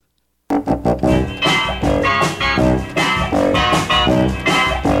In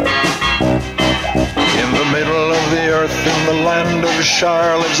the middle of the earth, in the land of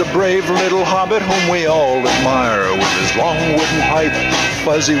Shire, lives a brave little hobbit whom we all admire. With his long wooden pipe,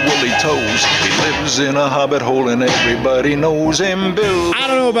 fuzzy woolly toes, he lives in a hobbit hole and everybody knows him. Bill. I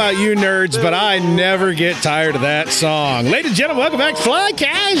don't know about you nerds, but I never get tired of that song. Ladies and gentlemen, welcome back to Fly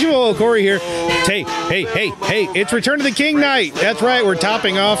Casual. Corey here. Hey, it's Return of the King night. That's right, we're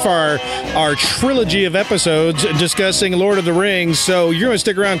topping off our trilogy of episodes discussing Lord of the Rings, so you're going to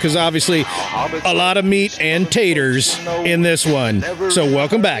stick around because obviously a lot of meat and taters in this one. So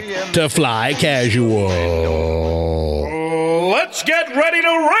welcome back to Fly Casual. Let's get ready to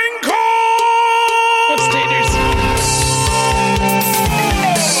wrinkle! What's taters?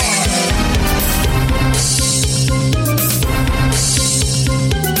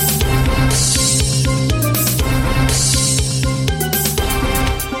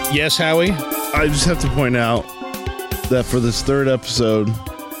 Yes, Howie? I just have to point out that for this third episode,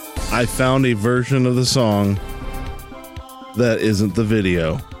 I found a version of the song that isn't the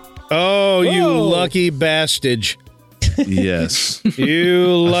video. Oh, you lucky bastard. Yes. You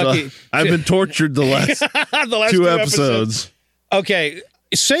lucky. I've been tortured the last, two episodes. Okay,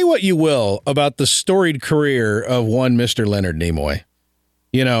 say what you will about the storied career of one Mr. Leonard Nimoy.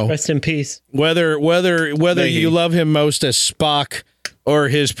 You know, Rest in peace. whether you love him most as Spock or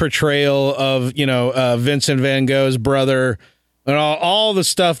his portrayal of, Vincent Van Gogh's brother and all the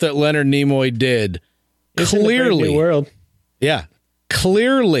stuff that Leonard Nimoy did. It's in the Brave New World. Yeah,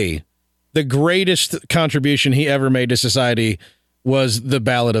 clearly the greatest contribution he ever made to society was the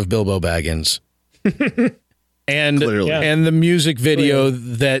Ballad of Bilbo Baggins. and Clearly. and the music video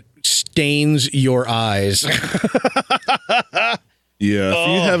that stains your eyes. Yeah, if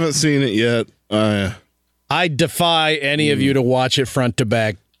you haven't seen it yet, I defy any of you to watch it front to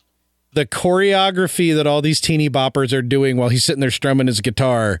back. The choreography that all these teeny boppers are doing while he's sitting there strumming his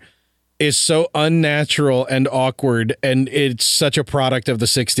guitar is so unnatural and awkward, and it's such a product of the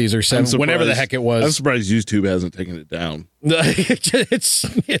 60s or 70s, whenever the heck it was. I'm surprised YouTube hasn't taken it down.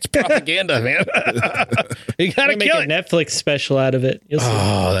 it's propaganda, man. You gotta make kill a it. Netflix special out of it. You'll see.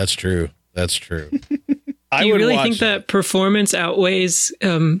 Oh, that's true. That's true. Do you really think that performance outweighs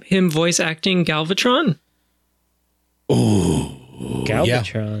him voice acting Galvatron? Ooh,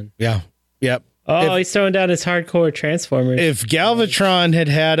 Galvatron. Yeah. Yep. Oh, he's throwing down his hardcore Transformers. If Galvatron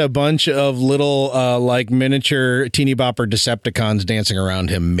had a bunch of little, miniature teeny bopper Decepticons dancing around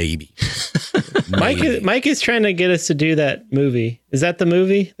him, maybe. Mike is trying to get us to do that movie. Is that the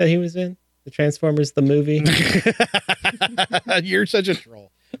movie that he was in? The Transformers, the movie? You're such a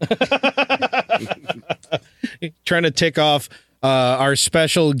troll. Trying to tick off our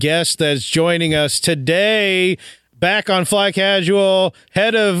special guest that's joining us today. Back on Fly Casual,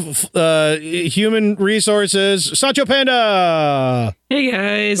 head of human resources, Sancho Panda. Hey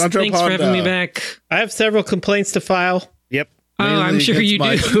guys, Sancho thanks for Panda. having me back. I have several complaints to file. Yep. Oh, I'm sure you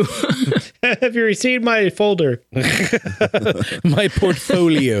do. Have you received my folder? My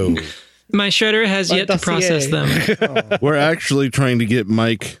portfolio. My shredder has My yet to process dossier. them. We're actually trying to get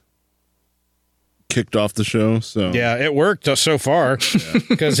Mike kicked off the show. So Yeah, it worked so far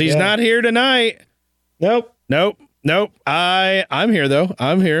because he's not here tonight. Nope. I'm here though.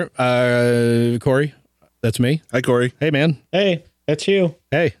 I'm here. Corey, that's me. Hi, Corey. Hey, man. Hey, that's you.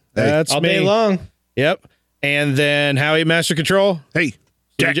 Hey, that's All me. day long. Yep. And then Howie, Master Control. Hey,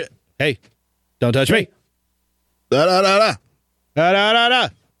 Jack. Hey, don't touch me. Da da da da. Da da da da.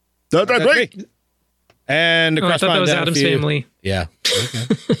 Da da Touch da. me. And Oh, I thought that was Adam's Family. Yeah.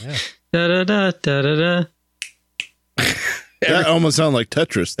 Okay. Da da da da da da. That almost sounded like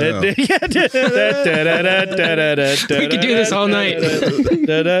Tetris. Though. We could do this all night.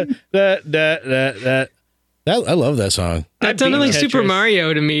 I love that song. That sounded like Super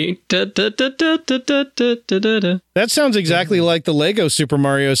Mario to me. Da, da, da, da, da, da, da, da, da. That sounds exactly like the Lego Super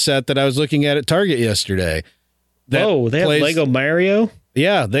Mario set that I was looking at Target yesterday. That Whoa, they have Lego Mario?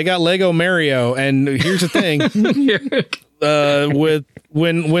 Yeah, they got Lego Mario, and here's the thing: with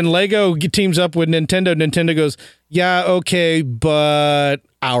when Lego teams up with Nintendo goes, "Yeah, okay, but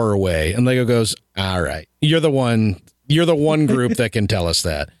our way," and Lego goes, "All right, you're the one group that can tell us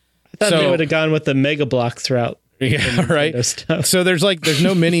that." I thought they would have gone with the Mega Bloks route. Yeah, right. Stuff. So there's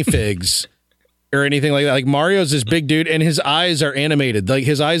no minifigs or anything like that. Like Mario's this big dude, and his eyes are animated. Like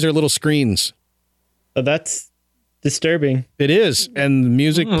his eyes are little screens. Oh, that's disturbing. It is, and the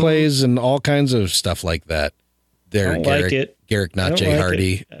music plays and all kinds of stuff like that. There, I don't like it. Garrick, not I don't Jay like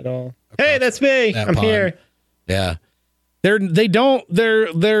Hardy it at all. Hey, that's me. I'm here. Yeah, they're not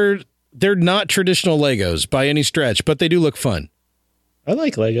traditional Legos by any stretch, but they do look fun. I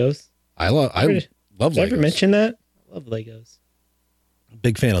like Legos. I love Did I Legos. ever mention that? I love Legos.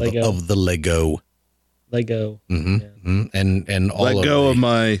 Big fan of Lego. the Lego. Lego. Mm-hmm. And all Let go of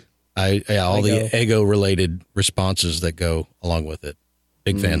my. all Lego. the ego related responses that go along with it.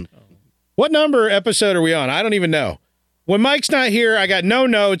 Big fan. What number episode are we on? I don't even know. When Mike's not here, I got no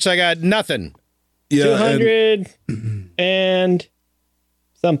notes. I got nothing. Yeah, 200 and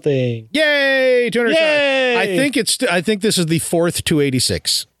something. Yay! 200. Yay! I think this is the fourth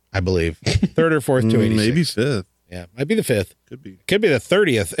 286. I believe third or fourth 286. maybe fifth. Yeah, might be the fifth. Could be. Could be the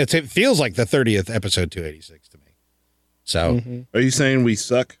 30th. It feels like the 30th episode 286 to me. So, Are you saying we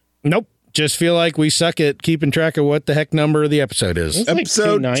suck? nope. Just feel like we suck at keeping track of what the heck number of the episode is. It's like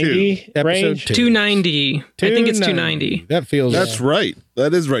Episode 290 Episode range. 2. 290. I think it's 290. That feels That's right.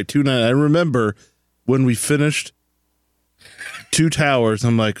 That is right. 290. I remember when we finished Two Towers.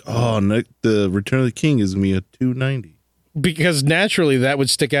 I'm like, oh, the Return of the King is going to be a 290. because naturally that would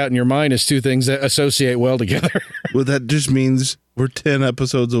stick out in your mind as two things that associate well together. Well, that just means we're 10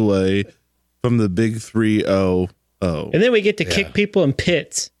 episodes away from the big 3-0-0. And then we get to kick people in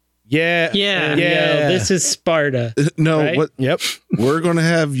pits. Yeah. Yeah. And, Yeah. this is Sparta. No, Right? what? Yep. We're going to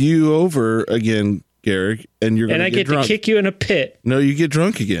have you over again, Garrick, and you're going And to I get drunk. to kick you in a pit. No, you get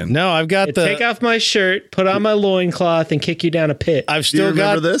drunk again. No, I've got the. Take off my shirt, put on my loincloth, and kick you down a pit. I've Do you still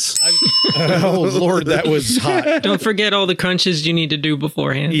got remember this? Oh Lord, that was hot. Don't forget all the crunches you need to do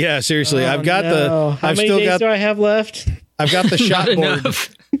beforehand. Yeah, seriously, I've got No. How I've many still days got. do I have left? I've got the shot Not board. enough.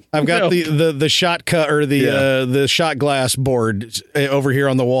 I've got the shot cut or the shot glass board over here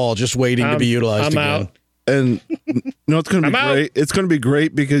on the wall, just waiting to be utilized I'm again. out. And no, it's going to be I'm out. great. It's going to be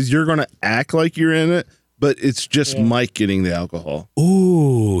great because you're going to act like you're in it, but it's just Mike getting the alcohol.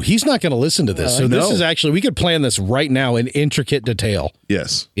 Ooh, he's not going to listen to this. So this No. is actually we could plan this right now in intricate detail.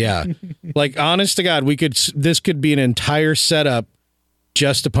 Yes. Yeah, like honest to God, this could be an entire setup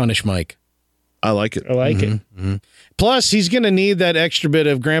just to punish Mike. I like it. I like it. Plus, he's going to need that extra bit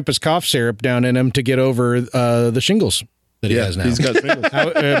of Grandpa's cough syrup down in him to get over the shingles that he has now. He's got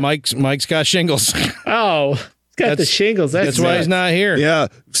shingles. Mike's got shingles. Oh, he's got the shingles. That's why he's not here. Yeah.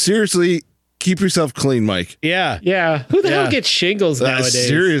 Seriously, keep yourself clean, Mike. Yeah. Yeah. Who the Yeah. hell gets shingles nowadays?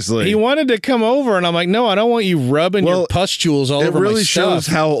 Seriously. He wanted to come over, and I'm like, no, I don't want you rubbing your pustules all it over my really stuff. shows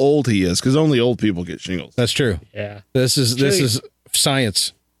how old he is because only old people get shingles. That's true. Yeah. This is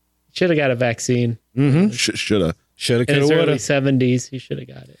science. Should have got a vaccine. Shoulda. Shoulda, In coulda, his early woulda. 70s, he should have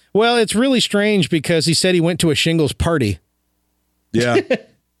got it. Well, it's really strange because he said he went to a shingles party. Yeah.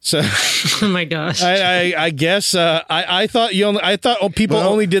 So Oh my gosh. I guess I thought people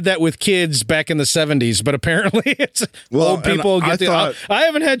only did that with kids back in the 70s, but apparently it's old people and I get the. thought- I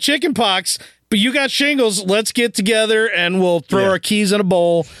haven't had chicken pox, but you got shingles. Let's get together and we'll throw our keys in a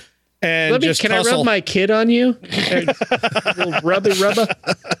bowl and just Can I tussle. rub my kid on you? Little rubby rubber.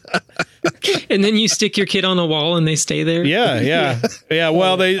 And then you stick your kid on a wall and they stay there. Yeah.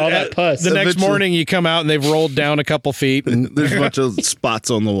 Well, they All that pus. the next Eventually- morning you come out and they've rolled down a couple feet. And, There's a bunch of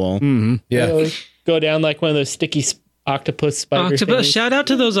spots on the wall. yeah. Go down like one of those sticky octopus spider Octopus. things. Shout out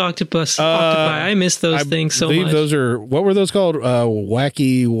to those octopi. I miss those things so believe much. those are what were those called?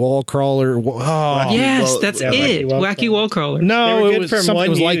 Wacky wall crawler. Oh, Yes, that's Yeah, it. wacky wall Wacky wall crawler. They no, were it good was for something one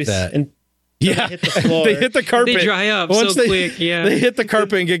was like use that. and Yeah, hit the floor. they hit the carpet. They dry up Once so quick. Yeah. they hit the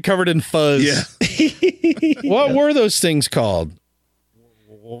carpet and get covered in fuzz. Yeah. What were those things called?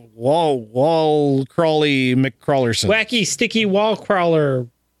 Wall crawly McCrawlerson. Wacky sticky wall crawler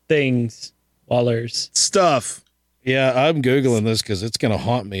things. Wallers. Stuff. Yeah, I'm googling this because it's gonna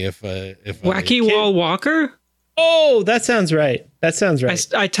haunt me if Wacky Wall Walker? Oh, that sounds right. That sounds right.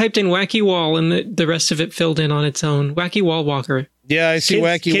 I typed in Wacky Wall and the rest of it filled in on its own. Wacky Wall Walker. Yeah, I see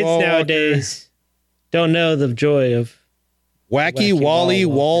Wacky kids Wall nowadays don't know the joy of Wacky Wacky Wally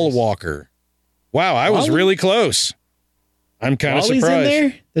Wall Wall Walker. Wow, I was Wally? really close. I'm kind of Wally's surprised. in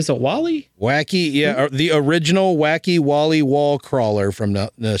there. There's a Wally. Wacky, yeah, the original Wacky Wally Wall Crawler from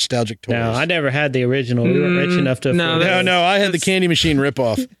Nostalgic Toys. No, I never had the original. We weren't rich enough to. no, afford it. No, I had the Candy Machine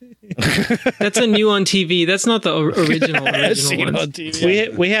ripoff. That's a new on TV. That's not the original Seen one. on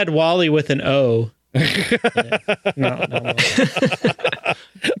TV. We had Wally with an O. No.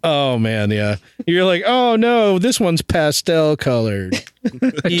 Oh man, yeah. You're like, oh no, this one's pastel colored.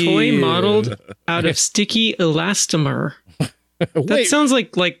 A toy modeled out of sticky elastomer. That Wait, sounds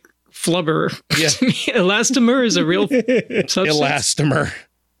like flubber. Yeah. To me. Elastomer is a real substance. elastomer.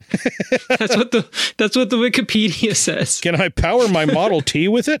 That's what the Wikipedia says. Can I power my Model T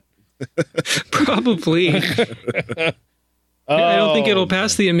with it? Probably. I don't think it'll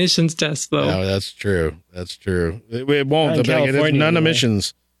pass the emissions test though. No, that's true. That's true. It won't. Not in The big- it is California, none anyway.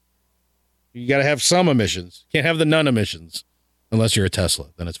 emissions. You got to have some emissions. Can't have the none emissions unless you're a Tesla.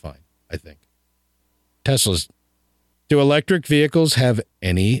 Then it's fine. I think. Teslas. Do electric vehicles have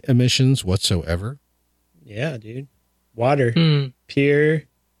any emissions whatsoever? Yeah, dude. Water. Pure,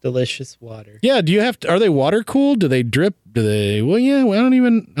 delicious water. Yeah, are they water cooled? Do they drip? Do they, well, yeah, I don't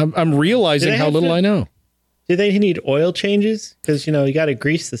even, I'm realizing how little I know. Do they need oil changes? Because, you got to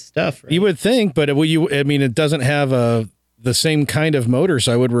grease the stuff, right? You would think, but it doesn't have the same kind of motor,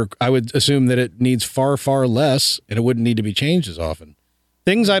 so I would assume that it needs far, far less, and it wouldn't need to be changed as often.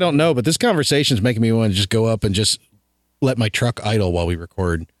 Things I don't know, but this conversation is making me want to just go up and just let my truck idle while we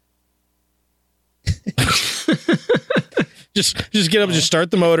record. just get up and just start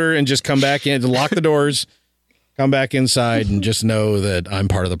the motor and just come back in, lock the doors, come back inside, and just know that I'm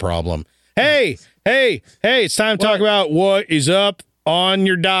part of the problem. Hey, it's time to talk about what is up on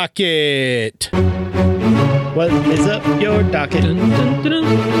your docket. What is up your docket? Dun,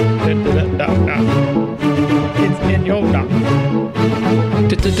 dun, dun, dun. It's in your docket.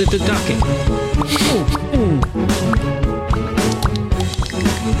 Docket.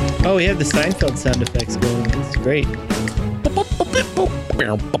 Oh, we have the Seinfeld sound effects going. It's great.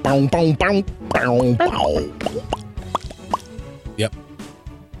 Yep.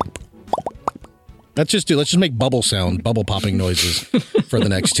 Let's just make bubble popping noises for the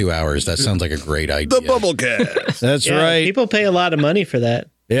next 2 hours. That sounds like a great idea. The Bubblecast. That's right. People pay a lot of money for that.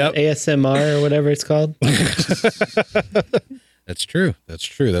 Yep. ASMR or whatever it's called. That's true.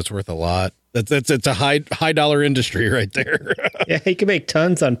 That's worth a lot. It's a high dollar industry right there. Yeah, you can make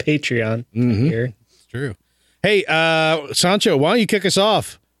tons on Patreon. Here. It's true. Hey, Sancho, why don't you kick us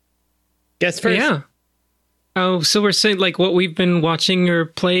off? Guess first. Yeah. Oh, so we're saying like what we've been watching or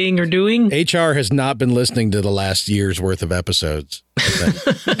playing or doing? HR has not been listening to the last year's worth of episodes.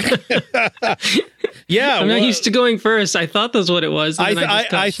 Yeah, I'm not used to going first. I thought that's what it was. I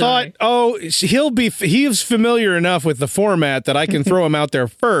thought, he's familiar enough with the format that I can throw him out there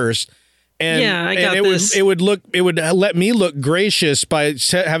first. And, yeah, I got this. It would let me look gracious by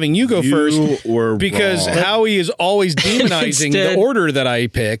having you go first, because wrong. Howie is always demonizing the order that I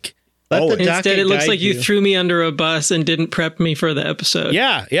pick. Instead, it looks like you threw me under a bus and didn't prep me for the episode.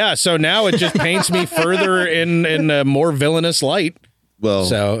 Yeah. So now it just paints me further in a more villainous light.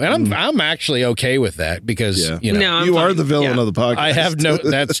 Well, and I'm actually okay with that because you are the villain of the podcast. I have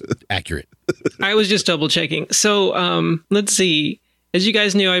that's accurate. I was just double checking. So let's see. As you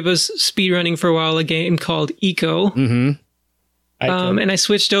guys knew, I was speedrunning for a while a game called Eco. Mm-hmm. And I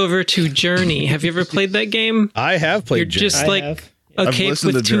switched over to Journey. Have you ever played that game? I have played Journey. You're just like a cape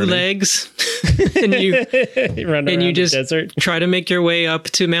with two legs, and you just desert. Try to make your way up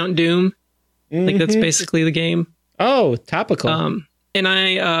to Mount Doom. Mm-hmm. Like that's basically the game. Oh, topical. And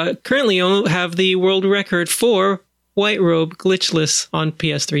I currently have the world record for White Robe glitchless on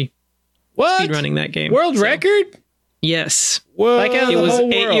PS3. What? Speedrunning that game. World record? Yes. Whoa. Like it was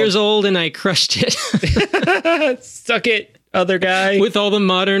 8 years old and I crushed it. Suck it, other guy. With all the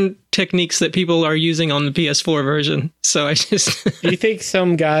modern techniques that people are using on the PS4 version. So I just... Do you think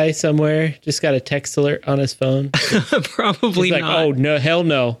some guy somewhere just got a text alert on his phone? Probably He's like, not. oh, no, hell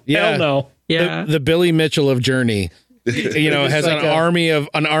no. Yeah. Hell no. Yeah. The Billy Mitchell of Journey, has like an army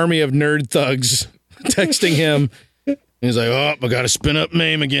of nerd thugs texting him. He's like, oh, I got to spin up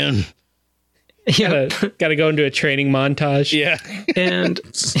MAME again. Yeah. Got to go into a training montage. Yeah.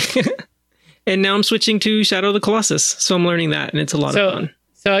 And now I'm switching to Shadow of the Colossus. So I'm learning that, and it's a lot of fun.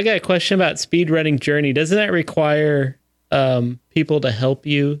 So I got a question about speedrunning Journey. Doesn't that require people to help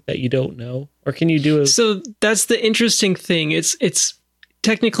you that you don't know? Or can you do So that's the interesting thing. It's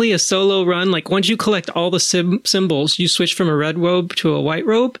technically a solo run. Like once you collect all the symbols, you switch from a red robe to a white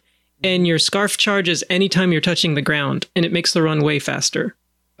robe, and your scarf charges anytime you're touching the ground, and it makes the run way faster.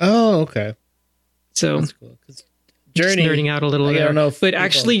 Oh, okay. So that's cool. Journey, just nerding out a little there. I don't know but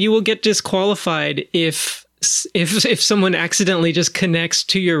actually you will get disqualified if someone accidentally just connects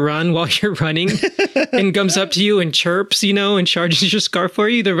to your run while you're running and comes up to you and chirps, and charges your scarf for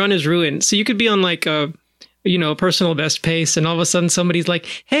you. The run is ruined. So you could be on like a personal best pace, and all of a sudden somebody's like,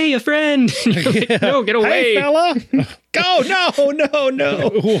 "Hey, a friend!" And you're like, "No, get away, hey, fella! Go! No!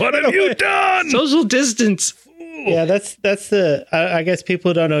 What have you done? Social distance." Yeah, that's the. I guess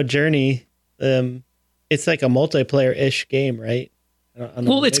people don't know Journey. It's like a multiplayer-ish game, right?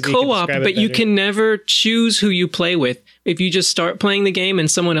 Well, it's co-op, but you can never choose who you play with. If you just start playing the game and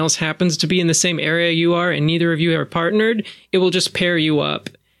someone else happens to be in the same area you are and neither of you are partnered, it will just pair you up.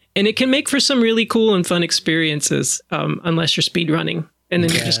 And it can make for some really cool and fun experiences, unless you're speedrunning. And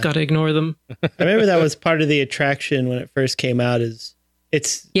then you just got to ignore them. I remember that was part of the attraction when it first came out. It's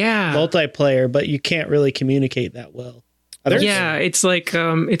multiplayer, but you can't really communicate that well. Yeah, it's like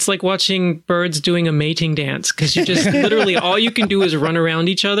watching birds doing a mating dance, because you just literally all you can do is run around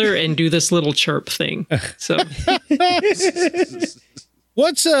each other and do this little chirp thing. So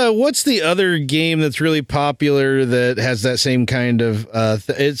what's the other game that's really popular that has that same kind of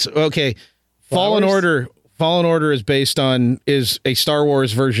it's okay. Fallen Order is based on is a Star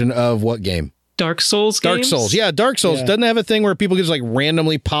Wars version of what game? Dark Souls games? Dark Souls. Yeah, Dark Souls. Yeah. Doesn't it have a thing where people just like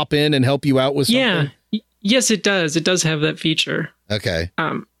randomly pop in and help you out with something? Yeah. Yes, it does. It does have that feature. Okay.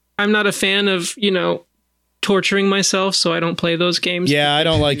 I'm not a fan of, torturing myself, so I don't play those games. Yeah, I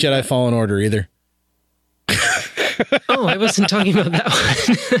don't like Jedi Fallen Order either. Oh, I wasn't talking about that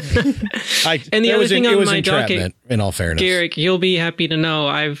one. And the other thing on my docket, in all fairness, Garrick, you'll be happy to know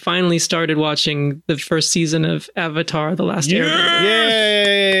I've finally started watching the first season of Avatar: The Last Airbender.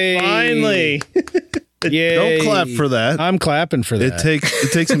 Yay! Finally. Yay! Don't clap for that. I'm clapping for that.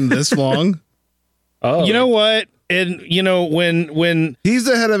 It takes him this long. Oh, You know what? And when He's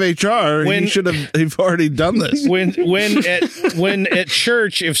the head of HR. He've already done this. when at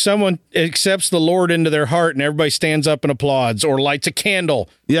church, if someone accepts the Lord into their heart and everybody stands up and applauds or lights a candle.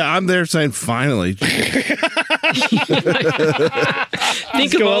 Yeah, I'm there saying finally.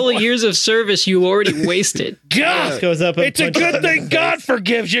 Think of all the years of service you already wasted. God, goes up. it's a good thing God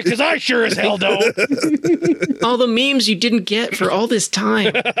forgives you, because I sure as hell don't. All the memes you didn't get for all this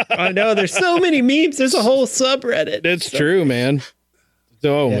time. I know. There's so many memes. There's a whole subreddit. It's true, man.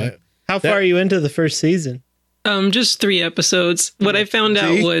 So, man. How far are you into the first season? Just 3 episodes. What I found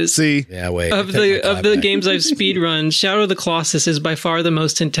out was Yeah, wait. of the games I've speedrun, Shadow of the Colossus is by far the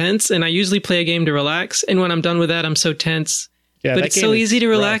most intense, and I usually play a game to relax, and when I'm done with that, I'm so tense. Yeah, But that it's game so is easy to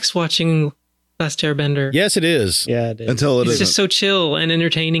rough. relax watching Last Airbender. Yes, it is. Yeah, it is. Until it It's isn't. just so chill and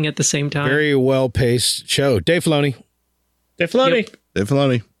entertaining at the same time. Very well paced show. Dave Filoni. They're floating. Yep.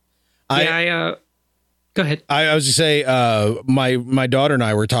 Definitely. Go ahead. I was to say, my daughter and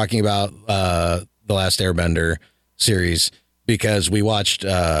I were talking about the Last Airbender series because we watched.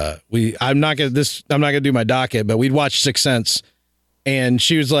 I'm not gonna do my docket, but we'd watched Sixth Sense, and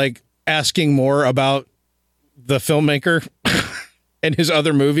she was like asking more about the filmmaker and his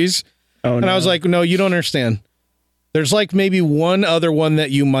other movies, and I was like, no, you don't understand. There's like maybe one other one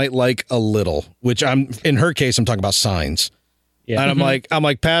that you might like a little, which in her case, I'm talking about Signs. Yeah. And I'm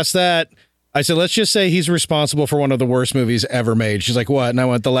like, past that, I said, let's just say he's responsible for one of the worst movies ever made. She's like, what? And I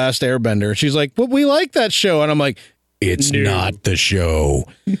went, The Last Airbender. She's like, well, we like that show. And I'm like, it's not the show.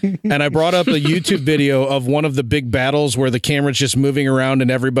 And I brought up a YouTube video of one of the big battles where the camera's just moving around and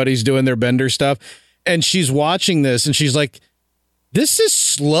everybody's doing their bender stuff. And she's watching this and she's like, this is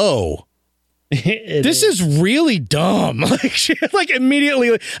slow. This is really dumb. Like she immediately,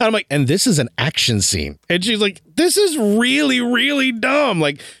 and I'm like, and this is an action scene. And she's like, this is really, really dumb.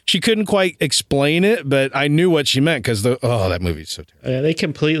 Like she couldn't quite explain it, but I knew what she meant because that movie's so terrible. Yeah, they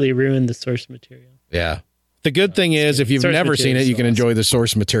completely ruined the source material. Yeah. The good thing is, if you've Source never seen it, material's you can awesome. enjoy the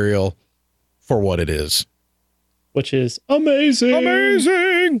source material for what it is. Which is amazing.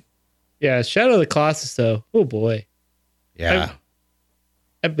 Amazing. Yeah, Shadow of the Colossus, though. Oh, boy. Yeah.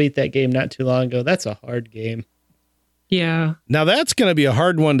 I beat that game not too long ago. That's a hard game. Yeah. Now that's going to be a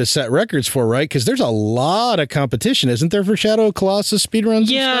hard one to set records for, right? Because there's a lot of competition, isn't there, for Shadow of Colossus speedruns?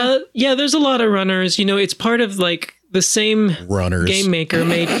 Yeah, there's a lot of runners. It's part of like the same Runners. game maker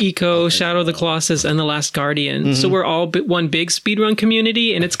made Eco, Shadow of the Colossus, and The Last Guardian. So we're all one big speedrun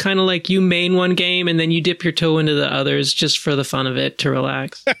community, and it's kind of like you main one game and then you dip your toe into the others just for the fun of it to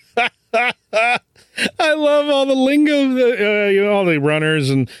relax. I love all the lingo, all the runners,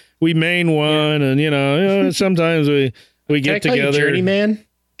 and we main one, and sometimes we Can I get call you together. Journeyman?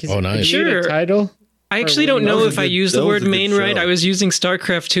 'Cause Oh, nice. you need a Sure. title. I actually don't know if I used the that was word a good main right. show. I was using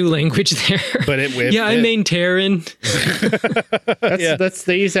StarCraft 2 language there. But it yeah, I main Terran.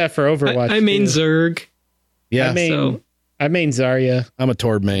 They use that for Overwatch. I main too. Zerg. Yeah, I main Zarya. I'm a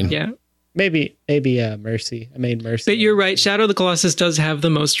Tord main. Yeah. Maybe Mercy. I main Mercy. But you're right. Shadow of the Colossus does have the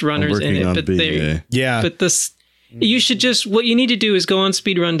most I'm runners in working it. on But being they a Yeah. But you should just, what you need to do is go on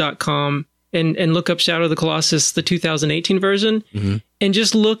speedrun.com and look up Shadow of the Colossus, the 2018 version, and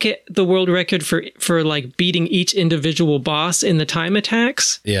just look at the world record for like beating each individual boss in the time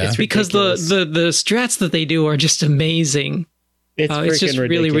attacks. Yeah. It's because the strats that they do are just amazing. It's It's just freaking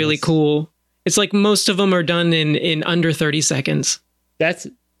really, really ridiculous. cool. It's like most of them are done in under 30 seconds. That's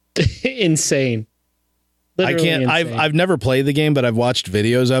insane. I Literally can't. insane. I've never played the game, but I've watched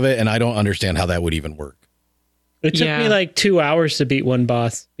videos of it, and I don't understand how that would even work. It took Yeah. me like 2 hours to beat one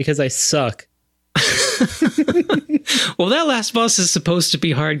boss because I suck. Well, that last boss is supposed to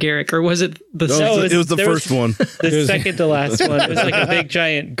be hard, Garrick, or was it the No, second? it was the there was- first one. The second to last one. It was like a big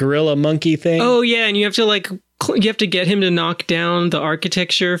giant gorilla monkey thing. Oh yeah, and you have to like you have to get him to knock down the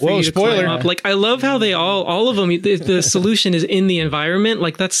architecture for Whoa, you to spoiler. climb up. Like, I love how they all of them, the solution is in the environment.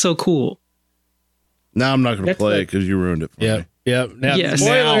 Like, that's so cool. Now I'm not going to That's play like- it because you ruined it for Yep. me. Yep. Now, Yes.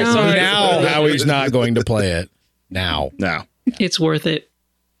 now, Sorry. now Howie's not going to play it. Now. Now, It's worth it.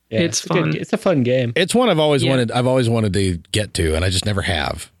 Yeah, It's a good- fun. it's a fun game. It's one I've always Yeah. wanted. I've always wanted to get to, and I just never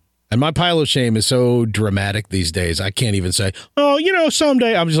have. And my pile of shame is so dramatic these days. I can't even say, "Oh,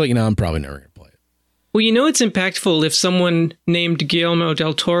 someday." I'm just like, I'm probably never going to play it. Well, it's impactful if someone named Guillermo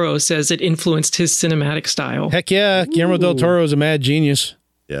del Toro says it influenced his cinematic style. Heck yeah, Guillermo del Toro is a mad genius.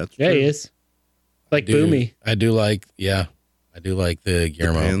 yeah, it's Yeah, true. he is. Like Dude, Boomy. I do like the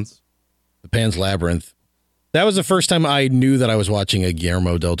Guillermo, Hands. the Pan's Labyrinth. That was the first time I knew that I was watching a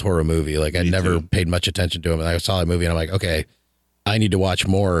Guillermo del Toro movie. Like I'd never paid much attention to him, and I saw that movie, and I'm like, okay, I need to watch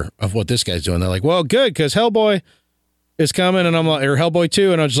more of what this guy's doing. They're like, well, good, because Hellboy is coming, and I'm like, or Hellboy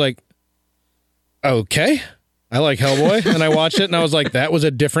 2, and I was like, okay, I like Hellboy, and I watched it, and I was like, that was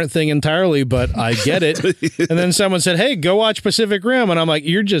a different thing entirely, but I get it. And then someone said, hey, go watch Pacific Rim, and I'm like,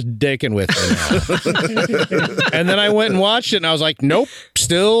 you're just dicking with me now. And then I went and watched it, and I was like, nope,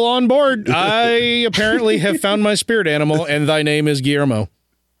 still on board. I apparently have found my spirit animal, and thy name is Guillermo.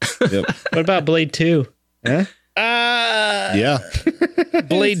 Yep. What about Blade 2? Huh? Yeah.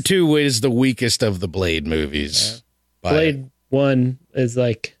 Blade 2 is the weakest of the Blade movies. By- Blade 1 is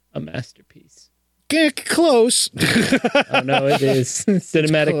like a masterpiece. Close. Oh, no, it is.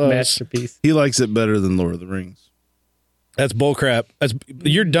 Cinematic close. masterpiece. He likes it better than Lord of the Rings. That's bullcrap.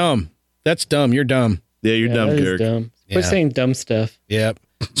 You're dumb. That's dumb. You're dumb. Yeah, you're dumb, that is Garrick. dumb. Quit Yeah. saying dumb stuff. Yep.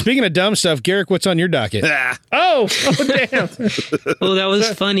 Speaking of dumb stuff, Garrick, what's on your docket? Oh damn. Well, that was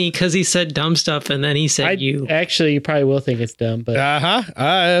funny because he said dumb stuff and then he said you. Actually, you probably will think it's dumb, but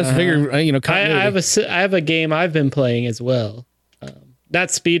I figured, I continuity. have a game I've been playing as well. Not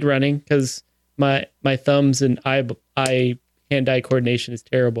speed running because my thumbs and eye hand-eye coordination is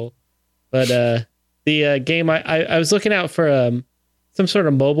terrible. But the game I was looking out for some sort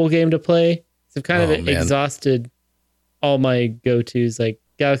of mobile game to play. So I've kind of man. exhausted all my go-tos. Like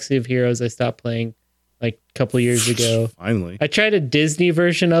Galaxy of Heroes, I stopped playing like a couple years ago. Finally. I tried a Disney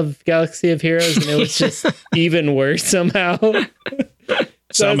version of Galaxy of Heroes, and it was just even worse somehow.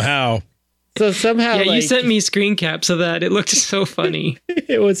 Somehow. So somehow, Yeah, you like, sent me screen caps of that. It looked so funny.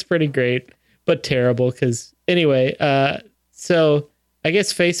 it was pretty great, but terrible. Because anyway, so I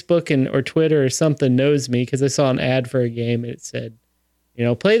guess Facebook or Twitter or something knows me because I saw an ad for a game and it said,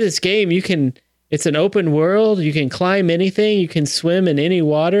 play this game. It's an open world. You can climb anything. You can swim in any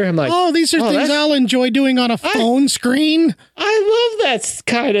water. I'm like, Oh, these are things that's- I'll enjoy doing on a phone screen. I love that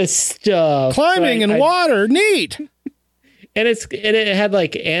kind of stuff. Climbing in water. Neat. And it had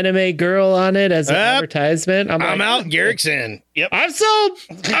like anime girl on it as an Yep. advertisement. I'm like, out. Garrick's in. Yep. I'm sold.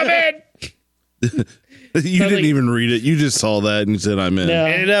 I'm in. You didn't like- even read it. You just saw that and said, I'm in. No.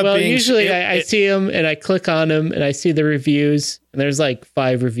 Ended up Well, being- usually it- I it- see them and I click on them and I see the reviews and there's like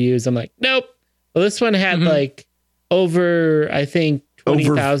 5 reviews. I'm like, nope. Well, this one had like over, I think,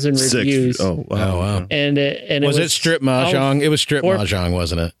 20,000 6. reviews. Oh, wow. Oh, wow. And it Was it strip mahjong? It was strip Four- mahjong,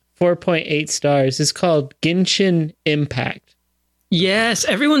 wasn't it? 4.8 stars. It's called Genshin Impact. Yes,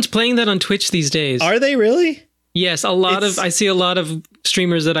 everyone's playing that on Twitch these days. Are they really? Yes, It's- I see a lot of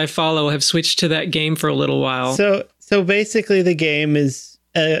streamers that I follow have switched to that game for a little while. So basically, the game is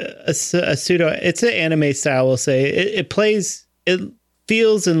a pseudo. It's an anime style. We'll say it plays. It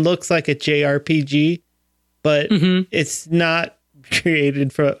feels and looks like a JRPG, but it's not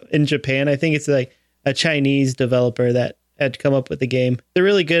created in Japan. I think it's like a Chinese developer that had come up with the game. They're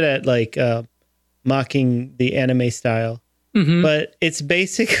really good at like mocking the anime style, but it's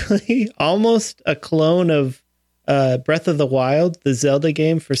basically almost a clone of Breath of the Wild, the Zelda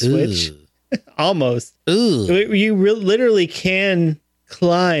game for Switch. Almost. You literally can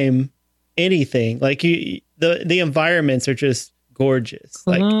climb anything. Like the environments are just gorgeous.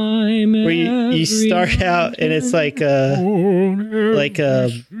 Like where you start out and it's like a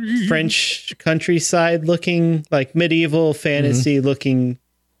French countryside looking, like medieval fantasy looking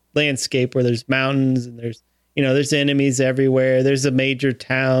landscape where there's mountains and there's enemies everywhere. There's a major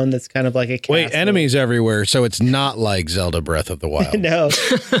town that's kind of like a castle. Wait, enemies everywhere, so it's not like Zelda Breath of the Wild. No,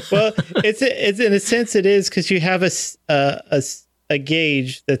 well, it's in a sense it is because you have a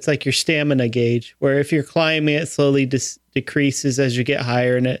gauge that's like your stamina gauge, where if you're climbing, it slowly decreases as you get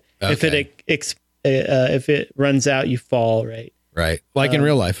higher, and if it runs out, you fall. Right, like in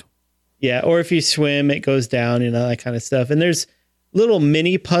real life. Yeah, or if you swim, it goes down, that kind of stuff. And there's little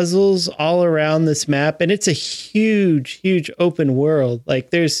mini puzzles all around this map, and it's a huge open world.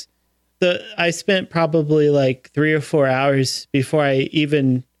 Like I spent probably like 3 or 4 hours before I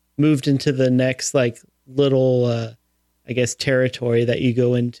even moved into the next like little, I guess, territory that you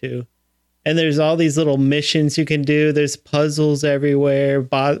go into. And there's all these little missions you can do. There's puzzles everywhere,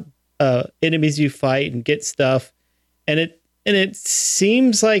 enemies you fight and get stuff. And it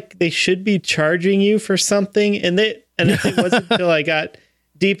seems like they should be charging you for something. And it wasn't until I got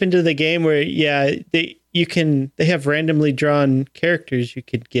deep into the game where, they have randomly drawn characters you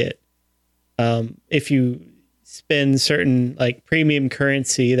could get. If you spend certain like premium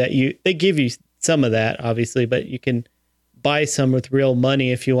currency they give you some of that obviously, but you can buy some with real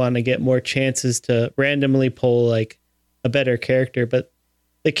money if you want to get more chances to randomly pull like a better character. But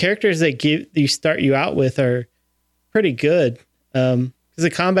the characters you start you out with are pretty good. Because the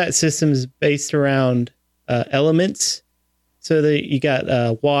combat system is based around elements. So you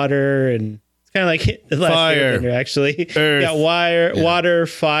got water, and it's kind of like the last fire, Airbender, actually. earth, you got water,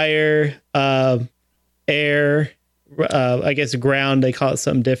 fire, air, I guess ground. They call it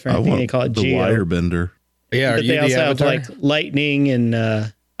something different. I think they call it the geo. Wirebender. Yeah, But they also have like lightning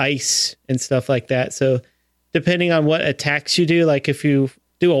and ice and stuff like that. So depending on what attacks you do, like if you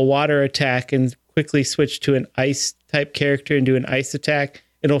do a water attack and quickly switch to an ice type character and do an ice attack,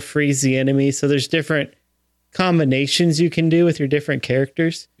 it'll freeze the enemy. So there's different combinations you can do with your different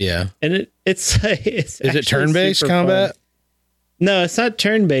characters. Yeah. And it's is it turn-based combat? Fun. No, it's not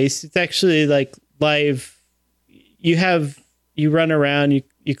turn-based. It's actually like live. You run around,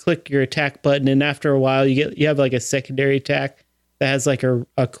 you click your attack button, and after a while you have like a secondary attack that has like a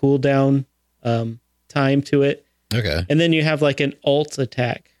cooldown time to it. Okay. And then you have like an ultimate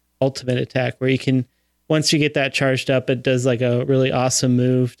attack, where you can, once you get that charged up, it does like a really awesome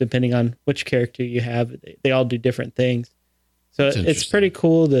move depending on which character you have. They all do different things. So it's pretty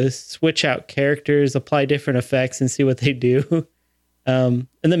cool to switch out characters, apply different effects, and see what they do. And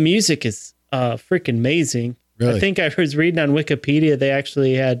the music is freaking amazing. Really? I think I was reading on Wikipedia, they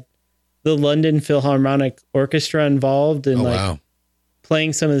actually had the London Philharmonic Orchestra involved in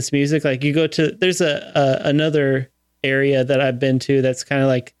playing some of this music. Like you go to, there's another area that I've been to that's kind of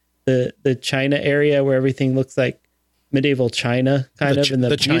like the China area where everything looks like medieval China kind of in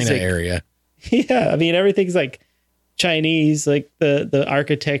the China music area. Yeah. I mean, everything's like Chinese, like the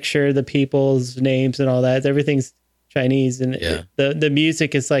architecture, the people's names and all that. Everything's Chinese. And the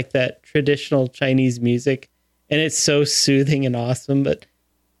music is like that traditional Chinese music. And it's so soothing and awesome, but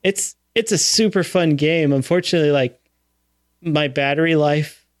it's a super fun game. Unfortunately, like my battery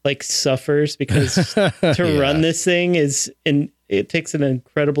life like suffers because to run this thing it takes an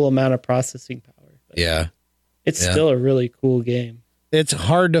incredible amount of processing power. But it's still a really cool game. It's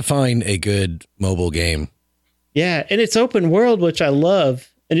hard to find a good mobile game. Yeah, and it's open world, which I love.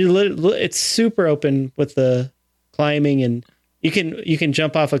 And it's super open with the climbing, and you can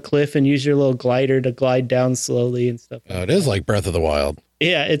jump off a cliff and use your little glider to glide down slowly and stuff. It is like Breath of the Wild.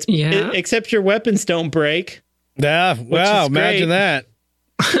 Yeah, except your weapons don't break. Yeah, wow, imagine that.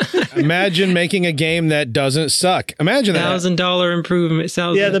 Imagine making a game that doesn't suck. Imagine that. $1,000 improvement.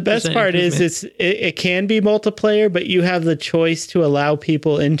 Yeah, the best part is it can be multiplayer, but you have the choice to allow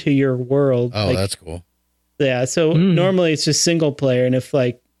people into your world. Oh, that's cool. Yeah, so normally it's just single player, and if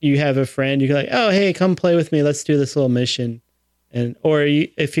like you have a friend, you're like, oh, hey, come play with me. Let's do this little mission.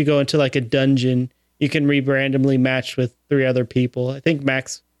 If you go into like a dungeon, you can randomly match with 3 other people. I think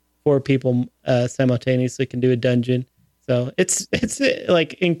max 4 people simultaneously can do a dungeon. So it's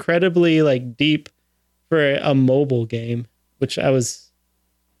like incredibly like deep for a mobile game, which I was.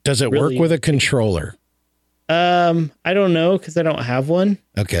 Does it work with a controller? I don't know because I don't have one.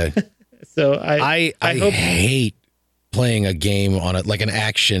 Okay. So I hate playing a game on it, like an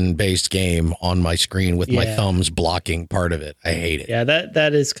action-based game on my screen with my thumbs blocking part of it. I hate it. Yeah,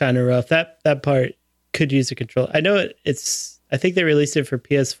 that is kind of rough. That part could use a controller. I know I think they released it for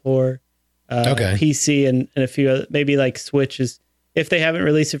PS4, PC, and a few other, maybe like Switches. If they haven't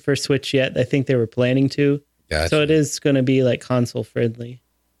released it for Switch yet, I think they were planning to. Gotcha. So it is going to be like console friendly.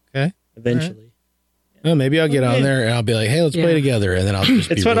 Okay. Eventually. Right. Well, maybe I'll get on there and I'll be like, hey, let's play together. And then I'll just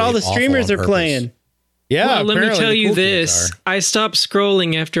it's what all the streamers are playing. Yeah. Well, let me tell you this. I stopped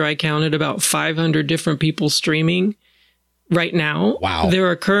scrolling after I counted about 500 different people streaming right now. Wow. There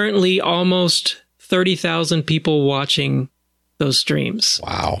are currently almost 30,000 people watching those streams.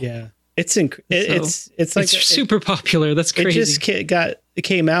 Wow. Yeah. It's like super popular. That's crazy. It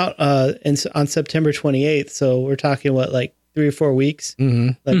came out on September 28th. So we're talking like 3 or 4 weeks,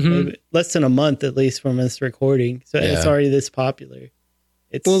 maybe less than a month at least from this recording. So it's already this popular.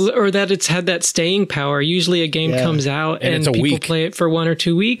 Or that it's had that staying power. Usually a game comes out and people play it for 1 or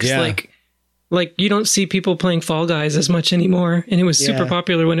 2 weeks. Yeah. Like you don't see people playing Fall Guys as much anymore. And it was super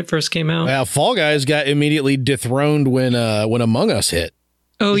popular when it first came out. Well, Fall Guys got immediately dethroned when Among Us hit.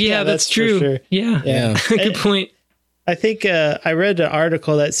 Oh yeah, Yeah, that's that's for true. sure. Yeah. Yeah. Good point. I think I read an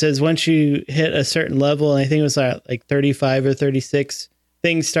article that says once you hit a certain level, and I think it was like 35 or 36,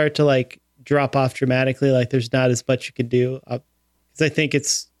 things start to like drop off dramatically. Like there's not as much you could do. Because I think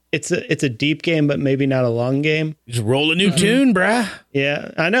it's a deep game, but maybe not a long game. Just roll a new tune, brah.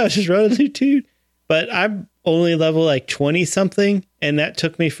 Yeah, I know. It's just relative too. But I'm only level like 20 something, and that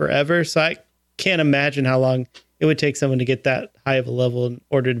took me forever. So I can't imagine how long it would take someone to get that high of a level in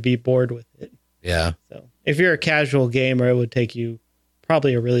order to be bored with it. Yeah. So if you're a casual gamer, it would take you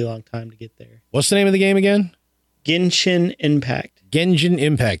probably a really long time to get there. What's the name of the game again? Genshin Impact. Genshin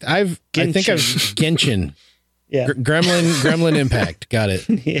Impact. I think I've Genshin. Yeah. Gremlin Impact. Got it.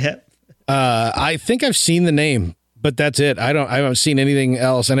 Yeah. I think I've seen the name, but that's it. I haven't seen anything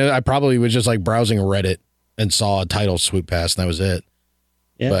else. And I probably was just like browsing Reddit and saw a title swoop past, and that was it.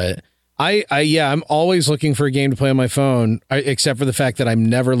 Yeah. But I'm always looking for a game to play on my phone, except for the fact that I'm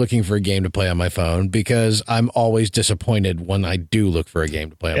never looking for a game to play on my phone because I'm always disappointed when I do look for a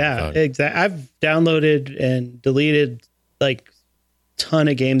game to play on my phone. Yeah, exactly. I've downloaded and deleted like a ton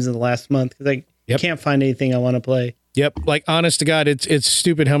of games in the last month because I can't find anything I want to play. Yep. Like, honest to God, it's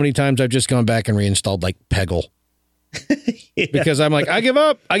stupid how many times I've just gone back and reinstalled like Peggle. Because I'm like, I give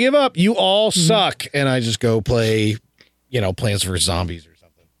up. You all suck. And I just go play, Plants vs. Zombies or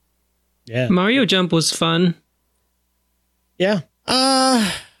something. Yeah. Mario Jump was fun. Yeah.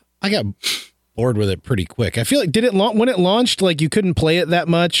 I got bored with it pretty quick. I feel like when it launched, like you couldn't play it that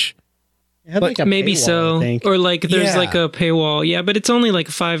much. It had, like, a Maybe paywall, so. I think. Or like there's Yeah. like a paywall. Yeah, but it's only like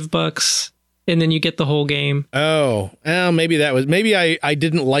 $5 and then you get the whole game. Oh, maybe I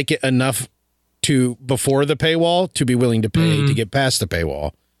didn't like it enough before the paywall to be willing to pay to get past the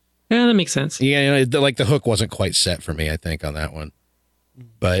paywall. Yeah, that makes sense. Yeah, like the hook wasn't quite set for me, I think, on that one.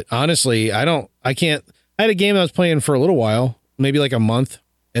 But honestly, I had a game I was playing for a little while, maybe like a month,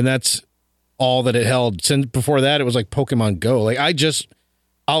 and that's all that it held. Since before that, it was like Pokemon Go. Like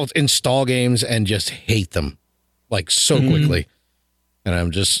I'll install games and just hate them like so quickly. And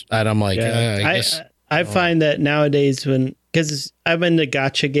I'm like, I guess. I find that nowadays because I'm into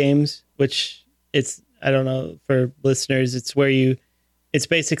gacha games, which I don't know for listeners, it's where it's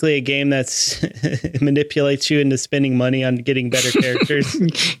basically a game that's manipulates you into spending money on getting better characters.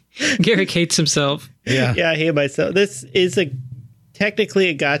 Garrick hates himself. Yeah. Yeah, I hate myself. This is technically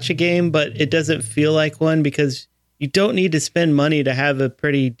a gacha game, but it doesn't feel like one because you don't need to spend money to have a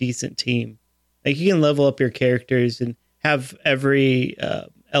pretty decent team. Like you can level up your characters and have every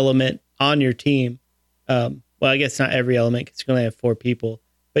element on your team. Well, I guess not every element because you can only have 4 people,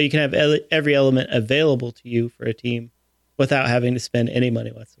 but you can have every element available to you for a team without having to spend any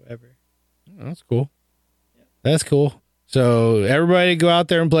money whatsoever. Oh, that's cool. That's cool. So everybody go out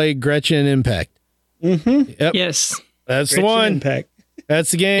there and play Gretchen Impact. Mm-hmm. Yep. Yes. That's Gretchen the one. Impact.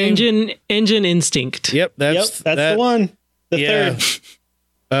 That's the game. Engine Instinct. Yep. That's the one. The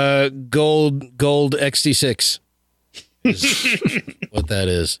third. Gold XT6 is what that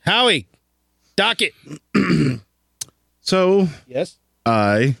is. Howie, docket. So Yes.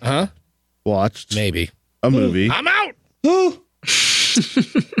 I watched Maybe. a movie. I'm out.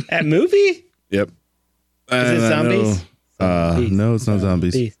 That movie? Yep. Is it zombies? Zombies. No, it's not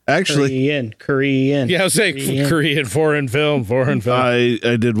zombies. Zombies. Actually, Korean. Yeah, I was saying Korean foreign film.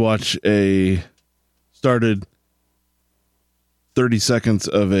 I did watch started 30 seconds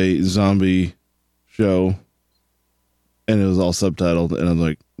of a zombie show, and it was all subtitled, and I'm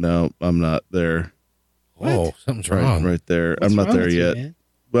like, no, I'm not there. Oh, something's wrong. Right there. What's I'm not wrong there with you, yet. man?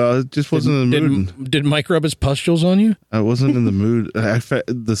 Well, it just wasn't in the mood. Did Mike rub his pustules on you? I wasn't in the mood.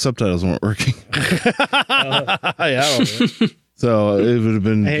 The subtitles weren't working. So it would have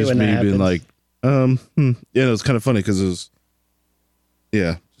been I hate just when me that being happens. like, yeah, it was kind of funny because it was,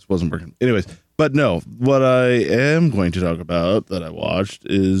 just wasn't working. Anyways, but no, what I am going to talk about that I watched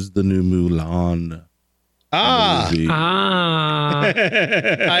is the new Mulan movie. I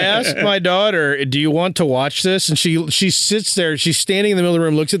asked my daughter, do you want to watch this? And she sits there, she's standing in the middle of the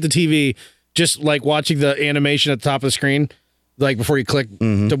room, looks at the TV, just like watching the animation at the top of the screen, like before you click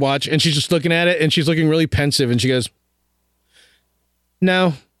to watch. And she's just looking at it and she's looking really pensive. And she goes,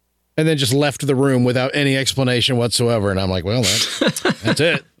 no. And then just left the room without any explanation whatsoever. And I'm like, well, that's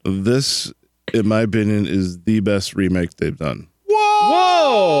it. This, in my opinion, is the best remake they've done.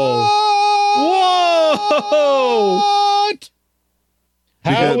 Whoa! What?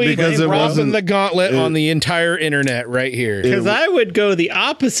 How are we because it dropping wasn't- the gauntlet on the entire internet right here? Because I would go the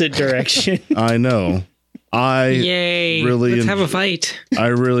opposite direction. I know. Yay. really Let's have a fight. I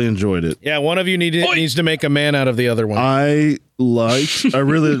really enjoyed it. Yeah, one of you needs to make a man out of the other one. I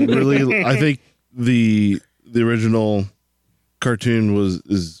really, I think the original cartoon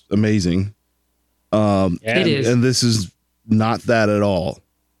is amazing. It is. And this is not that at all.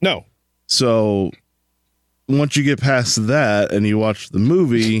 No. So once you get past that and you watch the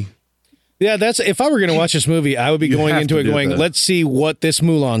movie, Yeah, that's if I were going to watch this movie, I would be You going have into to it do going, that. let's see what this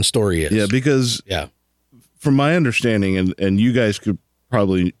Mulan story is. yeah, because Yeah. from my understanding, and you guys could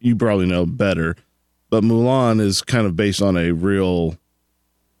probably know better, but Mulan is kind of based on a real,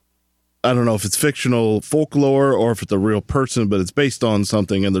 I don't know if it's fictional folklore or if it's a real person, but it's based on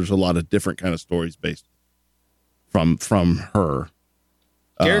something, and there's a lot of different kind of stories based from her.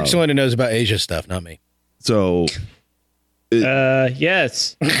 Garrick's the one who knows about Asia stuff, not me. So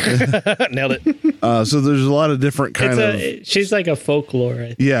Yes. Nailed it. so there's a lot of different kind of She's like a folklore. I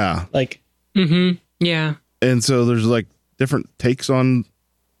think. yeah, Like, Yeah. and so there's like different takes on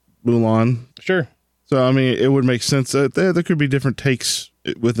Mulan. Sure. So I mean, it would make sense that there could be different takes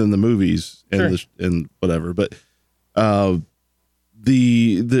within the movies and Sure. and whatever. But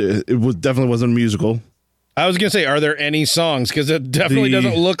it definitely wasn't a musical. I was going to say, are there any songs? Because it definitely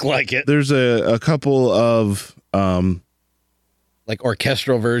doesn't look like it. There's a couple of Like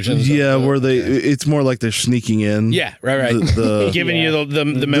orchestral versions. of the- where it's more like they're sneaking in. Yeah, right. The Giving you the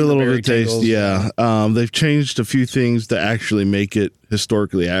little bit of taste. tingles. Yeah. They've changed a few things to actually make it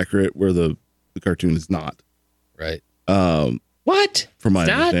historically accurate, where the cartoon is not. Right. what? From my It's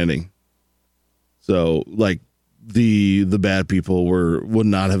not? understanding. So like the bad people would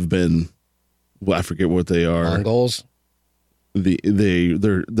not have been, well, I forget what they are. Mongols They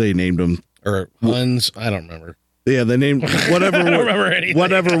named them. or Huns. I don't remember. Yeah, they named whatever. I don't remember anything.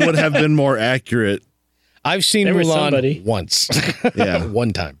 Whatever would have been more accurate. I've seen There was Mulan somebody. once. Yeah.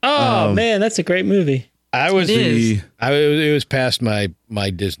 One time. Oh man, that's a great movie. I was It is. it was past my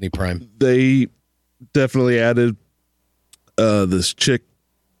Disney Prime. They definitely added this chick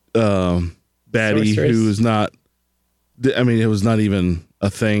baddie Sorceress. who is not. I mean, it was not even a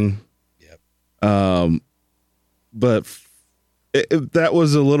thing. Yep. But that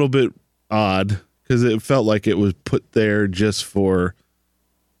was a little bit odd because it felt like it was put there just for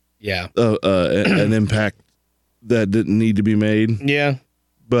Yeah. an impact that didn't need to be made. Yeah.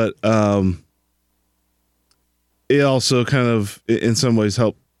 But it also kind of, in some ways,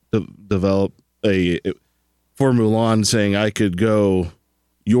 helped develop for Mulan, saying I could go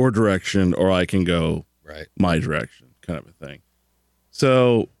your direction or I can go Right. my direction, kind of a thing.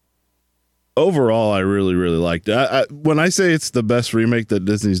 So overall, I really, really liked it. When I say it's the best remake that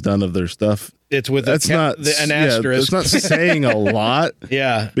Disney's done of their stuff, It's with that's not an yeah, asterisk. it's not saying a lot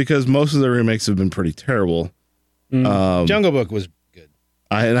Yeah. because most of their remakes have been pretty terrible. Jungle Book was good.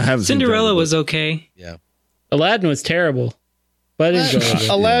 I haven't seen Cinderella Jungle was Book. okay. Yeah. Aladdin was terrible, but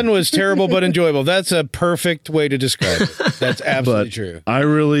enjoyable. Aladdin was terrible but enjoyable. That's a perfect way to describe it. That's absolutely But true.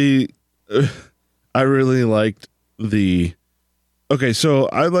 I really liked the. Okay, so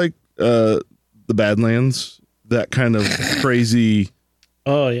I like the Badlands. That kind of crazy.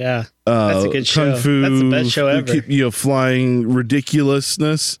 Oh yeah, that's a good show. Kung fu. That's the best show ever. Flying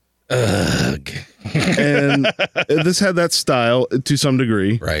ridiculousness. Ugh. And this had that style to some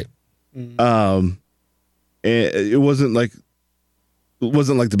degree. Right. And it wasn't like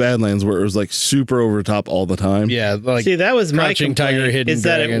the Badlands where it was like super over the top all the time. Yeah. Like See, that was my Crouching complaint, Tiger, Hidden is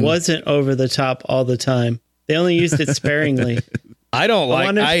that Dragon. it wasn't over the top all the time. They only used it sparingly. I don't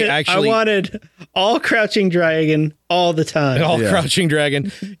like. I wanted all Crouching Dragon all the time. all Yeah. Crouching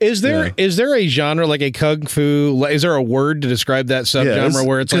Dragon. Is there a genre like a kung fu? Is there a word to describe that subgenre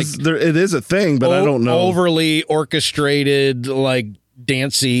where it's like it is a thing, but I don't know. overly orchestrated, like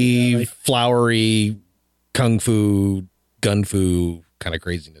dancey, flowery, kung fu, gun fu kind of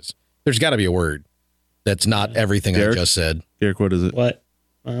craziness? There's got to be a word that's not everything Derek? I just said. Eric, what is it? What?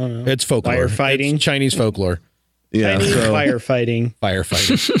 I don't know. It's folklore. Firefighting? It's Chinese folklore. Yeah, Chinese so firefighting.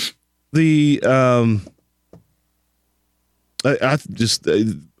 Firefighting. the I just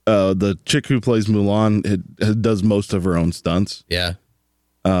the chick who plays Mulan does most of her own stunts, Yeah.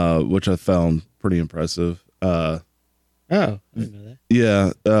 which I found pretty impressive. Oh, I didn't know that.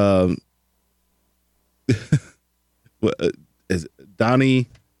 Yeah, what is it? Donnie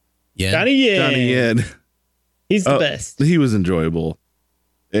Yeah. Donnie Yen. Donnie Yen. He's the best. He was enjoyable,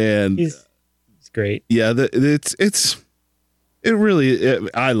 and He's great. yeah,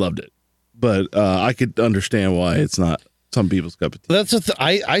 I loved it, but I could understand why it's not some people's cup of tea. That's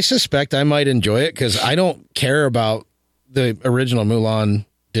I suspect I might enjoy it because I don't care about the original Mulan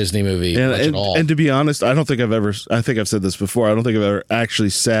Disney movie much at all. And to be honest, I think I've said this before. I don't think I've ever actually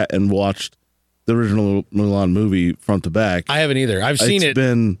sat and watched the original Mulan movie front to back. I haven't either. I've seen It's it,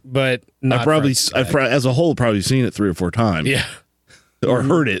 been but not I've front to back. as a whole probably seen it 3 or 4 times. Yeah. or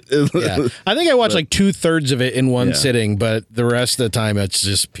heard it. Yeah. I think I watched like 2/3 of it in one Yeah. sitting, but the rest of the time it's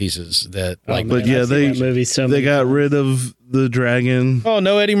just pieces that like. But yeah, they got rid of the dragon. Oh,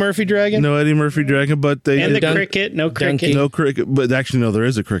 no Eddie Murphy dragon? No Eddie Murphy dragon, but they And the Dun- cricket, no cricket. Donkey. no cricket. But actually, no, there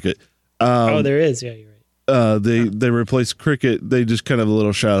is a cricket. Oh, there is. Yeah, you're right. They replaced cricket. They just kind of a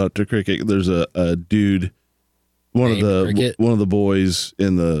little shout out to cricket. There's a dude, one Named Cricket? of the boys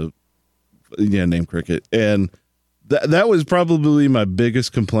in the named Cricket, and that was probably my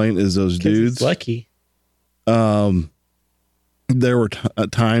biggest complaint is those 'Cause it's dudes. lucky. There were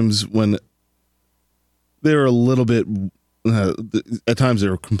times when they were a little bit. At times they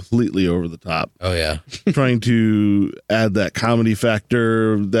were completely over the top, Oh, yeah. trying to add that comedy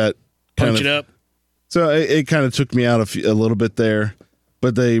factor that kind Punch of it up. So it kind of took me out a little bit there,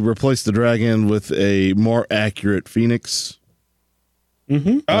 but they replaced the dragon with a more accurate phoenix.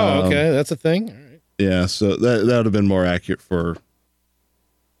 Oh, okay. That's a thing. All right. Yeah, so that would have been more accurate for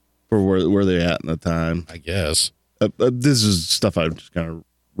where they're at in the time. I guess. This is stuff I've just kind of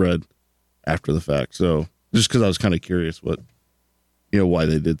read after the fact, so just because I was kind of curious why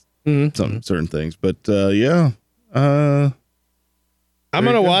they did some certain things, but yeah. I'm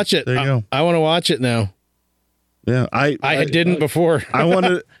There going to you go. watch it. There you go. I want to watch it now. Yeah, I didn't before. I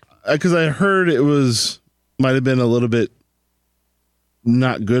wanted because I heard it might have been a little bit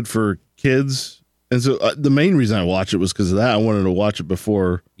not good for kids, and so the main reason I watched it was because of that. I wanted to watch it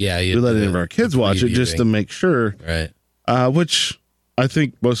before Yeah, we let any of our kids watch it, just to make sure. Right. Which I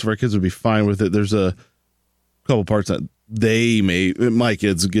think most of our kids would be fine with it. There's a couple parts that my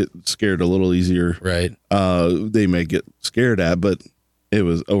kids get scared a little easier. Right. They may get scared at, but it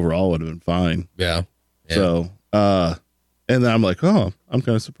was overall would have been fine. Yeah. So, and then I'm like, oh, I'm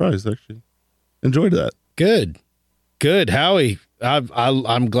kind of surprised actually. Enjoyed that. Good, Howie.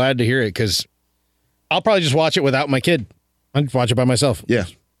 I'm glad to hear it because I'll probably just watch it without my kid. I'll just watch it by myself. Yeah.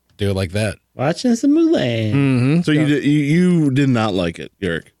 Do it like that. Watching some Mulan. So you did not like it,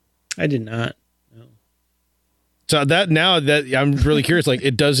 Eric. I did not. So now that I'm really curious, like,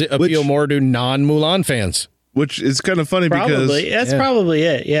 does it appeal more to non-Mulan fans? Which is kind of funny Probably. because That's probably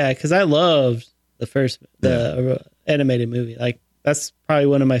it. Yeah, because I loved the animated movie. Like, that's probably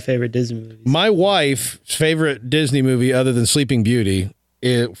one of my favorite Disney movies. My wife's favorite Disney movie, other than Sleeping Beauty,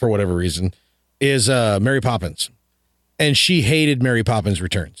 for whatever reason, is Mary Poppins. And she hated Mary Poppins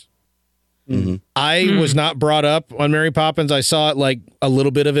Returns. I was not brought up on Mary Poppins. I saw it like a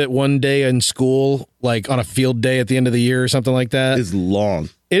little bit of it one day in school, like on a field day at the end of the year or something like that. it's long.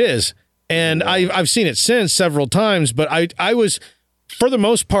 It is. And I've seen it since several times, but I was, for the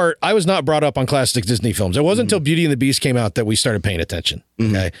most part, I was not brought up on classic Disney films. It wasn't until Beauty and the Beast came out that we started paying attention.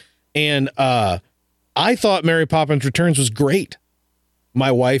 Okay. And I thought Mary Poppins Returns was great.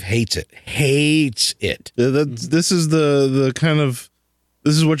 My wife hates it. This is the kind of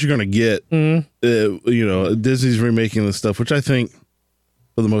this is what you're going to get. Disney's remaking this stuff, which I think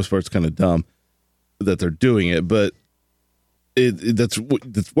for the most part is kind of dumb that they're doing it, but that's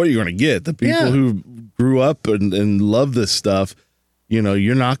what you're going to get. The people who grew up and love this stuff, you're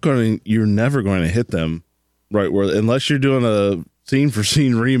never going to hit them right where, unless you're doing a scene for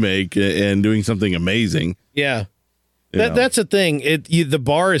scene remake and doing something amazing. Yeah. That's the thing. The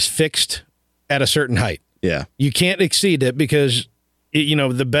bar is fixed at a certain height. Yeah. You can't exceed it because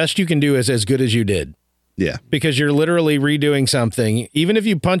the best you can do is as good as you did. Yeah. Because you're literally redoing something. Even if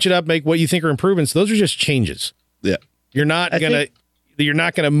you punch it up, make what you think are improvements, those are just changes. Yeah. You're not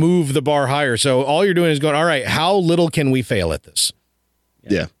gonna move the bar higher. So all you're doing is going, all right, how little can we fail at this?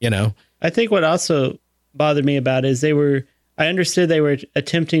 Yeah. I think what also bothered me about it is I understood they were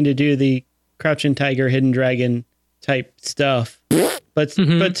attempting to do the Crouching Tiger, Hidden Dragon type stuff, but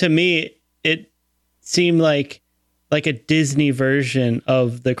to me it seemed like a Disney version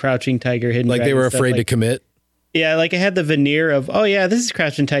of the Crouching Tiger, Hidden Dragon. Like they were stuff. afraid to commit. Yeah, like it had the veneer of, oh yeah, this is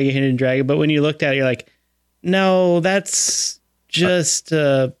Crouching Tiger, Hidden Dragon, but when you looked at it, you're like, no, that's just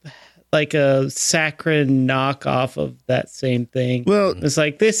like a saccharine knockoff of that same thing. Well, it's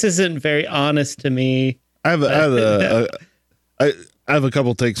like, this isn't very honest to me. I have a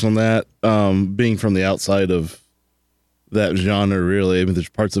couple takes on that. Being from the outside of that genre, really, I mean, there's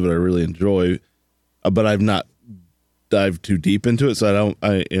parts of it I really enjoy, but I've not dived too deep into it, so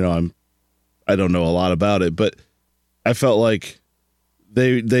I don't know a lot about it. But I felt like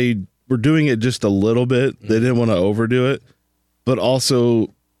they were doing it just a little bit. They didn't want to overdo it, but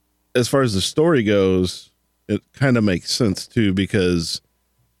also, as far as the story goes, it kind of makes sense too because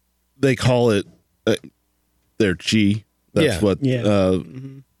they call it their chi. That's what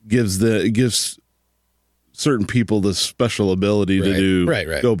gives certain people this special ability to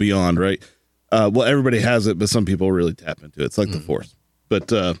go beyond, right? Well, everybody has it, but some people really tap into it. It's like the Force. but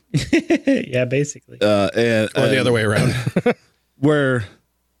Yeah, basically. Or the other way around. where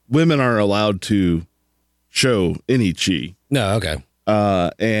women are allowed to show any chi. No, okay.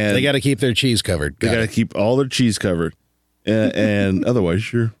 And They got to keep their cheese covered. they got to keep all their cheese covered, and otherwise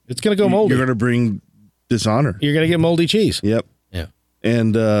It's going to go moldy. You're going to bring dishonor. You're going to get moldy cheese. Yep. Yeah.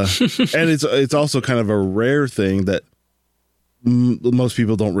 And and it's also kind of a rare thing that most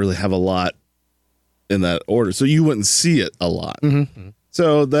people don't really have a lot in that order, so you wouldn't see it a lot. Mm-hmm.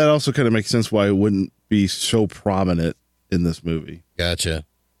 So that also kind of makes sense why it wouldn't be so prominent in this movie. Gotcha.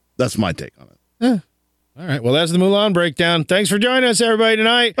 That's my take on it. All right. Well, that's the Mulan breakdown. Thanks for joining us, everybody,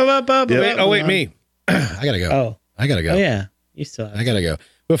 tonight. Wait, me. I got to go. Oh. I got to go. Oh, yeah. You still have I gotta go.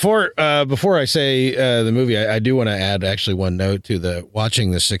 Before I say the movie, I do want to add actually one note to the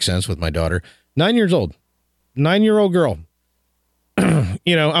watching The Sixth Sense with my daughter. 9 years old, 9-year-old girl.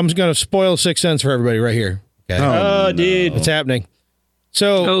 You know, I'm going to spoil Sixth Sense for everybody right here. Okay, Oh, dude. it's happening.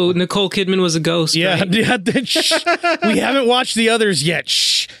 So, Oh, Nicole Kidman was a ghost. yeah, right? yeah. Shh. We haven't watched the others yet.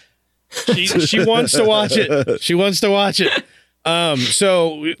 Shh. She wants to watch it. She wants to watch it.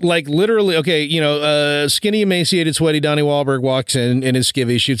 So like literally, okay, you know, skinny, emaciated, sweaty Donnie Wahlberg walks in his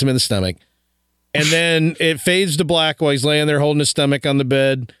skivvy, shoots him in the stomach. And then it fades to black while he's laying there holding his stomach on the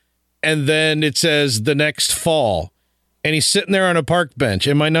bed. And then it says the next fall. And he's sitting there on a park bench.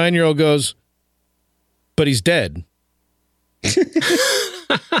 And my 9-year-old goes, but he's dead.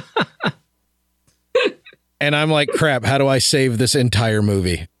 And I'm like, crap, how do I save this entire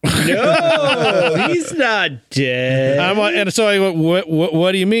movie? No, he's not dead. And so I went,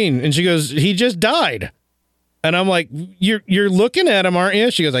 what do you mean? And she goes, he just died. And I'm like, you're looking at him, aren't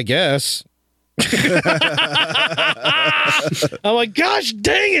you? She goes, I guess. I'm like, gosh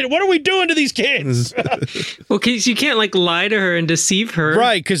dang it, what are we doing to these kids? Well, because you can't like lie to her and deceive her.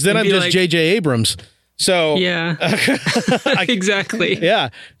 Right, because then and I'm be just like, J.J. Abrams. So Yeah. Exactly. yeah.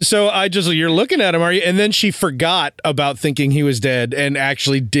 So you're looking at him, are you? And then she forgot about thinking he was dead and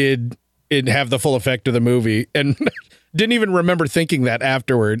actually did it have the full effect of the movie and didn't even remember thinking that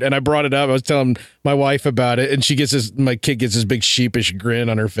afterward. And I brought it up. I was telling my wife about it, and my kid gets this big sheepish grin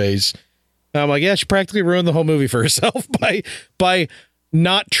on her face. And I'm like, yeah, she practically ruined the whole movie for herself by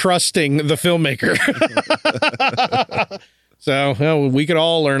not trusting the filmmaker. So well, we could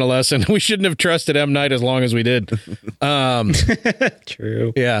all learn a lesson. We shouldn't have trusted M. Night as long as we did.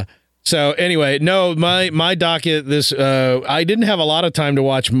 True. Yeah. So anyway, no, my docket, I didn't have a lot of time to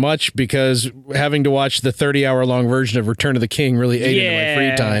watch much because having to watch the 30-hour long version of Return of the King really ate into my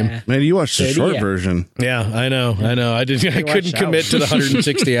free time. Man, you watched the short version. Yeah, I know. I couldn't commit to the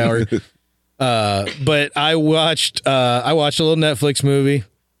 160 hour. But I watched a little Netflix movie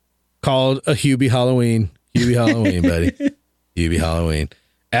called A Hubie Halloween. Hubie Halloween, buddy. Hubie Halloween.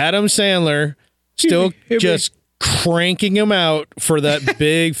 Adam Sandler still just cranking him out for that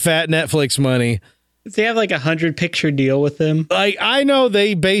big fat Netflix money. Does he have like 100 picture deal with him? Like, I know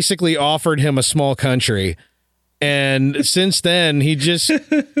they basically offered him a small country, and since then he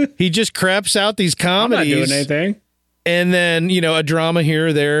just craps out these comedies. I'm not doing anything. And then, you know, a drama here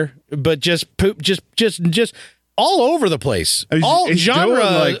or there, but just all over the place. All He's genre,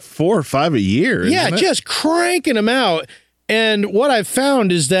 doing like 4 or 5 a year. yeah, isn't it? just cranking them out. And what I've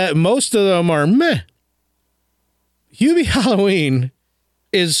found is that most of them are meh. Hubie Halloween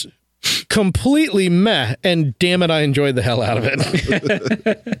is completely meh, and damn it, I enjoyed the hell out of it.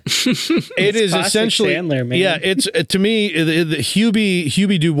 It is classic essentially Sandler, man. Yeah, it's to me the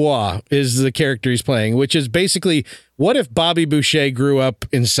Hubie Dubois is the character he's playing, which is basically what if Bobby Boucher grew up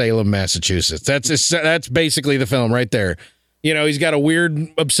in Salem, Massachusetts. That's basically the film right there. You know, he's got a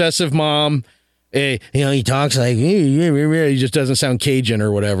weird obsessive mom. You know, he talks like he just doesn't sound Cajun or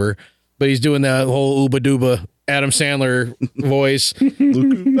whatever, but he's doing that whole Uba Duba Adam Sandler voice.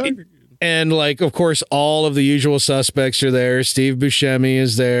 And like, of course, all of the usual suspects are there. Steve Buscemi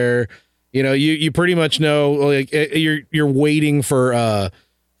is there. You know, you pretty much know, like, you're waiting for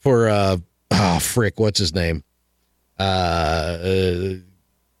what's his name?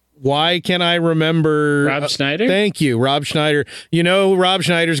 Why can I remember? Rob Schneider? Thank you, Rob Schneider. You know, Rob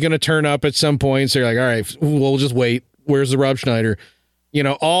Schneider's going to turn up at some point. So you're like, all right, we'll just wait. Where's the Rob Schneider? You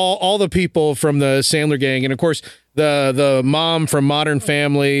know, all the people from the Sandler gang. And of course, the mom from Modern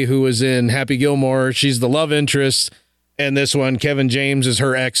Family who was in Happy Gilmore, she's the love interest. And this one, Kevin James, is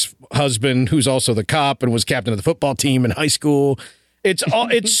her ex-husband, who's also the cop and was captain of the football team in high school. It's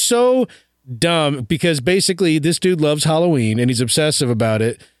so dumb because basically this dude loves Halloween and he's obsessive about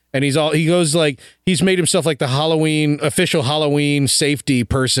it. And he's made himself like the official Halloween safety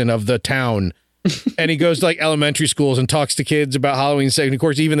person of the town. And he goes to like elementary schools and talks to kids about Halloween. And of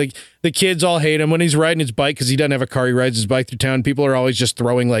course, even the kids all hate him when he's riding his bike because he doesn't have a car. He rides his bike through town. People are always just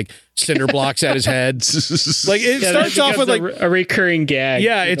throwing like cinder blocks at his head. Like it starts off with like a recurring gag.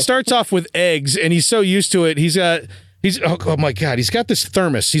 Yeah, it starts off with eggs, and he's so used to it. He's oh my God, he's got this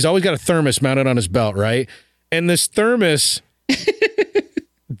thermos. He's always got a thermos mounted on his belt, right? And this thermos,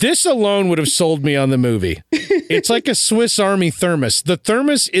 this alone would have sold me on the movie. It's like a Swiss Army thermos. The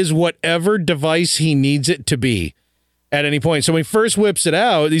thermos is whatever device he needs it to be at any point. So when he first whips it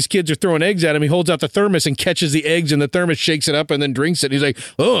out, these kids are throwing eggs at him. He holds out the thermos and catches the eggs, and the thermos shakes it up and then drinks it. He's like,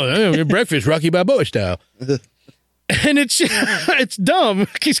 "Oh, breakfast, Rocky Balboa style." And it's dumb.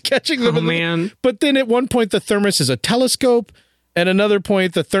 He's catching them. Oh, man. But then at one point, the thermos is a telescope. At another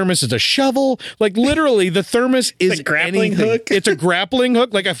point, the thermos is a shovel. Like literally, the thermos is a grappling anything. hook. It's a grappling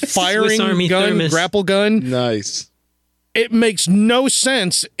hook, like a firing Army gun, thermos. grapple gun. Nice. It makes no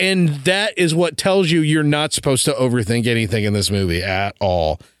sense, and that is what tells you you're not supposed to overthink anything in this movie at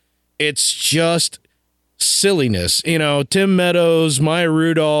all. It's just silliness. You know, Tim Meadows, Maya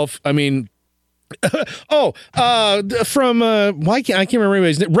Rudolph. I mean, from I can't remember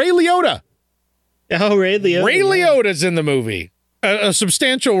anybody's name. Ray Liotta. Oh, Ray Liotta. Ray Liotta's in the movie. A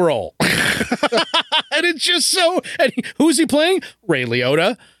substantial role. And it's just so... And who's he playing? Ray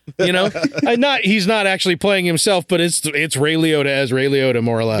Liotta. You know? He's not actually playing himself, but it's Ray Liotta as Ray Liotta,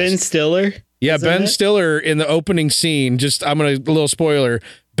 more or less. Ben Stiller. Yeah, Ben Stiller in the opening scene, a little spoiler,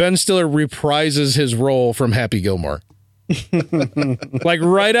 Ben Stiller reprises his role from Happy Gilmore. Like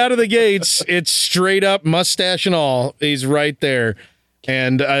right out of the gates, it's straight up mustache and all. He's right there.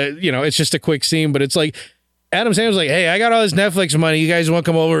 And, it's just a quick scene, but it's like, Adam Sandler's like, "Hey, I got all this Netflix money. You guys want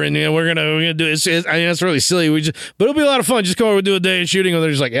to come over and we're gonna do this." I mean, that's really silly. But it'll be a lot of fun. Just come over and do a day of shooting. And they're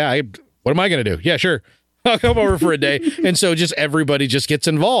just like, "Yeah, what am I gonna do? Yeah, sure, I'll come over for a day." And so just everybody just gets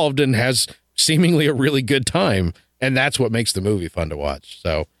involved and has seemingly a really good time, and that's what makes the movie fun to watch.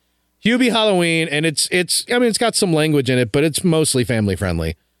 So, Hubie Halloween, and it's got some language in it, but it's mostly family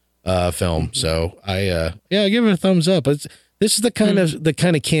friendly film. So I give it a thumbs up. This is the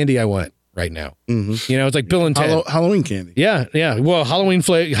kind of candy I want right now. Mm-hmm. It's like Bill and Ted. Halloween candy. Yeah. Well, Halloween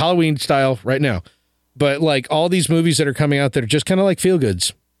style right now. But like all these movies that are coming out that are just kind of like feel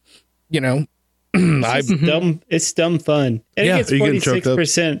goods. It's dumb fun. And it gets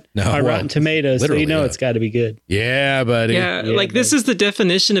 46% on Rotten Tomatoes, so it's got to be good. Yeah, buddy. Yeah, this is the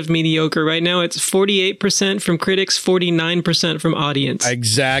definition of mediocre right now. It's 48% from critics, 49% from audience.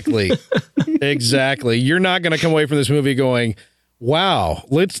 Exactly. Exactly. You're not going to come away from this movie going, "Wow,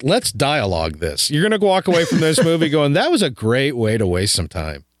 let's dialogue this." You're going to walk away from this movie going, "That was a great way to waste some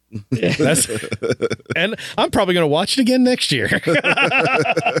time." And I'm probably going to watch it again next year.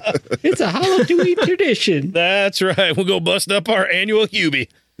 It's a Halloween tradition. That's right. We'll go bust up our annual Hubie.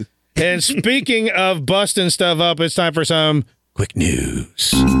 And speaking of busting stuff up, it's time for some quick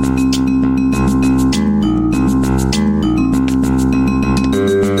news.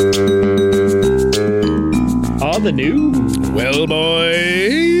 All the news. Well,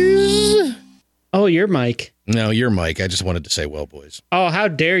 boys. Oh, your mic. No, your mic. I just wanted to say, well, boys. Oh, how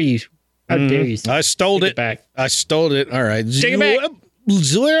dare you? How dare you? I stole it back. I stole it. All right. Take it back.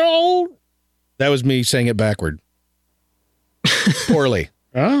 That was me saying it backward. Poorly.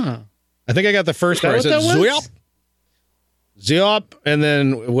 Ah. I think I got the first part. I said, that was? Ziop. And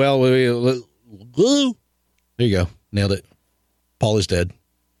then, there you go. Nailed it. Paul is dead.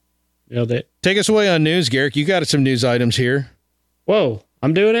 Nailed it. Take us away on news, Garrick. You got some news items here. Whoa,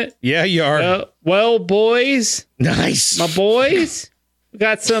 I'm doing it? Yeah, you are. Well, boys. Nice. My boys. We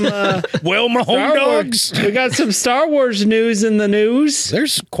got some my home dogs. We got some Star Wars news in the news.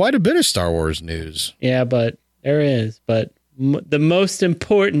 There's quite a bit of Star Wars news. Yeah, but there is. But the most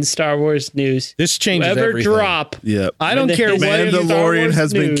important Star Wars news this changes everything. Drop. Yeah. I don't care what Mandalorian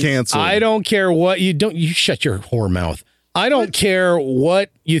has been canceled. I don't care what you shut your whore mouth. I don't care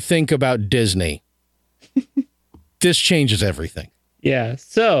what you think about Disney. This changes everything. Yeah.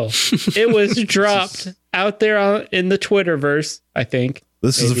 So it was dropped out there in the Twitterverse, I think.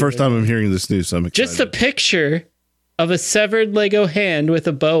 This is the first time I'm hearing this news, so I'm excited. Just a picture of a severed Lego hand with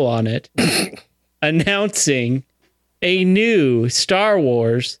a bow on it announcing a new Star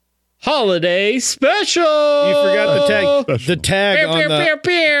Wars holiday special. You forgot the tag. The tag on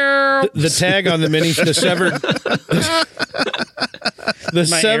the tag on the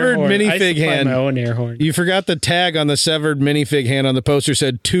severed minifig hand. My own air horn. You forgot the tag on the severed minifig hand on the poster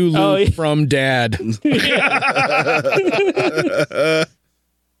said "To Luke from Dad."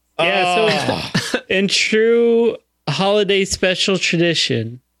 So in true holiday special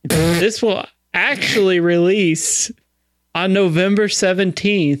tradition, this will actually release on November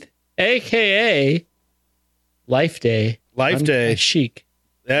 17th AKA Life Day. Life Day. Chic.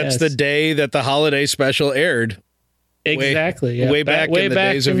 That's the day that the holiday special aired. Exactly. Way back in the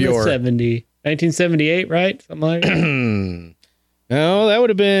days of yore. 1978, right? Something like that. No, that would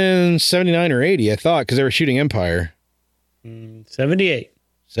have been 79 or 80, I thought, because they were shooting Empire. 78.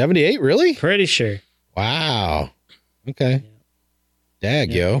 78, really? Pretty sure. Wow. Okay.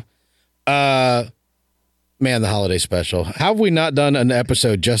 Dag, yo. Man, the holiday special. How have we not done an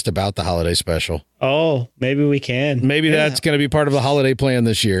episode just about the holiday special? Oh, maybe we can. Maybe that's going to be part of the holiday plan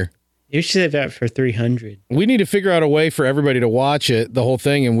this year. You should save that for 300. We need to figure out a way for everybody to watch it, the whole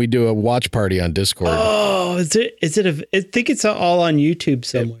thing, and we do a watch party on Discord. Oh, I think it's all on YouTube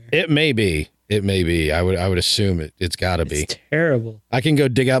somewhere. It may be. It may be. I would assume it's got to be. It's terrible. I can go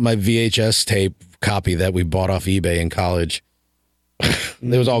dig out my VHS tape copy that we bought off eBay in college. It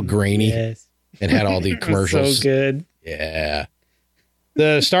was all grainy. Yes. And had all the commercials. So good. Yeah.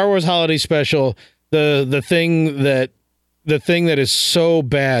 The Star Wars holiday special, the thing that is so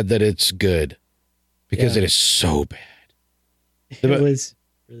bad that it's good. Because it is so bad. It was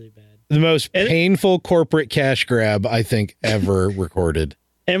really bad. The most painful corporate cash grab I think ever recorded.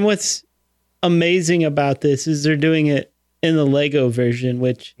 And what's amazing about this is they're doing it in the Lego version,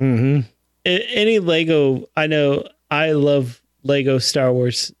 which any Lego, I know I love Lego Star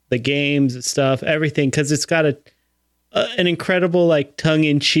Wars, the games and stuff, everything, because it's got an incredible like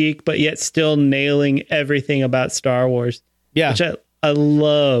tongue-in-cheek, but yet still nailing everything about Star Wars. Yeah, which I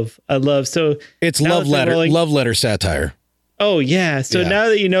love. So it's love letter satire. Oh yeah. So now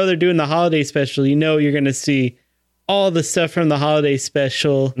that you know they're doing the holiday special, you know you're going to see all the stuff from the holiday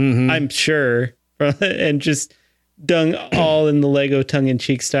special. I'm sure, and just done all in the Lego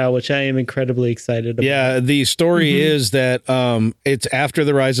tongue-in-cheek style, which I am incredibly excited about. Yeah, the story is that it's after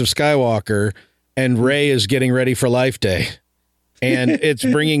the Rise of Skywalker, and Rey is getting ready for Life Day, and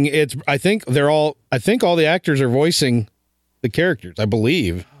I think all the actors are voicing the characters, I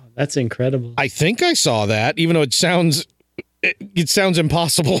believe. Oh, that's incredible. I think I saw that, even though it sounds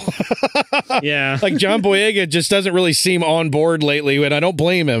impossible. Yeah, like John Boyega just doesn't really seem on board lately, and I don't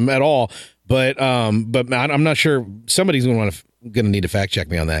blame him at all. But I'm not sure. Somebody's going to need to fact check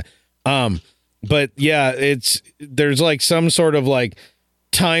me on that. But yeah, there's like some sort of like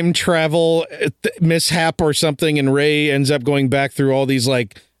time travel mishap or something, and Rey ends up going back through all these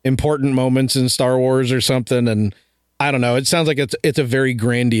like important moments in Star Wars or something. And I don't know. It sounds like it's a very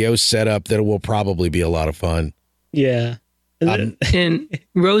grandiose setup that will probably be a lot of fun. Yeah. And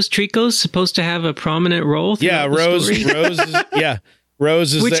Rose Trico's supposed to have a prominent role. Yeah, Rose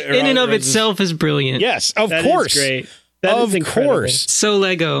is which in and of itself is brilliant. Yes, of course. Is great. That is incredible. So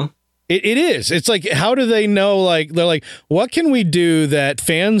Lego. It is. It's like, how do they know? Like, they're like, what can we do that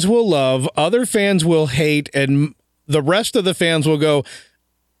fans will love, other fans will hate, and the rest of the fans will go,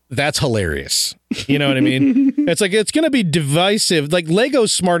 that's hilarious. You know what I mean? It's like, it's going to be divisive. Like,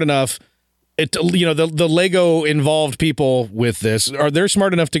 Lego's smart enough. The Lego involved people with this, they're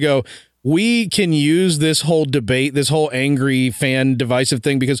smart enough to go, we can use this whole debate, this whole angry fan divisive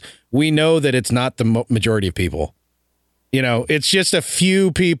thing, because we know that it's not the majority of people. You know, it's just a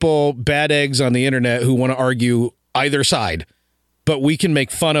few people, bad eggs on the internet who want to argue either side. But we can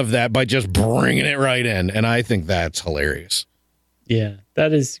make fun of that by just bringing it right in. And I think that's hilarious. Yeah,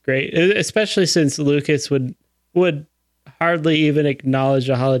 that is great. Especially since Lucas would hardly even acknowledge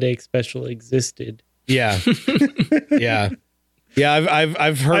a holiday special existed. Yeah. Yeah. Yeah,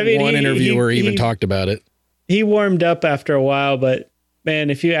 I've heard one interviewer even talked about it. He warmed up after a while, but man,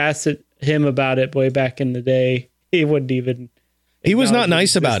 if you asked him about it way back in the day, he wouldn't even. He was not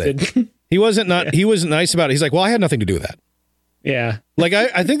nice about it. He wasn't nice about it. He's like, well, I had nothing to do with that. Yeah. Like,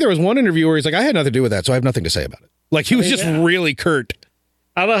 I think there was one interview where he's like, I had nothing to do with that, so I have nothing to say about it. Like, he was just really curt.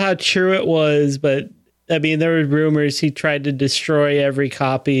 I don't know how true it was, but I mean, there were rumors he tried to destroy every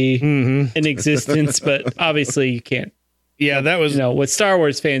copy in existence, but obviously you can't. Yeah, that was... with Star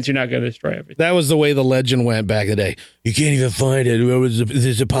Wars fans, you're not going to destroy everything. That was the way the legend went back in the day. You can't even find it. It was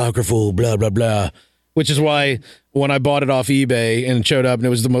this apocryphal, blah, blah, blah. Which is why when I bought it off eBay and it showed up and it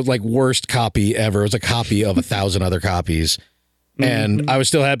was the most worst copy ever. It was a copy of 1,000 other copies. And I was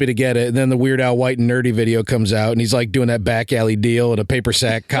still happy to get it. And then the Weird Al White and Nerdy video comes out, and he's like doing that back alley deal and a paper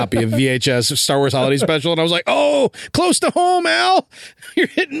sack copy of VHS Star Wars Holiday Special. And I was like, oh, close to home, Al. You're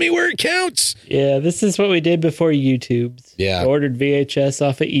hitting me where it counts. Yeah, this is what we did before YouTube's. Yeah. I ordered VHS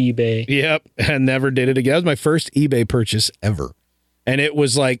off of eBay. Yep. And never did it again. That was my first eBay purchase ever. And it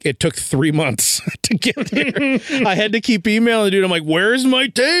was like, it took 3 months to get there. I had to keep emailing the dude. I'm like, where's my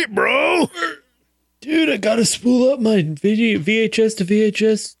tape, bro? Dude, I got to spool up my VHS to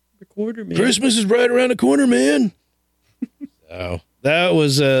VHS recorder, man. Christmas is right around the corner, man. So, That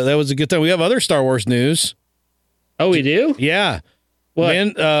was a good time. We have other Star Wars news. Oh, we do? Yeah. What?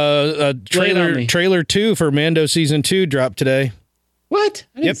 Trailer 2 for Mando Season 2 dropped today. What?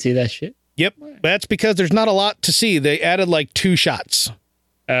 I didn't Yep. see that shit. Yep. That's because there's not a lot to see. They added like 2 shots.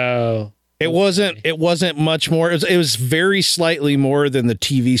 Oh. It wasn't much more. It was very slightly more than the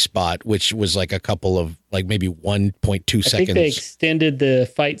TV spot, which was like a couple of like maybe 1.2 I seconds. think they extended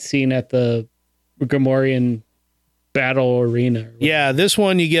the fight scene at the Gamorrean battle arena. Yeah, this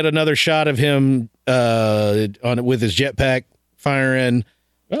one you get another shot of him with his jetpack firing.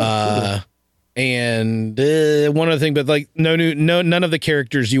 And one other thing, but like none of the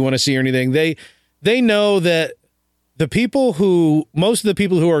characters you want to see or anything. They know that most of the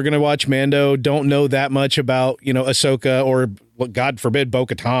people who are going to watch Mando don't know that much about, Ahsoka or, God forbid,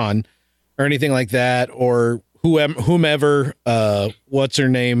 Bo-Katan or anything like that, or whomever, what's her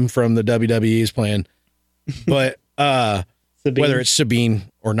name from the WWE is playing, but whether it's Sabine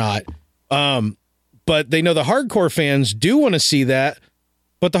or not. But they know the hardcore fans do want to see that,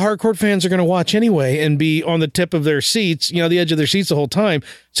 but the hardcore fans are going to watch anyway and be on the tip of their seats, the edge of their seats the whole time.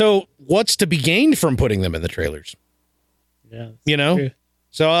 So what's to be gained from putting them in the trailers? Yeah, true.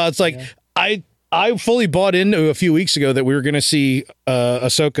 So it's like, I fully bought into a few weeks ago that we were going to see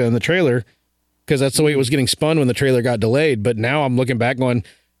Ahsoka in the trailer because that's the way it was getting spun when the trailer got delayed. But now I'm looking back going,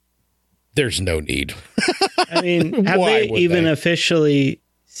 there's no need. I mean, have Why they would even they? officially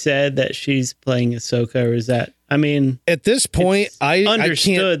said that she's playing Ahsoka, or is that? I mean, At this point, I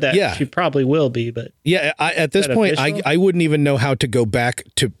understood can't, that she probably will be, but at this that point, official? I wouldn't even know how to go back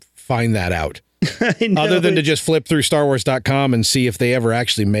to find that out. I know Other than to it's- just flip through StarWars.com and see if they ever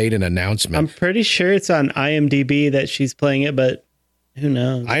actually made an announcement. I'm pretty sure it's on IMDb that she's playing it, but who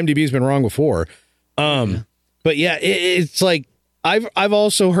knows? IMDb's been wrong before. But yeah, it's like I've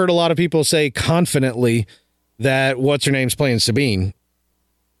also heard a lot of people say confidently that what's her name's playing Sabine.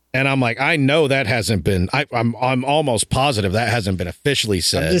 And I'm like, I know that hasn't been I'm almost positive that hasn't been officially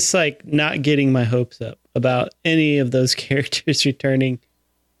said. I'm just like not getting my hopes up about any of those characters returning.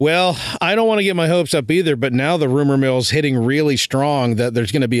 Well, I don't want to get my hopes up either, but now the rumor mill's hitting really strong that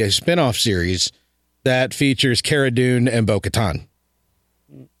there's going to be a spin-off series that features Cara Dune and Bo-Katan.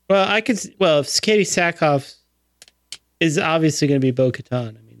 Well, if Katie Sackhoff is obviously going to be Bo-Katan.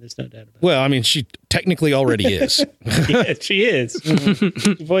 I mean, there's no doubt about Well, I mean, she technically already is. it. Yeah, she is.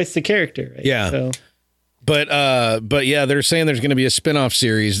 She voiced the character, right? Yeah. So, But yeah, they're saying there's going to be a spin-off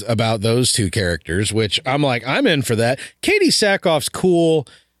series about those two characters, which I'm like, I'm in for that. Katie Sackhoff's cool.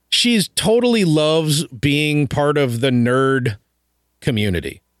 She's totally loves being part of the nerd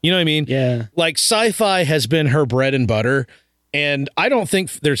community. You know what I mean? yeah. Like sci-fi has been her bread and butter. And I don't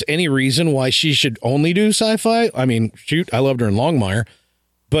think there's any reason why she should only do sci-fi. I mean, shoot, I loved her in Longmire.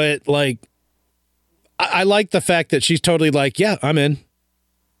 But like, I like the fact that she's totally like, yeah, I'm in.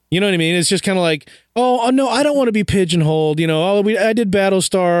 You know what I mean? It's just kind of like, oh no, I don't want to be pigeonholed. I did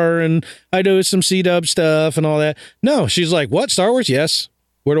Battlestar and I do some C-Dub stuff and all that. No, she's like, what, Star Wars? Yes.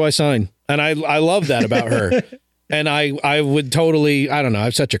 Where do I sign? And I love that about her. And I would totally, I don't know. I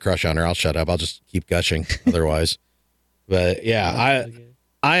have such a crush on her. I'll shut up. I'll just keep gushing otherwise. But yeah,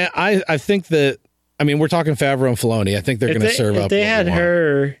 I think that, I mean, we're talking Favreau and Filoni. I think they're going to serve up. If they what had we want.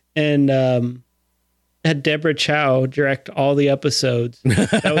 her and had Deborah Chow direct all the episodes,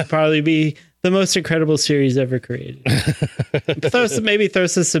 that would probably be the most incredible series ever created. throw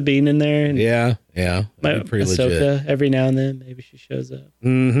some Sabine in there, and Yeah. That'd be pretty legit. Ahsoka every now and then. Maybe she shows up.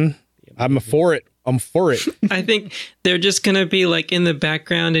 Mm-hmm. I'm for it. I think they're just gonna be like in the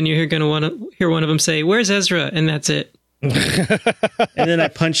background, and you're gonna want to hear one of them say, "Where's Ezra?" and that's it. And then I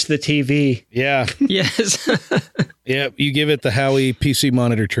punch the TV. Yeah. Yes. Yep. You give it the Howie PC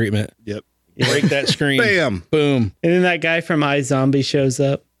monitor treatment. Yep. Break that screen. Bam. Boom. And then that guy from iZombie shows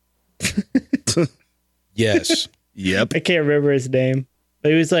up. Yes. Yep. I can't remember his name,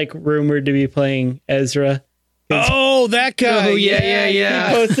 but he was like rumored to be playing Ezra. Oh, that guy. Oh, yeah.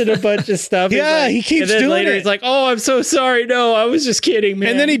 He posted a bunch of stuff. He's Yeah, like- he keeps and then doing later it. He's like, "Oh, I'm so sorry. No, I was just kidding, man."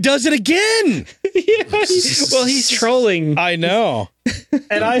 And then he does it again. well, he's trolling, I know.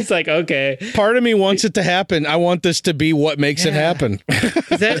 and I was like, "Okay, Part of me wants it to happen. I want this to be what makes it happen.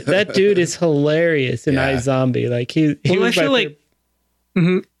 that dude is hilarious in Yeah. iZombie. Like he Well, was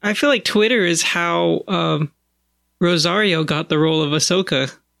I feel like Twitter is how Rosario got the role of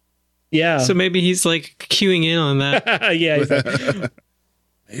Ahsoka. yeah, So maybe he's like queuing in on that. yeah." He's like,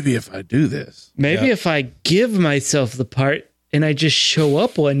 Maybe if I do this. maybe if I give myself the part and I just show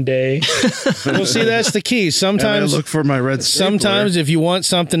up one day. Well, see, that's the key. And I Sometimes look for my red stapler. Sometimes if you want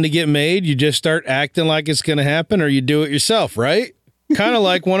something to get made, you just start acting like it's going to happen or you do it yourself, right? Kind of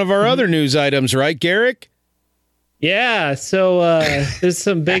like one of our other news items, right, Garrick? Yeah, so there's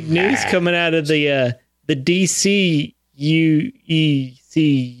some big news coming out of the DC UECU.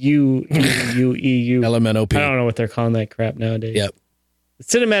 LMNOP. I don't know what they're calling that crap nowadays. Yep. The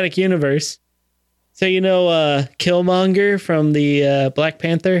cinematic universe. So Killmonger from the Black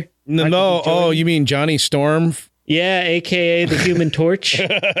Panther? No, oh, you mean Johnny Storm? Yeah, aka the Human Torch.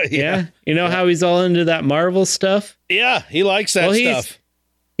 Yeah. You know how he's all into that Marvel stuff? Yeah, he likes that stuff.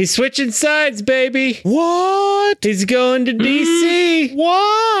 He's switching sides, baby. What? He's going to DC.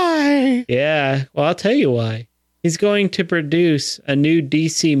 Why? Yeah. Well, I'll tell you why. He's going to produce a new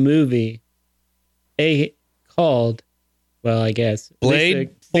DC movie, called, well, I guess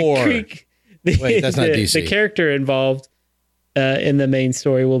Blade 4. Wait, that's not DC. The character involved in the main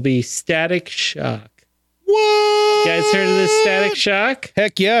story will be Static Shock. What? You guys heard of this Static Shock?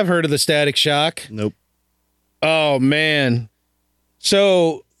 Heck yeah, I've heard of the Static Shock. Nope. Oh man.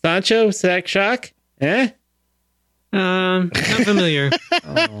 So Sancho, Static Shock? Eh? Not familiar.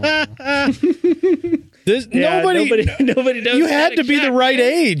 Nobody knows. You had to be the right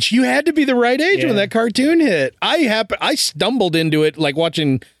age. You had to be the right age when that cartoon hit. I stumbled into it like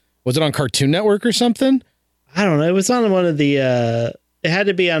watching. Was it on Cartoon Network or something? I don't know. It was on one of the. It had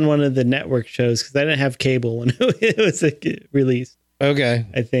to be on one of the network shows because I didn't have cable when it was released. Okay,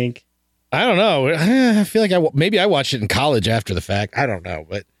 I think. I don't know. I feel like maybe I watched it in college after the fact. I don't know,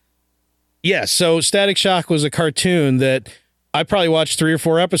 but yeah. So Static Shock was a cartoon that I probably watched 3 or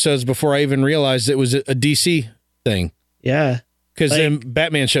 4 episodes before I even realized it was a DC thing. Yeah, because then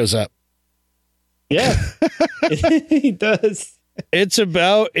Batman shows up. Yeah, he does. It's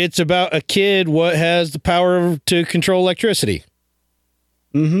about a kid what has the power to control electricity.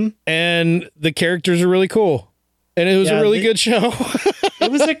 Mm-hmm. And the characters are really cool, and it was a really good show.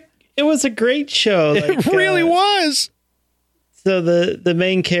 It was a great show. It really was. So the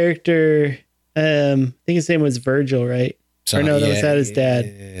main character, I think his name was Virgil, right? Or no, that was his dad.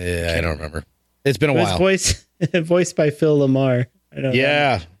 Yeah, I don't remember. It's been a while. Voiced by Phil Lamar. I don't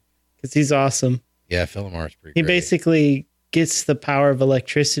know. Because he's awesome. Yeah, Phil Lamar is pretty He great. basically gets the power of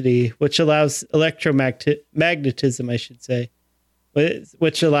electricity, which allows electromagnetism, I should say,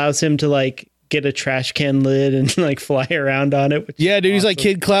 which allows him to like get a trash can lid and like fly around on it. Yeah, dude, he's like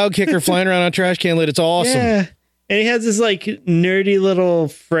Kid Cloud Kicker flying around on a trash can lid. It's awesome. Yeah. And he has this like nerdy little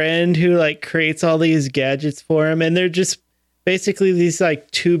friend who like creates all these gadgets for him. And they're just basically these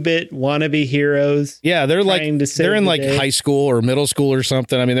like 2-bit wannabe heroes. Yeah, they're like, they're in like high school or middle school or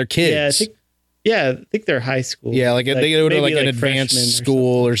something. I mean, they're kids. I think they're high school. Yeah, like they go to like an advanced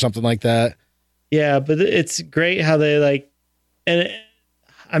school or something like that. Yeah, but it's great how they like, and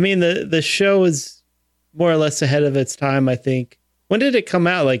I mean the show is more or less ahead of its time. I think. When did it come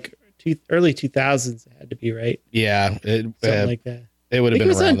out? Like early 2000s. It had to be, right? Yeah, something like that. It would have been. It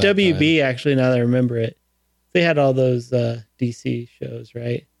was on WB actually. Now that I remember it, they had all those DC shows,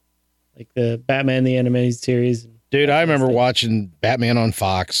 right? Like the Batman the Animated Series. Dude, I remember watching Batman on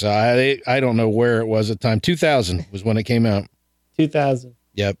Fox. I don't know where it was at the time. 2000 was when it came out. 2000.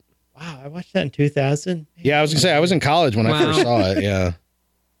 Yep. Wow, I watched that in 2000. Yeah, I was gonna say I was in college when I first saw it. Yeah.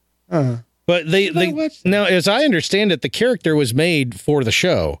 But they now, as I understand it, the character was made for the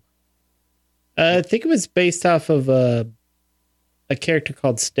show. I think it was based off of a character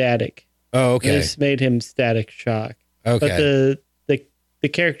called Static. Oh, okay. They just made him Static Shock. Okay. But the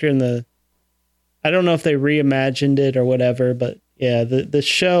character in the, I don't know if they reimagined it or whatever, but yeah, the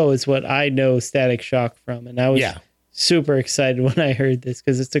show is what I know Static Shock from, and I was super excited when I heard this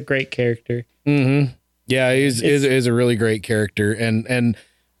because it's a great character. Mm-hmm. Yeah, he's a really great character, and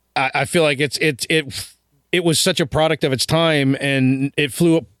I feel like it was such a product of its time, and it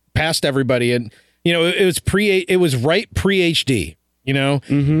flew up past everybody, and it was right pre HD,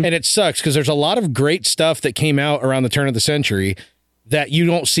 and it sucks because there's a lot of great stuff that came out around the turn of the century that you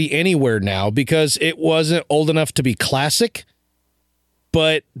don't see anywhere now because it wasn't old enough to be classic,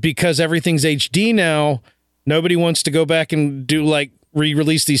 but because everything's HD now, nobody wants to go back and do like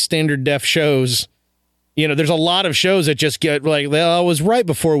re-release these standard def shows. There's a lot of shows that just get like, well, it was right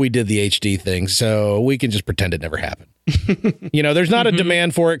before we did the HD thing, so we can just pretend it never happened. There's not a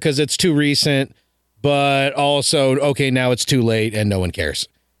demand for it because it's too recent, but also, okay, now it's too late and no one cares.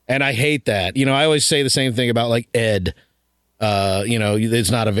 And I hate that. I always say the same thing about like Ed.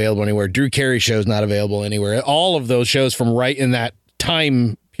 It's not available anywhere. Drew Carey's show's not available anywhere. All of those shows from right in that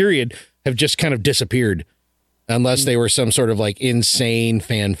time period have just kind of disappeared unless they were some sort of like insane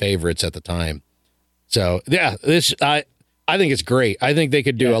fan favorites at the time. So yeah, I think it's great. I think they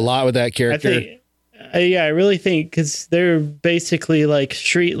could do a lot with that character. I really think because they're basically like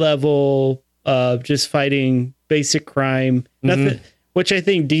street level, just fighting basic crime, nothing, which I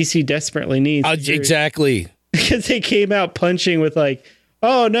think DC desperately needs. Exactly. because they came out punching with like,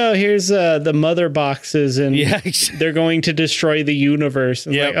 oh no, here's the mother boxes and they're going to destroy the universe.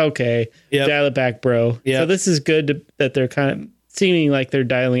 And like, okay, dial it back, bro. So this is good that they're kind of seeming like they're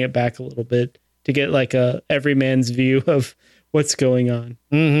dialing it back a little bit to get like a everyman's view of what's going on.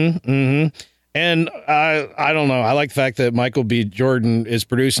 And I don't know. I like the fact that Michael B. Jordan is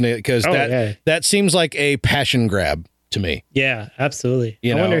producing it because that seems like a passion grab to me. Yeah, absolutely.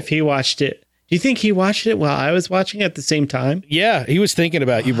 I wonder if he watched it. Do you think he watched it while I was watching it at the same time? Yeah, he was thinking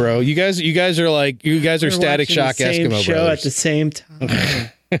about you, bro. You guys are Static Shock Eskimo show brothers at the same time.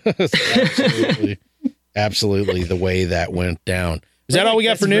 Absolutely, the way that went down. Is that all we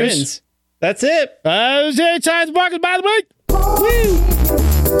got for news? Friends. That's it. Science Markets by the week.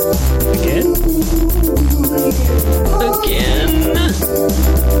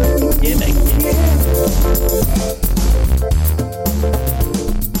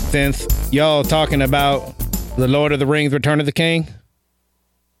 Since y'all talking about the Lord of the Rings, Return of the King,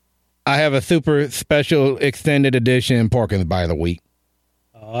 I have a super special extended edition Porkins by the week.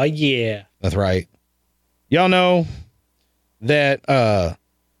 Oh yeah, that's right. Y'all know that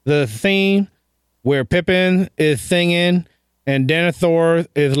the theme where Pippin is singing and Denethor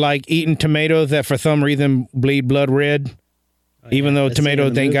is like eating tomatoes that for some reason bleed blood red, even though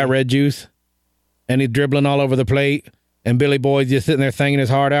tomatoes ain't got red juice, and he's dribbling all over the plate. And Billy Boyd's just sitting there singing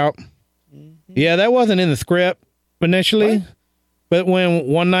his heart out. Yeah, that wasn't in the script initially. But when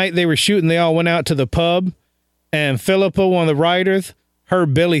one night they were shooting, they all went out to the pub. And Philippa, one of the writers,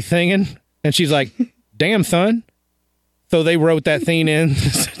 heard Billy singing. And she's like, damn, son. So they wrote that scene in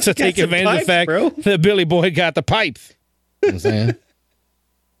to take advantage of the fact that Billy Boyd got the pipes. You know what I'm saying?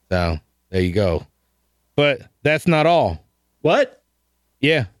 So, there you go. But that's not all. What?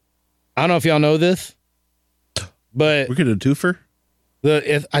 Yeah. I don't know if y'all know this. But we're gonna twofer.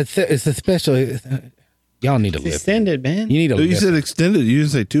 It's a special. Y'all need to live. Extended, man. You need to. You said extended. You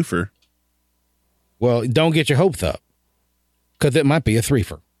didn't say twofer. Well, don't get your hopes up, because it might be a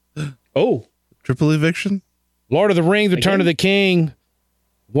threefer. Oh, triple eviction. Lord of the Rings: Return of the King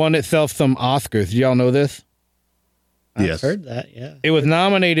won itself some Oscars. Did y'all know this? Yes, I've heard that. Yeah, it was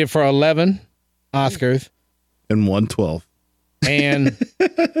nominated for 11 Oscars and won 12. And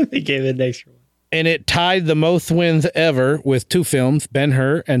they gave it an extra one. And it tied the most wins ever with two films,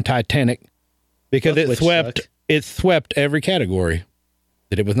 Ben-Hur and Titanic, because it swept every category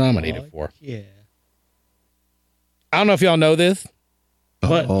that it was nominated for. Yeah. I don't know if y'all know this.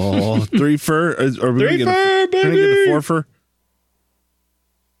 What? Oh, three-fer? Are we three-fer, gonna get a four-fer?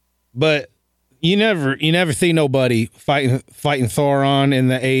 But you never see nobody fighting Sauron in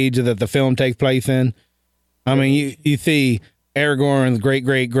the age that the film takes place in. I mean, you see Aragorn's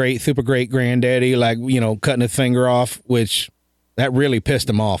great super great granddaddy, like, cutting his finger off, which that really pissed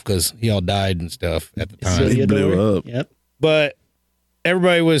him off because he all died and stuff at the time. He blew up. Yep. But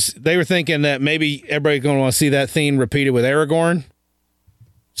they were thinking that maybe everybody's going to want to see that scene repeated with Aragorn.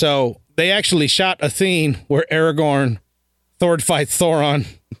 So they actually shot a scene where Aragorn sword fights Sauron.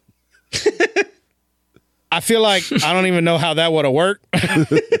 I feel like I don't even know how that would have worked.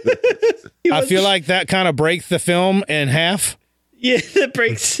 I feel like that kind of breaks the film in half. Yeah, that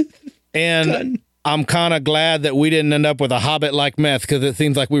breaks. And I'm kind of glad that we didn't end up with a Hobbit-like mess, because it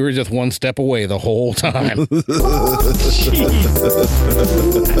seems like we were just one step away the whole time.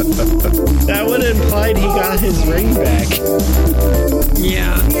 That would have implied he got his ring back.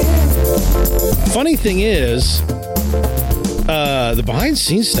 Yeah. Funny thing is, the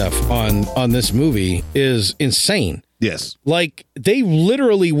behind-the-scenes stuff on this movie is insane. Yes. Like, they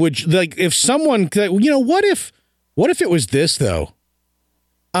literally would, like, if someone, what if it was this, though?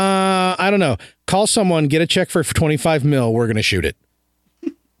 I don't know. Call someone, get a check for 25 mil. We're going to shoot it.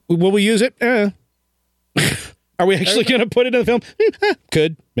 Will we use it? Are we actually going to put it in the film?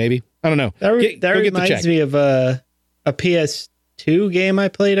 Could, maybe. I don't know. That reminds me of a PS2 game I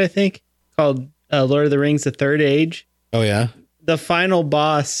played, I think, called Lord of the Rings: The Third Age. Oh, yeah? The final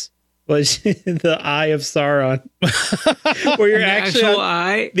boss was the Eye of Sauron. Where you're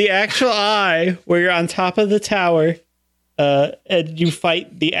the actual eye, where you're on top of the tower, and you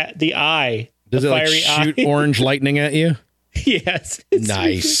fight the eye. Does it like shoot orange lightning at you? Yes.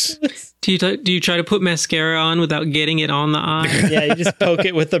 Nice. Do you try to put mascara on without getting it on the eye? Yeah, you just poke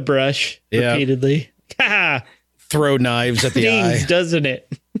it with a brush repeatedly. Throw knives at the eye. Doesn't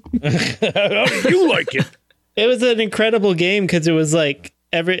it? How do you like it? It was an incredible game because it was like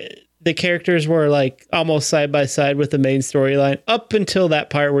the characters were like almost side by side with the main storyline up until that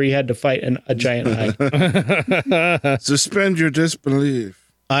part where you had to fight a giant eye. Suspend your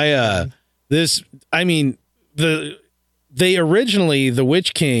disbelief. They originally, the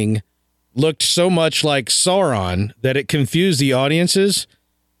Witch King looked so much like Sauron that it confused the audiences.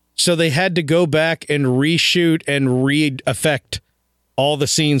 So they had to go back and reshoot and re-effect all the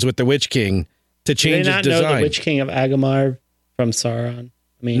scenes with the Witch King to change his design. Did they not know the Witch King of Agamar from Sauron?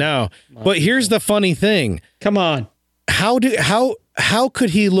 I mean, no. But here's the funny thing. Come on. How could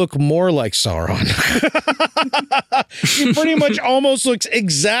he look more like Sauron? He pretty much almost looks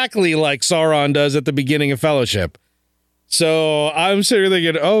exactly like Sauron does at the beginning of Fellowship. So I'm sitting there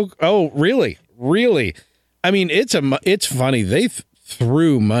thinking, oh, really? Really? I mean, it's funny. They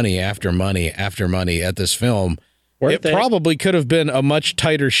threw money after money after money at this film. It probably could have been a much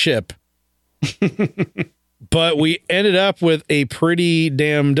tighter ship. But we ended up with a pretty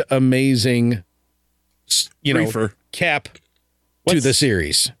damned amazing, cap to the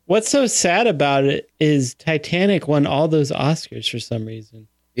series. What's so sad about it is Titanic won all those Oscars for some reason.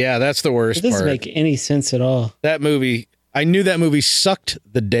 Yeah, that's the worst part. It doesn't make any sense at all. That movie, I knew that movie sucked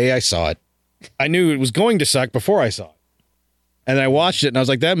the day I saw it. I knew it was going to suck before I saw it. And I watched it and I was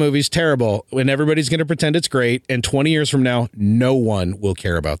like, that movie's terrible. And everybody's going to pretend it's great. And 20 years from now, no one will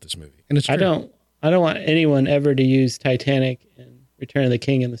care about this movie. And it's true. I don't want anyone ever to use Titanic and Return of the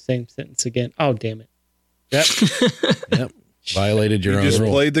King in the same sentence again. Oh, damn it. Yep. Violated your own just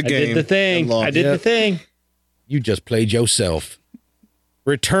rule. Played the game. I did the thing. You just played yourself.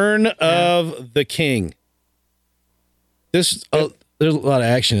 Return of the King. There's a lot of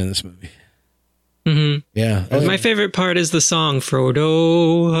action in this movie. Mm-hmm. Yeah. My favorite part is the song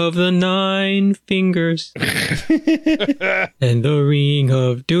Frodo of the Nine Fingers and the Ring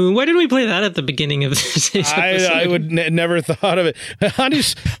of Doom. Why didn't we play that at the beginning of this episode? I would never thought of it.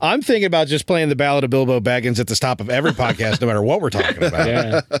 I'm thinking about just playing the Ballad of Bilbo Baggins at the top of every podcast, no matter what we're talking about.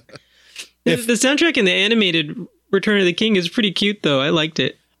 Yeah. The soundtrack in the animated Return of the King is pretty cute, though. I liked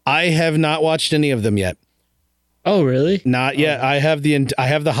it. I have not watched any of them yet. Oh, really? Not yet. I have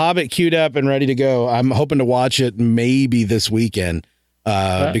the Hobbit queued up and ready to go. I'm hoping to watch it maybe this weekend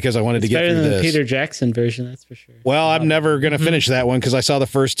because I wanted to get through better than this. the Peter Jackson version, that's for sure. Well, I'm never going to finish that one because I saw the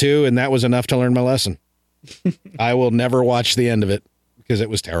first two and that was enough to learn my lesson. I will never watch the end of it because it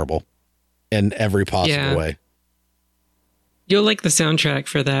was terrible in every possible way. You'll like the soundtrack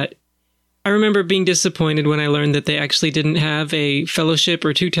for that. I remember being disappointed when I learned that they actually didn't have a Fellowship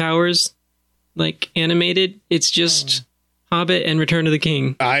or Two Towers animated. It's just Hobbit and Return of the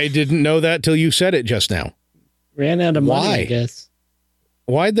King. I didn't know that till you said it just now. Ran out of money, I guess.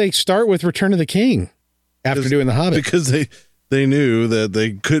 Why'd they start with Return of the King after doing the Hobbit? Because they knew that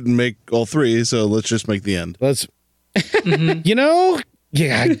they couldn't make all three, so let's just make the end. You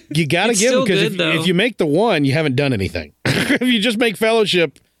got to give them, because if you make the one, you haven't done anything. If you just make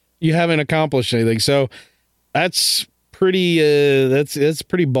Fellowship, you haven't accomplished anything. So that's pretty that's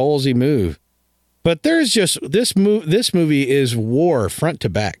pretty ballsy move. But there's just this movie is war front to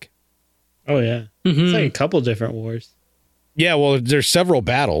back. Oh yeah. Mm-hmm. It's like a couple different wars. Yeah, well, there's several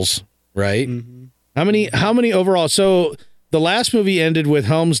battles, right? Mm-hmm. How many overall? So the last movie ended with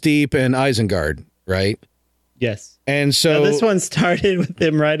Helm's Deep and Isengard, right? Yes. And so now this one started with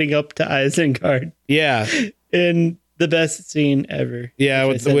them riding up to Isengard. Yeah. In the best scene ever. Yeah,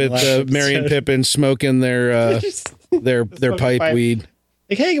 with Merry and Pippin smoking their pipe weed.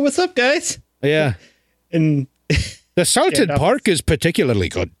 Like, hey, what's up, guys? Yeah. And the salted pork is particularly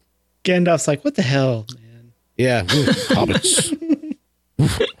good. Gandalf's like, what the hell, man? Yeah. Hobbits.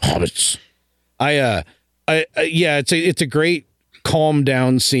 Hobbits. It's a great calm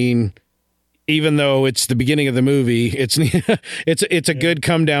down scene. Even though it's the beginning of the movie, it's a good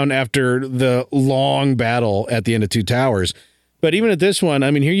come down after the long battle at the end of Two Towers. But even at this one, I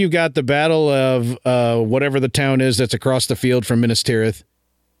mean, here you've got the battle of whatever the town is that's across the field from Minas Tirith.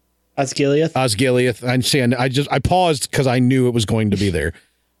 Osgiliath. I paused because I knew it was going to be there.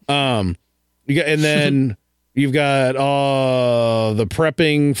 And then you've got the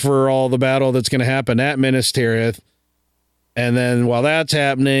prepping for all the battle that's going to happen at Minas Tirith. And then while that's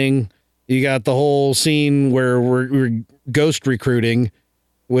happening, you got the whole scene where we're ghost recruiting,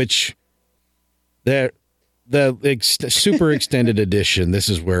 which the super extended edition. This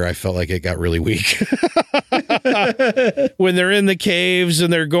is where I felt like it got really weak. When they're in the caves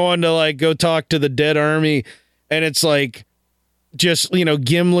and they're going to go talk to the dead army, and it's like just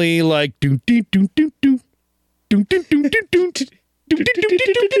Gimli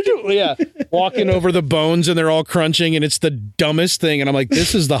yeah, walking over the bones and they're all crunching and it's the dumbest thing. And I'm like,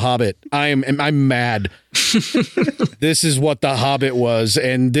 this is The Hobbit. I'm mad. This is what The Hobbit was.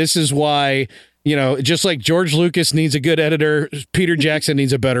 And this is why, just like George Lucas needs a good editor, Peter Jackson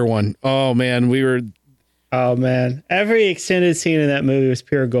needs a better one. Oh man, Oh man, every extended scene in that movie was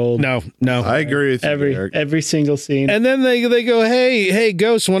pure gold. No. I agree with you, Eric. Every single scene. And then they go, hey,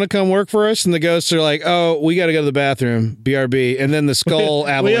 ghosts, want to come work for us? And the ghosts are like, oh, we got to go to the bathroom, BRB. And then the skull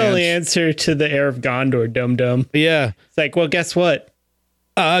avalanche. We only answer to the Heir of Gondor, dum-dum. Yeah. It's like, well, guess what?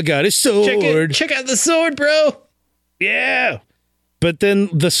 I got his sword. Check out the sword, bro. Yeah. But then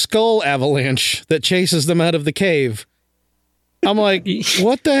the skull avalanche that chases them out of the cave. I'm like,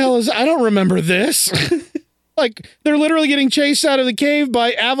 what the hell is... I don't remember this. Like, they're literally getting chased out of the cave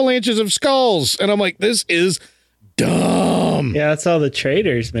by avalanches of skulls. And I'm like, this is dumb. Yeah, that's all the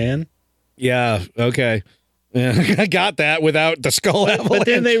traders, man. Yeah, okay. Yeah, I got that without the skull avalanche. But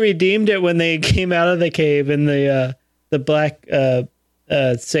then they redeemed it when they came out of the cave and the black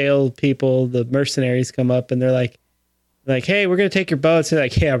sail people, the mercenaries come up and they're like, hey, we're going to take your boats. They're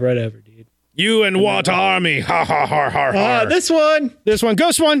like, yeah, whatever, dude. You and what army? Ha, ha, ha, ha, ha. This one.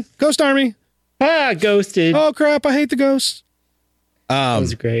 Ghost army. Ghosted. Oh, crap, I hate the ghosts. That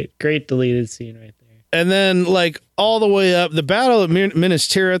was great. Great deleted scene right there. And then, like, all the way up, the Battle of Minas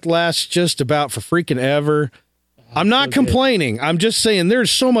Tirith lasts just about for freaking ever. I'm not complaining. I'm just saying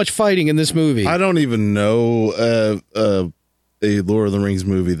there's so much fighting in this movie. I don't even know a Lord of the Rings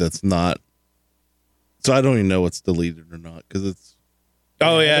movie that's not. So I don't even know what's deleted or not because it's.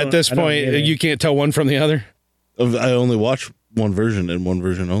 Oh, yeah. At this point, you can't tell one from the other. I only watch one version and one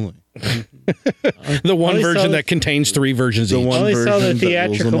version only. The one version that contains 3 versions each. I only saw the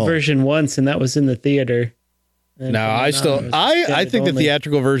theatrical version once, and that was in the theater. No, I think the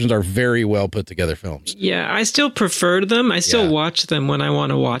theatrical versions are very well put together films. Yeah, I still prefer them. I still watch them when I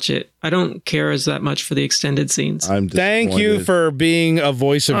want to watch it. I don't care as that much for the extended scenes. Thank you for being a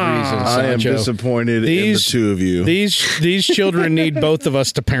voice of reason, Sancho. I am disappointed in the two of you. These children need both of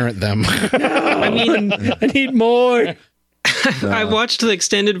us to parent them. I mean, I need more. I watched the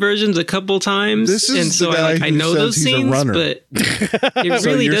extended versions a couple times, and so I know those scenes, but it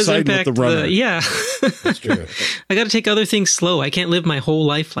really does impact yeah. That's true. I got to take other things slow. I can't live my whole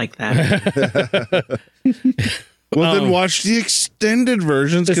life like that. Well, then watch the extended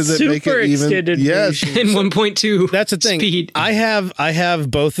versions because it make it even. Yes, in 1.2. That's the thing. Speed. I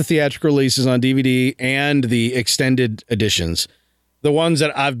have both the theatrical releases on DVD and the extended editions. The ones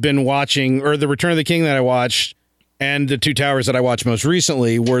that I've been watching, or the Return of the King that I watched. And the Two Towers that I watched most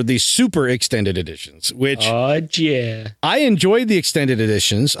recently were the super extended editions, which I enjoyed the extended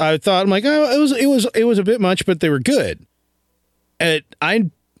editions. I thought, I'm like, oh, it was a bit much, but they were good.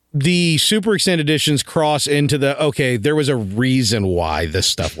 The super extended editions cross into there was a reason why this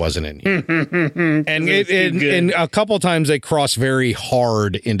stuff wasn't in here. and a couple times they cross very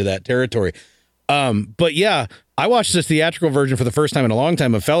hard into that territory. But yeah, I watched this theatrical version for the first time in a long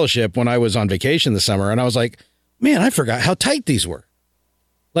time of Fellowship when I was on vacation this summer, and I was like, man, I forgot how tight these were.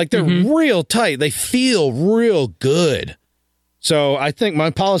 Like, they're real tight. They feel real good. So I think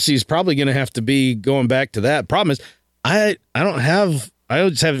my policy is probably going to have to be going back to that. Problem is, I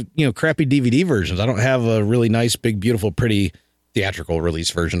just have, crappy DVD versions. I don't have a really nice, big, beautiful, pretty theatrical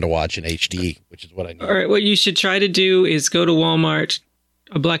release version to watch in HD, which is what I need. All right, what you should try to do is go to Walmart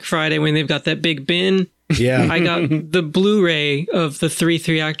on Black Friday when they've got that big bin. Yeah. I got the Blu-ray of the 3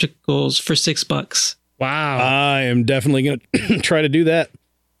 theatricals for $6. Wow. I am definitely going to try to do that.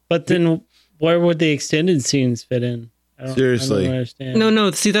 But then where would the extended scenes fit in? Seriously. I don't understand.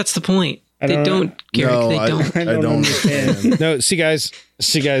 No, see, that's the point. They don't, Garrick. No, they don't. I don't understand. No, see, guys,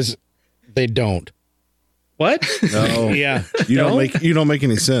 they don't. What? No. Yeah. You don't make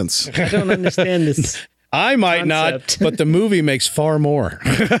any sense. I don't understand this. I might concept. not, but the movie makes far more.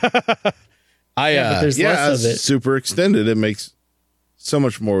 But there's less of it. Super extended. It makes so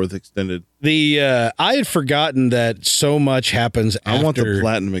much more with extended. I had forgotten that so much happens after I want the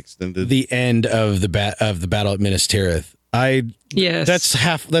platinum extended. The end of the Battle at Minas Tirith. Yes.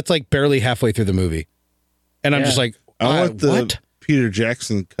 That's like barely halfway through the movie. And I'm just like, I want the what? Peter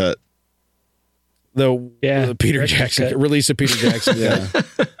Jackson cut. The Peter Jackson release of Peter Jackson. Yeah.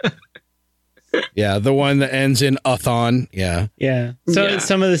 Yeah, the one that ends in Athon. Yeah. Yeah. So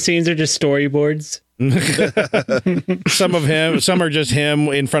some of the scenes are just storyboards. Some are just him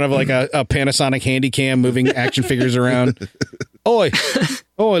in front of like a Panasonic Handycam moving action figures around. Oi,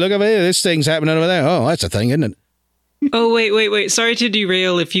 look over here. This thing's happening over there. Oh, that's a thing, isn't it? Oh, wait. Sorry to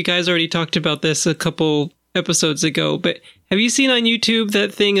derail if you guys already talked about this a couple episodes ago, but Have you seen on YouTube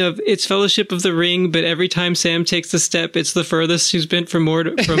that thing of it's Fellowship of the Ring, but every time Sam takes a step, it's the furthest he's been from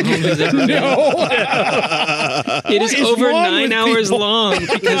home he's ever been? It is over 9 hours long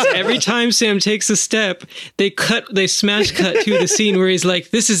because every time Sam takes a step, they smash cut to the scene where he's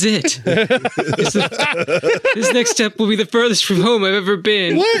like, "This is it. This next step will be the furthest from home I've ever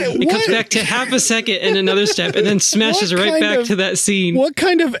been." It comes back to half a second and another step, and then smashes right back to that scene. What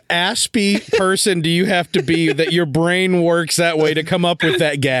kind of aspy person do you have to be that your brain works that way to come up with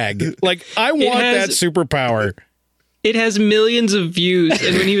that gag? Like, I want that superpower. It has millions of views,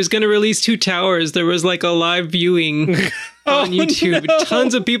 and when he was going to release Two Towers, there was like a live viewing on YouTube. No.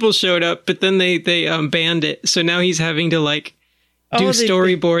 Tons of people showed up, but then they banned it. So now he's having to like do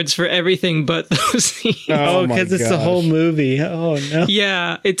storyboards for everything but those scenes. Oh, because it's the whole movie. Oh no.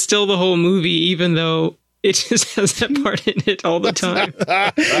 Yeah, it's still the whole movie, even though it just has that part in it all the time.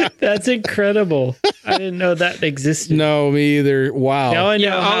 That's incredible. I didn't know that existed. No, me either. Wow. Now I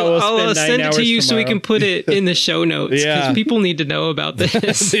know how I'll send it to you so we can put it in the show notes. Because people need to know about this.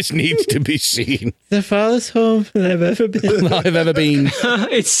 This needs to be seen. The farthest home I've ever been.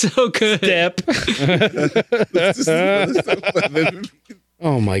 It's so good. Step.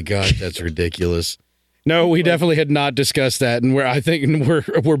 Oh my God, that's ridiculous. No, we definitely had not discussed that, and I think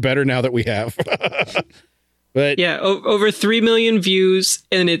we're better now that we have. But yeah, over 3 million views,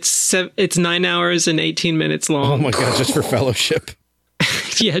 and it's 9 hours and 18 minutes long. Oh my God, just for Fellowship.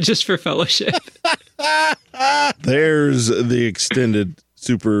 Yeah, just for Fellowship. There's the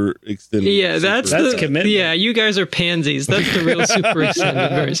super extended. Yeah, that's commitment. Yeah, you guys are pansies. That's the real super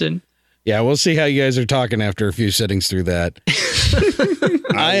extended version. Yeah, we'll see how you guys are talking after a few sittings through that.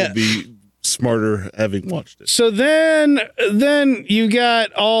 I will be smarter having watched it. So then you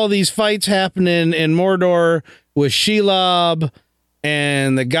got all these fights happening in Mordor with Shelob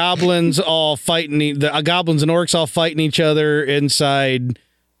and the goblins all fighting, the goblins and orcs all fighting each other inside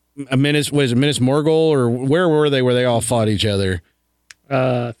Minas Morgul, or where were they? Where they all fought each other?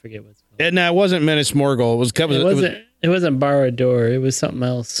 I forget what's called. No, it wasn't Minas Morgul. It wasn't Barad-dûr. It was something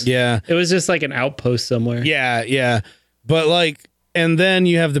else. Yeah, it was just like an outpost somewhere. Yeah, but like. And then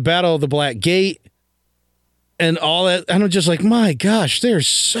you have the Battle of the Black Gate and all that. And I'm just like, my gosh, there's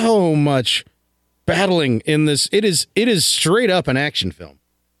so much battling in this. It is straight up an action film.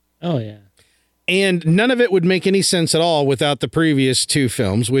 Oh, yeah. And none of it would make any sense at all without the previous two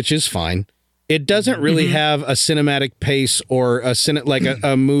films, which is fine. It doesn't really have a cinematic pace or a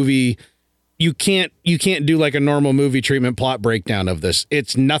movie. You can't do like a normal movie treatment plot breakdown of this.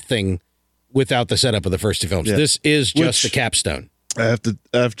 It's nothing without the setup of the first two films. Yeah. This is just the capstone. I have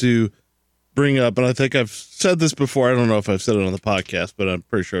to bring up, and I think I've said this before. I don't know if I've said it on the podcast, but I'm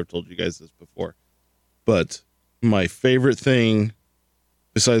pretty sure I've told you guys this before. But my favorite thing,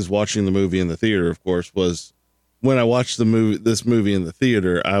 besides watching the movie in the theater, of course, was when I watched this movie in the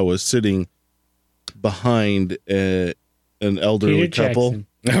theater. I was sitting behind an elderly couple.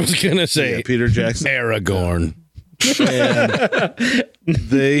 I was gonna say Peter Jackson, Aragorn. And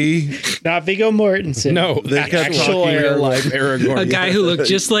they not Viggo Mortensen. No, they actual life Aragorn. A guy who looked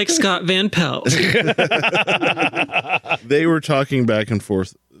just like Scott Van Pelt. They were talking back and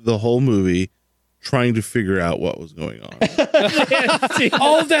forth the whole movie, trying to figure out what was going on.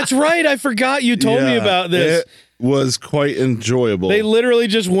 Oh, that's right. I forgot you told me about this. It was quite enjoyable. They literally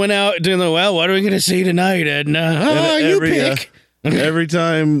just went out and well, what are we going to see tonight, Edna? Oh, you pick. Every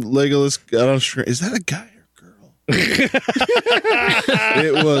time Legolas got on screen, is that a guy?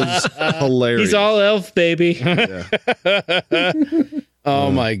 It was hilarious. He's all elf, baby. Yeah.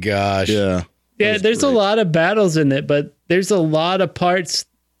 Oh my gosh. Yeah. There's great. A lot of battles in it, but there's a lot of parts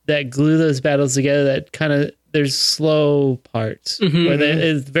that glue those battles together that kind of, there's slow parts where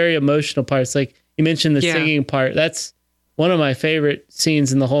it's very emotional parts. Like you mentioned the singing part. That's one of my favorite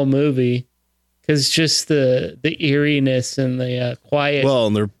scenes in the whole movie because just the eeriness and the quiet. Well,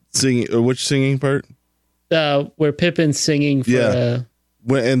 and they're singing, which singing part? Where Pippin's singing for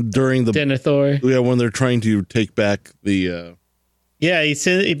and during the Denethor. Yeah, when they're trying to take back the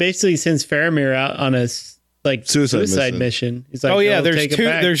he basically sends Faramir out on a suicide mission. He's like,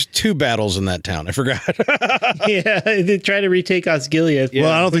 there's two battles in that town. I forgot. Yeah, they try to retake Osgiliath.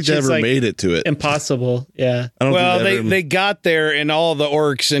 Well, I don't think they ever made it to it. Impossible. Yeah. They got there and all the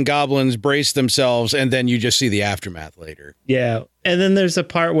orcs and goblins braced themselves, and then you just see the aftermath later. Yeah, and then there's a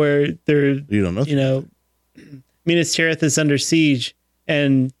part where Minas Tirith is under siege,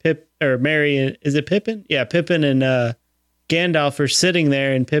 and Merry, is it Pippin? Yeah, Pippin and Gandalf are sitting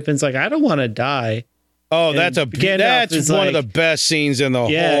there, and Pippin's like, I don't want to die. Oh, that's is one of like- the best scenes in the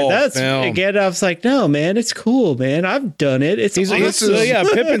whole that's film. Gandalf's like, no, man, it's cool, man. I've done it. It's awesome.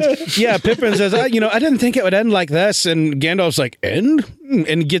 Pippin says, I didn't think it would end like this, and Gandalf's like, end,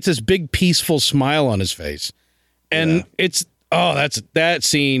 and gets this big peaceful smile on his face, and that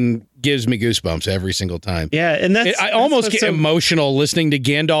scene gives me goosebumps every single time. Yeah, and I almost get emotional listening to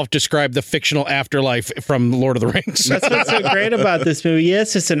Gandalf describe the fictional afterlife from Lord of the Rings. That's what's so great about this movie.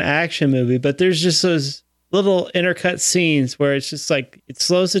 Yes, it's an action movie, but there's just those little intercut scenes where it's just like it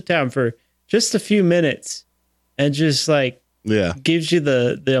slows it down for just a few minutes and just like gives you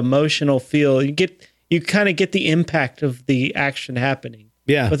the emotional feel. You kind of get the impact of the action happening.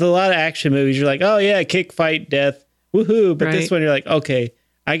 Yeah. With a lot of action movies, you're like, oh yeah, kick, fight, death, woohoo. But this one, you're like, okay,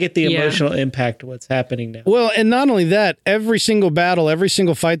 I get the emotional impact of what's happening now. Well, and not only that, every single battle, every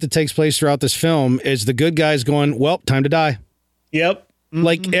single fight that takes place throughout this film is the good guys going, well, time to die. Yep. Mm-hmm.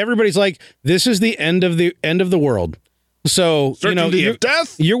 Like everybody's like, this is the end of the world. So, Certainty of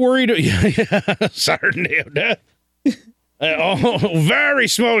death? You're worried. Certainty of death. Very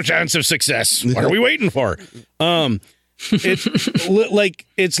small chance of success. What are we waiting for? This is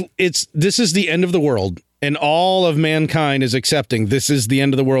the end of the world. And all of mankind is accepting this is the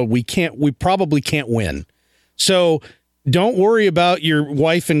end of the world. We probably can't win. So don't worry about your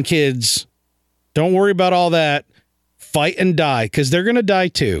wife and kids. Don't worry about all that. Fight and die, because they're going to die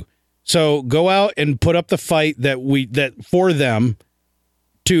too. So go out and put up the fight that for them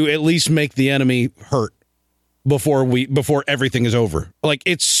to at least make the enemy hurt before everything is over. Like,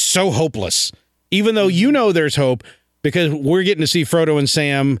 it's so hopeless, even though there's hope, because we're getting to see Frodo and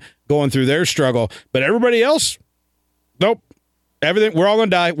Sam going through their struggle, but everybody else, nope. Everything, we're all going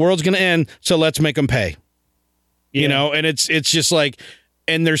to die. World's going to end. So let's make them pay. Yeah. And it's just like,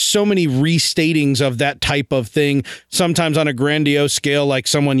 and there's so many restatings of that type of thing, sometimes on a grandiose scale, like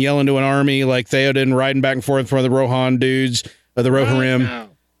someone yelling to an army, like Theoden riding back and forth for the Rohan dudes, or the Rohirrim,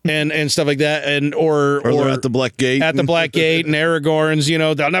 and stuff like that. And, or they're at the Black Gate. At the Black Gate, and Aragorn's,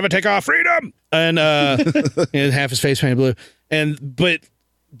 they'll never take our freedom. And, and half his face painted blue. But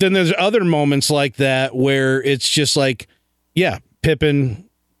then there's other moments like that where it's just like, yeah, Pippin,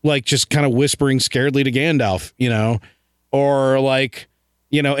 like, just kind of whispering scaredly to Gandalf, or like,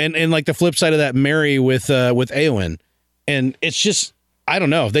 and like the flip side of that, Merry with Eowyn. And it's just, I don't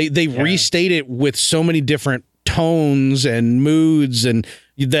know. They restate it with so many different tones and moods, and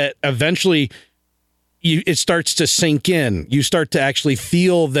that eventually it starts to sink in. You start to actually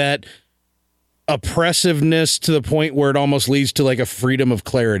feel that oppressiveness to the point where it almost leads to like a freedom of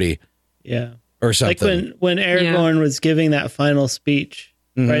clarity. Yeah. Or something. Like when Aragorn was giving that final speech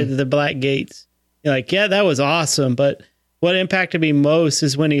right at the Black Gates, you're like, yeah, that was awesome. But what impacted me most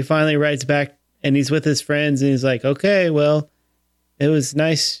is when he finally writes back and he's with his friends and he's like, okay, well, it was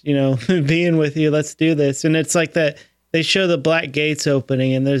nice, being with you. Let's do this. And it's like that they show the Black Gates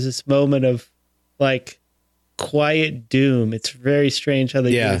opening and there's this moment of like quiet doom. It's very strange how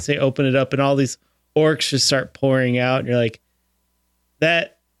they do this. They open it up and all these orcs just start pouring out. And you're like,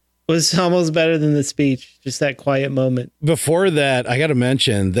 that was almost better than the speech. Just that quiet moment. Before that, I got to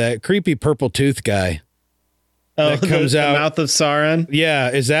mention that creepy purple tooth guy. Oh, that comes out. The Mouth of Sauron. Yeah.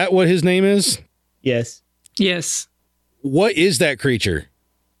 Is that what his name is? Yes. Yes. What is that creature?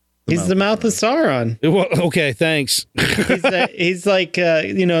 He's the Mouth of Sauron. Well, okay, thanks. he's like,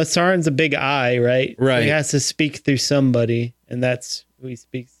 Sauron's a big eye, right? Right. So he has to speak through somebody, and that's who he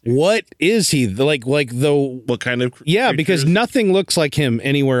speaks through. What is he? Like the what kind of? Yeah, because nothing looks like him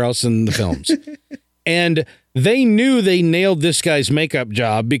anywhere else in the films. And they knew they nailed this guy's makeup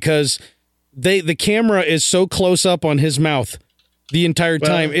job because the camera is so close up on his mouth the entire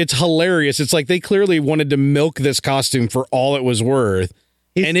time. It's hilarious. It's like they clearly wanted to milk this costume for all it was worth.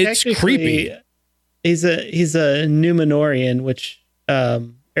 And it's creepy. He's a Numenorian, which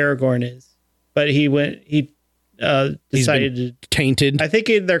Aragorn is, but he decided to tainted. I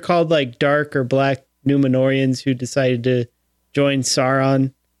think they're called like dark or black Numenorians who decided to join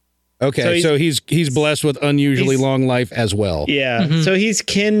Sauron. Okay, so he's blessed with unusually long life as well. Yeah, so he's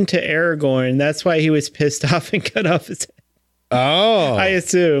kin to Aragorn. That's why he was pissed off and cut off his head. Oh, I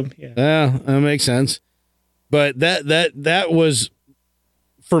assume. Yeah, that makes sense. But that was.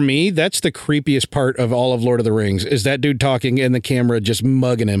 For me, that's the creepiest part of all of Lord of the Rings is that dude talking and the camera just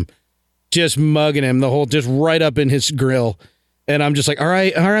mugging him the whole, just right up in his grill. And I'm just like, all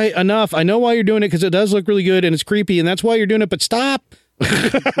right, enough. I know why you're doing it because it does look really good and it's creepy and that's why you're doing it, but stop.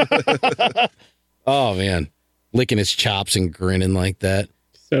 Oh, man. Licking his chops and grinning like that.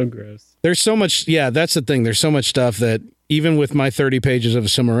 So gross. There's so much. Yeah, that's the thing. There's so much stuff that even with my 30 pages of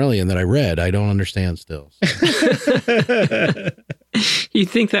Silmarillion that I read, I don't understand still. You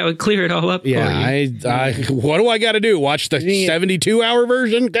think that would clear it all up? Yeah, for you. I what do I got to do? Watch the 72-hour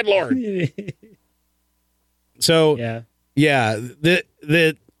version? Good Lord. So yeah,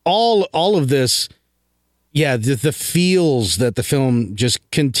 the all of this, the feels that the film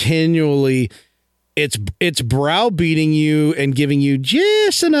just continually, it's browbeating you and giving you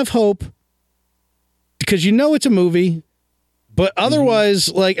just enough hope because you know it's a movie. But otherwise,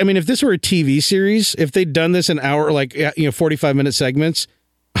 like, I mean, if this were a TV series, if they'd done this an hour, like, 45-minute segments,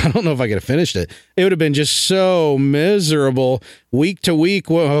 I don't know if I could have finished it. It would have been just so miserable week to week.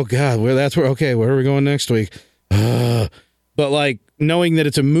 Whoa, oh, God, where are we going next week? But, like, knowing that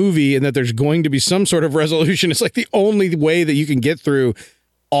it's a movie and that there's going to be some sort of resolution, it's like the only way that you can get through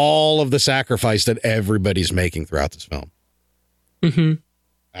all of the sacrifice that everybody's making throughout this film. Mm-hmm.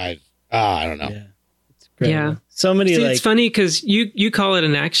 I don't know. Yeah. It's great. Yeah. So many, See, it's funny because you call it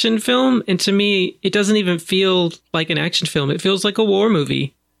an action film, and to me, it doesn't even feel like an action film. It feels like a war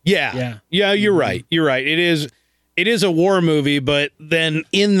movie. Yeah, you're right. You're right. It is a war movie, but then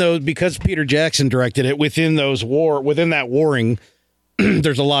because Peter Jackson directed it, within that warring,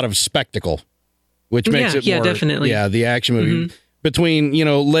 there's a lot of spectacle, which makes it more, definitely. Yeah, the action movie. Between,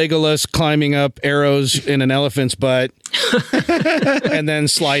 Legolas climbing up arrows in an elephant's butt and then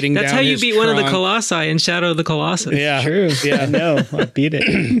sliding down. That's how you his beat trunk. one of the Colossi in Shadow of the Colossus. Yeah. True. Yeah, no, I beat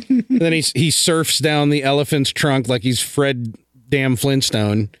it. And then he surfs down the elephant's trunk like he's Fred damn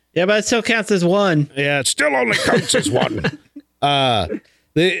Flintstone. Yeah, but it still counts as one. Yeah, it still only counts as one.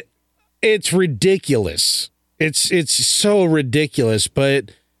 It's ridiculous. It's so ridiculous, but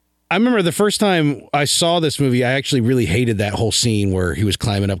I remember the first time I saw this movie, I actually really hated that whole scene where he was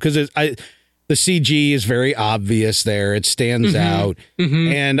climbing up because the CG is very obvious there. It stands out.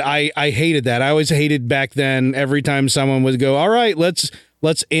 And I hated that. I always hated back then every time someone would go, all right, let's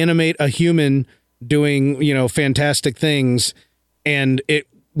animate a human doing, fantastic things. And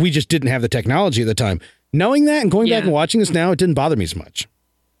we just didn't have the technology at the time. Knowing that and going back and watching this now, it didn't bother me as much.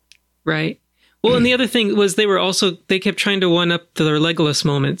 Right. Well, and the other thing was they kept trying to one-up their Legolas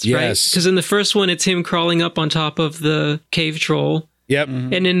moments, right? Because in the first one, it's him crawling up on top of the cave troll. Yep.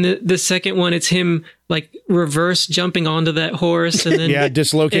 And in the second one, it's him like reverse jumping onto that horse and then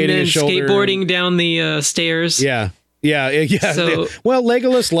dislocating his shoulder. Skateboarding down the stairs. Yeah. So, well,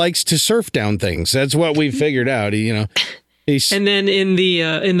 Legolas likes to surf down things. That's what we figured out. And then in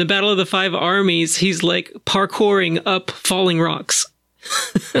the Battle of the Five Armies, he's like parkouring up falling rocks.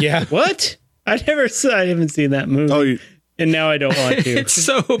 Yeah. What? I haven't seen that movie. And now I don't want to. It's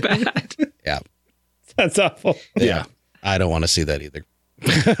so bad. Yeah. That's awful. Yeah. I don't want to see that either.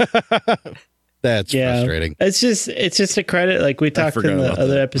 That's frustrating. It's just a credit. Like we talked in the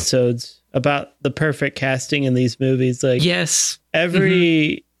other episodes about the perfect casting in these movies. Like, yes,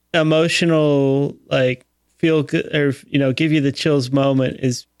 every emotional, like, feel good or, give you the chills moment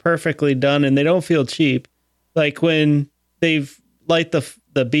is perfectly done, and they don't feel cheap. Like when they've light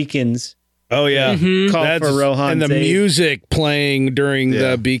the beacons. Oh yeah, call for Rohan and the music playing during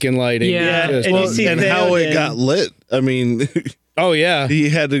the beacon lighting. Yeah, and how it got lit. I mean, oh yeah, he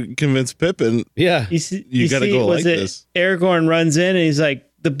had to convince Pippin. Yeah, you got to go like this. Aragorn runs in and he's like,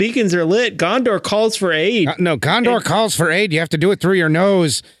 "The beacons are lit. Gondor calls for aid." No, Gondor calls for aid. You have to do it through your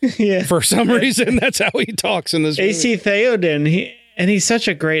nose. Yeah, for some reason that's how he talks in this movie. AC Theoden. He's such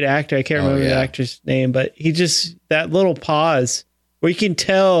a great actor. I can't remember the actor's name, but he just that little pause where you can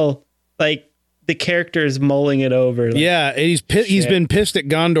tell. Like the character is mulling it over. Like, and he's been pissed at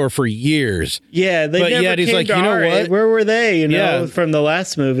Gondor for years. Yeah, they never came like, to what? Where were they? From the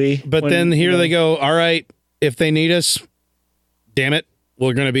last movie. But then here they go. All right, if they need us, damn it,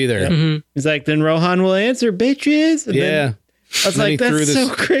 we're going to be there. He's like, then Rohan will answer, bitches. And then I was like, that's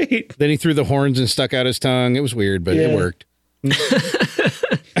so great. Then he threw the horns and stuck out his tongue. It was weird, but it worked.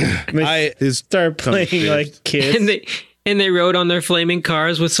 I start playing like Kiss. And they rode on their flaming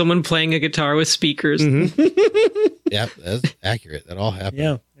cars with someone playing a guitar with speakers. Yep, that's accurate. That all happened.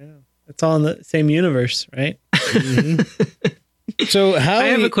 Yeah. It's all in the same universe, right? So I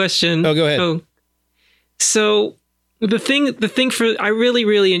have a question. Oh, go ahead. So the thing for I really,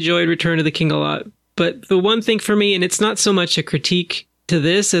 really enjoyed Return of the King a lot. But the one thing for me, and it's not so much a critique to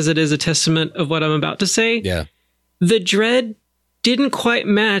this as it is a testament of what I'm about to say. Yeah. The dread didn't quite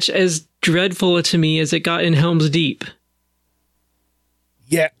match as dreadful to me as it got in Helm's Deep.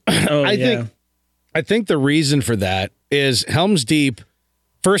 Yeah, I think the reason for that is Helm's Deep.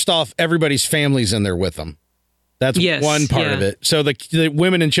 First off, everybody's family's in there with them. That's one part of it. So the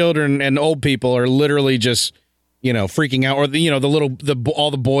women and children and old people are literally just, freaking out, or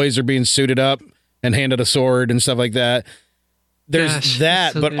all the boys are being suited up and handed a sword and stuff like that. There's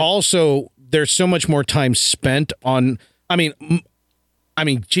that, but also there's so much more time spent on. I mean, I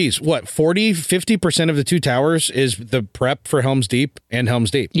mean, geez, what, 50% of the Two Towers is the prep for Helm's Deep and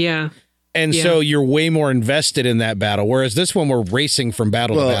Helm's Deep. Yeah. And so you're way more invested in that battle, whereas this one we're racing from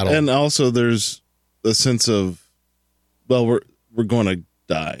battle to battle. And also there's a sense of, well, we're going to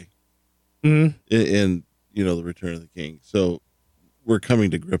die in the Return of the King. So we're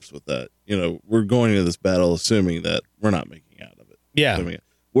coming to grips with that. We're going into this battle assuming that we're not making out of it. Yeah.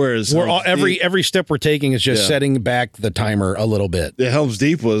 Whereas every step we're taking is just setting back the timer a little bit. The Helm's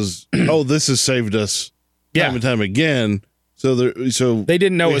Deep was, this has saved us time and time again. So they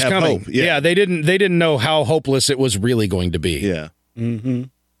didn't know it was coming. Hope. Yeah. They didn't know how hopeless it was really going to be. Yeah. Mm-hmm.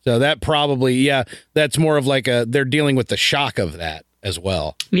 So that probably, that's more of like they're dealing with the shock of that as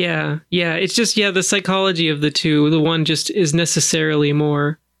well. Yeah. Yeah. It's just, the psychology of the two. The one just is necessarily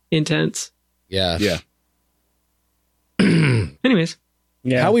more intense. Yeah. Yeah. Anyways.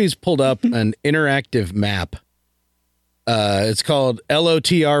 Yeah. Howie's pulled up an interactive map. It's called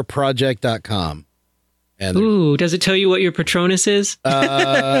lotrproject.com. And ooh, does it tell you what your Patronus is?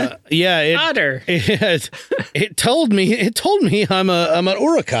 Otter. It told me I'm an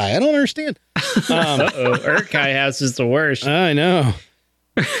Urukai. I don't understand. Urukai House is the worst. I know.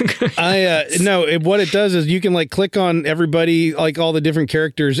 What it does is you can like click on everybody, like all the different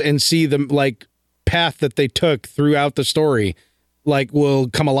characters, and see the like path that they took throughout the story, like will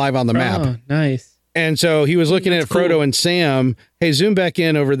come alive on the map. Oh, nice. And so he was looking at Frodo and Sam. Hey, zoom back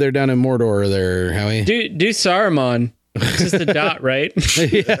in over there down in Mordor there, Howie. Do Saruman. It's just a dot, right?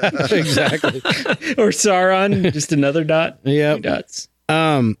 Yeah, exactly. Or Sauron, just another dot. Yeah. 2 dots.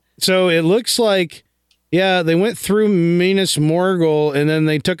 So it looks like, they went through Minas Morgul and then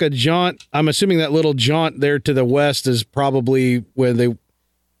they took a jaunt. I'm assuming that little jaunt there to the west is probably where they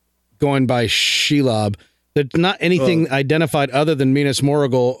going by Shelob. There's not anything identified other than Minas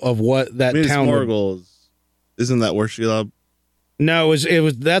Morgul of what that town. Minas Morgul isn't that where Shelob? No, it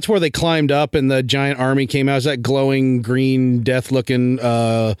was. That's where they climbed up and the giant army came out. It was that glowing green, death-looking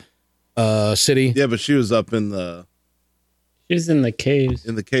city. Yeah, but she was up in the. She was in the caves.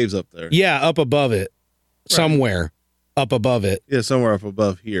 In the caves up there. Yeah, up above it, somewhere up above it. Yeah, somewhere up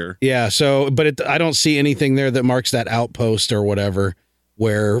above here. Yeah. So, but I don't see anything there that marks that outpost or whatever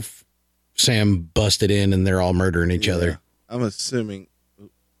where Sam busted in and they're all murdering each other. I'm assuming.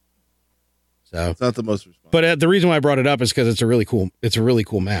 So it's not the most responsible. But the reason why I brought it up is because it's a really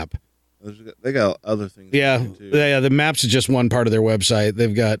cool map. They got other things. Yeah. The maps is just one part of their website.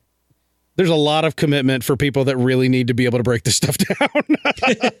 There's a lot of commitment for people that really need to be able to break this stuff down.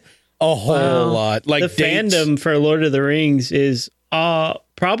 A whole lot. Like the fandom for Lord of the Rings is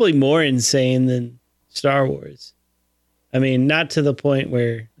probably more insane than Star Wars. I mean, not to the point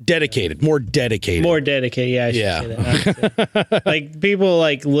where more dedicated. Yeah, I should say that. Like people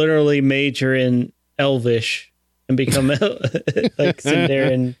like literally major in Elvish and become like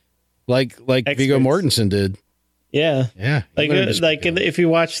Sindarin, like Viggo Mortensen did. Yeah. Like if you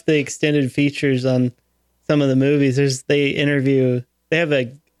watch the extended features on some of the movies, they have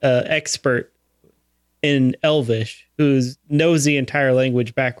a expert in Elvish who knows the entire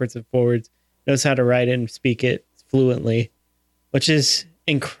language backwards and forwards, knows how to write it and speak it fluently, which is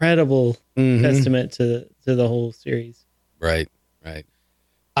incredible testament to the whole series. Right.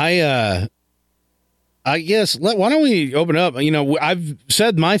 I guess why don't we open up? I've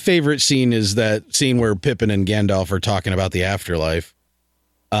said my favorite scene is that scene where Pippin and Gandalf are talking about the afterlife.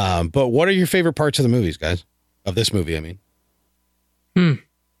 But what are your favorite parts of the movies, guys? Of this movie, I mean.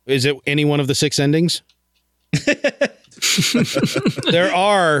 Is it any one of the 6 endings? There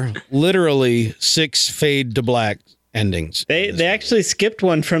are literally 6 fade to black endings. They actually skipped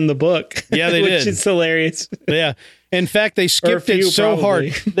one from the book. Yeah, they did. Which is hilarious. Yeah. In fact, they skipped it so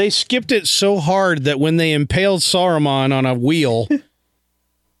hard. They skipped it so hard that when they impaled Saruman on a wheel,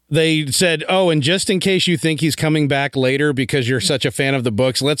 they said, and just in case you think he's coming back later because you're such a fan of the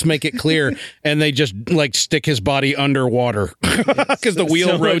books, let's make it clear. And they just like stick his body underwater because the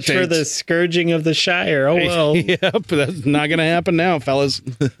wheel rotates. Much for the scourging of the Shire. Oh, well. Yep, that's not going to happen now, fellas.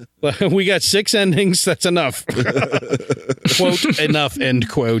 We got 6 endings. That's enough. Quote, enough, end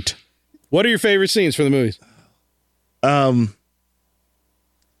quote. What are your favorite scenes for the movies?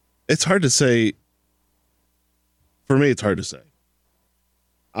 It's hard to say. For me, it's hard to say.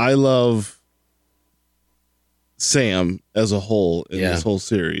 I love Sam as a whole in this whole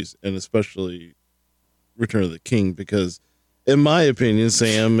series, and especially Return of the King, because in my opinion,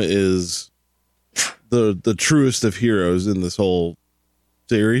 Sam is the truest of heroes in this whole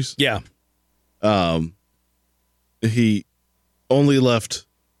series. Yeah. He only left,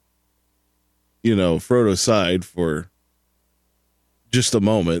 Frodo's side for just a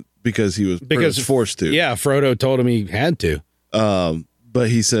moment because he was forced to. Yeah, Frodo told him he had to. but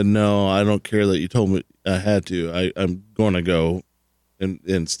he said, "No, I don't care that you told me I had to. I'm going to go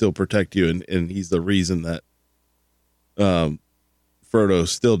and still protect you." And he's the reason that Frodo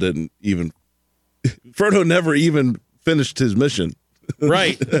still didn't even. Frodo never even finished his mission.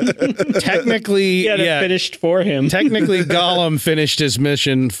 Right. Technically, He had it finished for him. Technically, Gollum finished his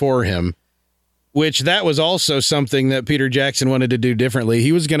mission for him, which that was also something that Peter Jackson wanted to do differently.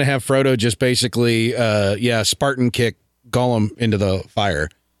 He was going to have Frodo just basically, Spartan kick Gollum into the fire.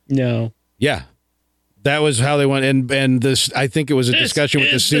 No. Yeah. That was how they went. And this, I think it was a discussion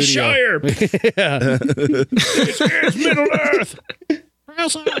with the studio. It's Middle Earth.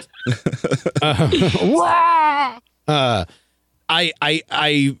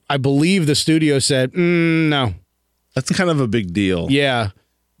 I believe the studio said, no. That's kind of a big deal. Yeah.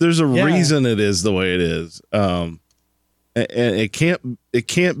 There's a reason it is the way it is. And it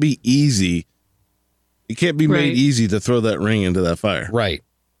can't be easy. It can't be made easy to throw that ring into that fire. Right.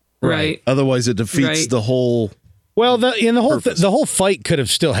 Right. Otherwise it defeats the whole. Well, the whole fight could have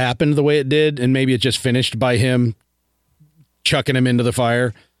still happened the way it did, and maybe it just finished by him chucking him into the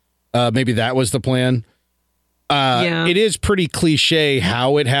fire. Maybe that was the plan. It is pretty cliche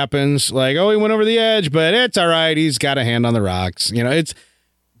how it happens. Like, oh, he went over the edge, but it's all right. He's got a hand on the rocks. You know,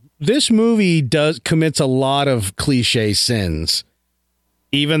 this movie commits a lot of cliche sins,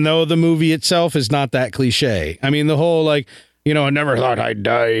 even though the movie itself is not that cliche. I mean, the whole I never thought I'd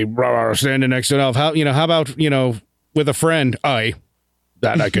die standing next to an elf. How about, with a friend, that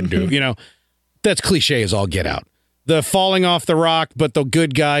I could do, that's cliche as all get out. The falling off the rock, but the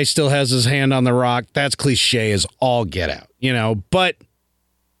good guy still has his hand on the rock. That's cliche as all get out, but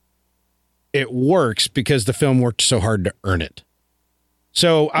it works because the film worked so hard to earn it.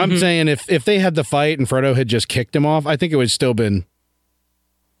 So I'm saying if they had the fight and Frodo had just kicked him off, I think it would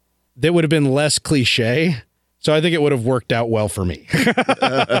have been less cliche. So I think it would have worked out well for me.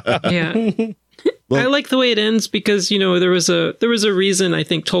 Yeah. I like the way it ends because, there was a reason I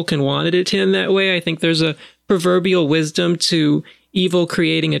think Tolkien wanted it to end that way. I think there's a proverbial wisdom to evil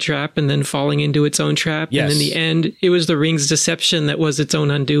creating a trap and then falling into its own trap. Yes. And in the end, it was the ring's deception that was its own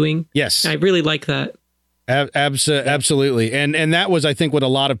undoing. Yes. I really like that. Absolutely. And that was, I think, what a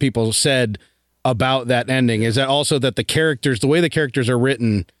lot of people said about that ending is that also that the way the characters are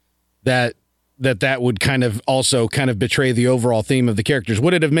written, that would kind of betray the overall theme of the characters.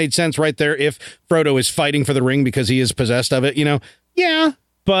 Would it have made sense right there if Frodo is fighting for the ring because he is possessed of it? Yeah,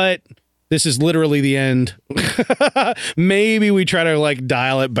 but this is literally the end. Maybe we try to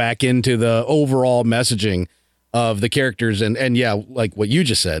dial it back into the overall messaging of the characters and yeah, like what you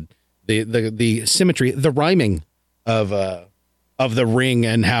just said, the symmetry, the rhyming of the ring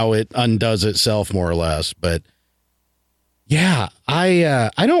and how it undoes itself more or less. But yeah, I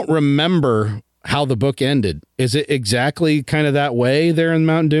don't remember how the book ended. Is it exactly kind of that way there in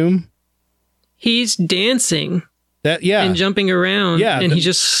Mount Doom? He's dancing. And jumping around. Yeah. And he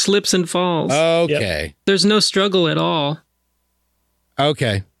just slips and falls. Okay. Yep. There's no struggle at all.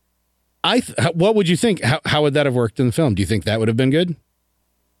 Okay. What would you think? How would that have worked in the film? Do you think that would have been good?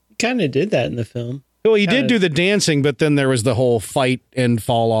 He kind of did that in the film. Well, he did do the dancing, but then there was the whole fight and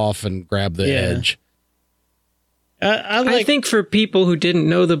fall off and grab the edge. I think for people who didn't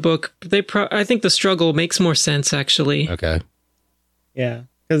know the book, I think the struggle makes more sense, actually. Okay. Yeah,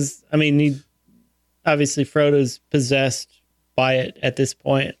 because, obviously Frodo's possessed by it at this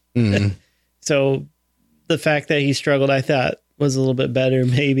point. Mm-hmm. So the fact that he struggled, I thought, was a little bit better,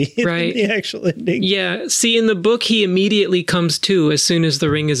 maybe, right. than the actual ending. Yeah, see, in the book, he immediately comes to as soon as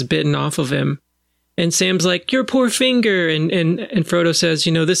the ring is bitten off of him. And Sam's like, your poor finger. And Frodo says,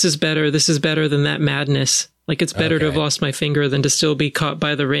 this is better than that madness. Like, it's better to have lost my finger than to still be caught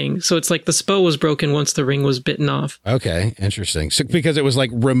by the ring. So it's like the spell was broken once the ring was bitten off. Okay, interesting. So, because it was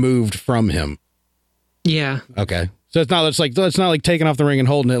removed from him. Yeah. Okay. So it's not like taking off the ring and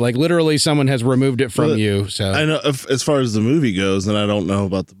holding it. Like literally someone has removed it from you. So I know as far as the movie goes, and I don't know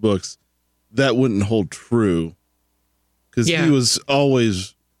about the books, that wouldn't hold true. Because he was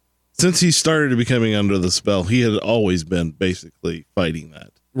always, since he started becoming under the spell, he had always been basically fighting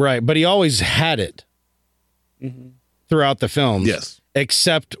that. Right. But he always had it. Throughout the films, yes,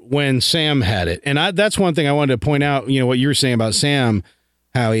 except when Sam had it, and that's one thing I wanted to point out. What you were saying about Sam,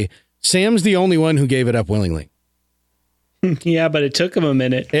 Howie. Sam's the only one who gave it up willingly. Yeah, but it took him a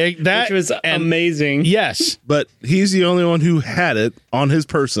minute, which was amazing. Yes, but he's the only one who had it on his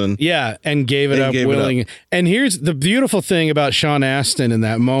person. Yeah, and gave it up willingly. And here's the beautiful thing about Sean Astin in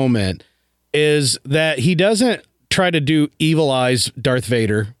that moment is that he doesn't try to do evil eyes Darth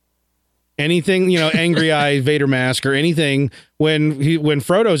Vader. Anything, angry eye Vader mask or anything when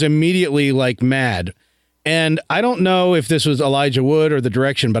Frodo's immediately mad. And I don't know if this was Elijah Wood or the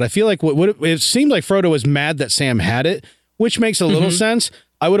direction, but I feel like it seemed like Frodo was mad that Sam had it, which makes a little sense.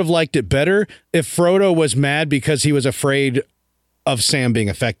 I would have liked it better if Frodo was mad because he was afraid of Sam being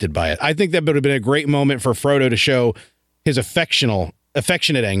affected by it. I think that would have been a great moment for Frodo to show his affectionate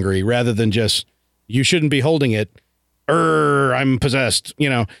angry rather than just, you shouldn't be holding it. I'm possessed,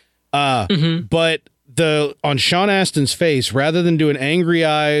 But on Sean Astin's face, rather than doing angry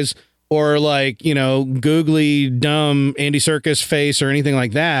eyes or like, googly, dumb Andy Serkis face or anything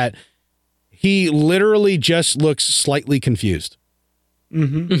like that, he literally just looks slightly confused.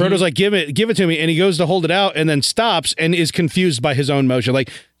 Frodo's like, give it to me. And he goes to hold it out and then stops and is confused by his own motion. Like,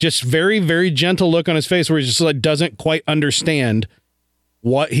 just very, very gentle look on his face where he just like doesn't quite understand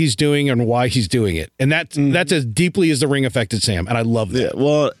what he's doing and why he's doing it. And that's as deeply as the ring affected Sam. And I love that. Yeah,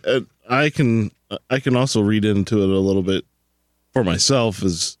 well, I can also read into it a little bit for myself,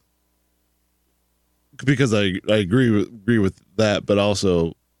 is because I agree with that, but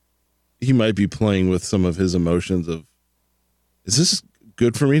also he might be playing with some of his emotions of, is this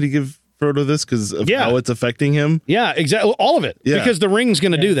good for me to give Frodo this because of how it's affecting him? Yeah, exactly. All of it. Yeah. Because the ring's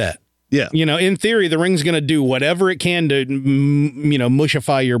going to do that. Yeah. In theory, the ring's going to do whatever it can to,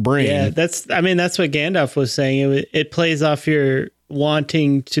 mushify your brain. Yeah, that's what Gandalf was saying. It plays off your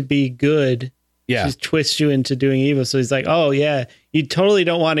wanting to be good. Yeah. Just twists you into doing evil. So he's like, oh, yeah, you totally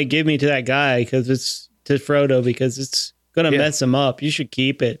don't want to give me to that guy to Frodo because it's going to mess him up. You should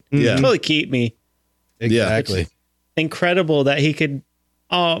keep it. Yeah. Totally keep me. Exactly. It's incredible that he could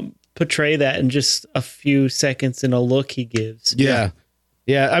portray that in just a few seconds in a look he gives. Yeah.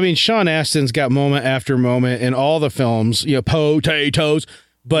 Yeah. I mean, Sean Astin's got moment after moment in all the films, potatoes.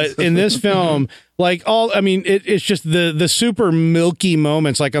 But in this film, it's just the super milky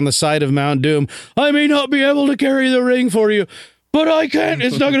moments, like on the side of Mount Doom. I may not be able to carry the ring for you, but I can't.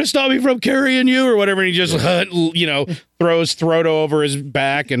 It's not going to stop me from carrying you or whatever. And he just, throws Frodo over his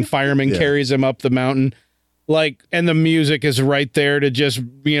back and fireman carries him up the mountain. And the music is right there to just,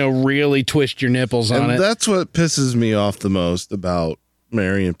 really twist your nipples on it. That's what pisses me off the most about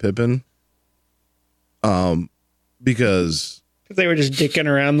Merry and Pippin. Because they were just dicking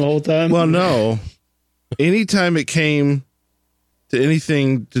around the whole time. Well, no. Anytime it came to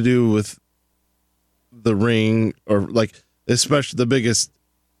anything to do with the ring, or especially the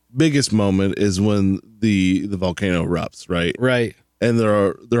biggest moment is when the volcano erupts, right? Right. And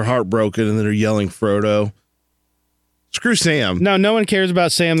they're heartbroken and they're yelling Frodo. Screw Sam. No one cares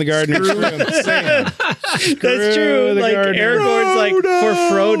about Sam the gardener. Sam. That's true. Aragorn's for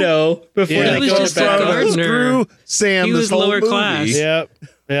Frodo before they go to battle. Screw Sam. He was lower class. Yep.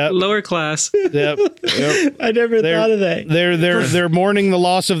 Lower class. Yep. I never thought of that. They're mourning the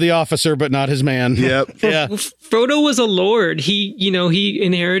loss of the officer, but not his man. Yep. Yeah. Frodo was a lord. He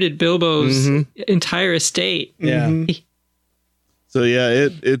inherited Bilbo's entire estate. Yeah. So yeah,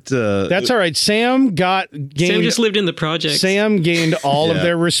 that's all right. Sam just lived in the project. Sam gained all of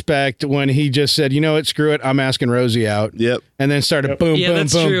their respect when he just said, screw it, I'm asking Rosie out. Yep. And then started boom,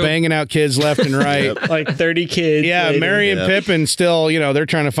 banging out kids left and right. Like 30 kids. Yeah, later. Merry and Pippin still, they're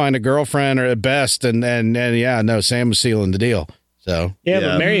trying to find a girlfriend or at best, and Sam was sealing the deal. So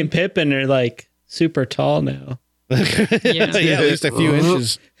but Merry and Pippin are super tall now. At least a few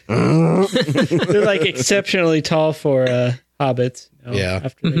inches. They're exceptionally tall for hobbits.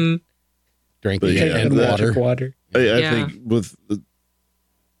 After they drink the water. I think with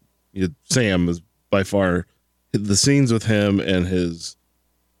Sam is by far the scenes with him and his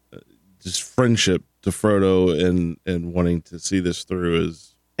just friendship to Frodo and wanting to see this through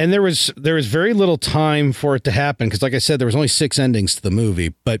is. And there was very little time for it to happen because, like I said, there was only 6 endings to the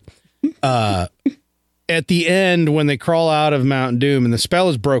movie. But at the end, when they crawl out of Mount Doom and the spell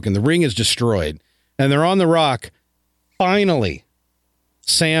is broken, the ring is destroyed, and they're on the rock. Finally,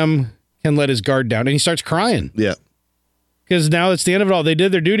 Sam can let his guard down, and he starts crying. Yeah, because now it's the end of it all. They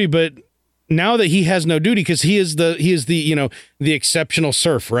did their duty, but now that he has no duty, because he is the exceptional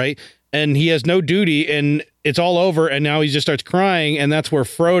serf, right? And he has no duty, and it's all over. And now he just starts crying, and that's where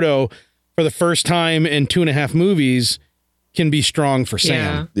Frodo, for the first time in 2.5 movies, can be strong for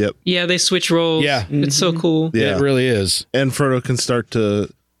Sam. Yep. Yeah, they switch roles. Yeah, it's so cool. Yeah, it really is. And Frodo can start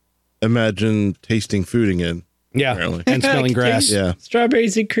to imagine tasting food again. Yeah, apparently. And smelling grass. Yeah,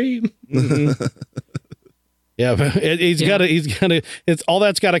 strawberries and cream. Mm-hmm. Yeah, but he's got to. It's all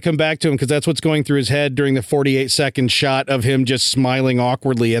that's got to come back to him because that's what's going through his head during the 48-second shot of him just smiling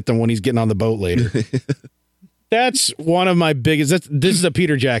awkwardly at them when he's getting on the boat later. That's one of my biggest. This is a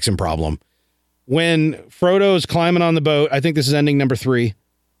Peter Jackson problem. When Frodo's climbing on the boat, I think this is ending number 3.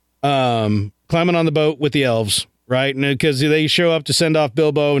 Climbing on the boat with the elves, right? And because they show up to send off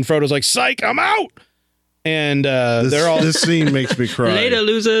Bilbo, and Frodo's like, "Psych, I'm out." and they're all. This scene makes me cry. Later,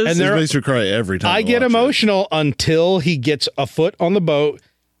 losers. And This makes me cry every time. I get watch it. emotional until he gets a foot on the boat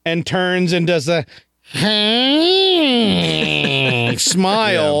and turns and does a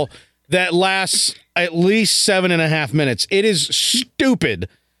smile that lasts at least 7.5 minutes. It is stupid.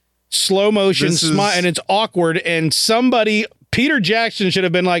 Slow motion smile, and it's awkward. And Peter Jackson should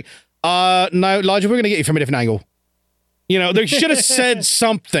have been like, no, Elijah, we're going to get you from a different angle. You know, they should have said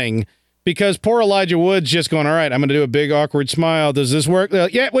something, because poor Elijah Wood's just going, all right, I'm going to do a big awkward smile. Does this work? They're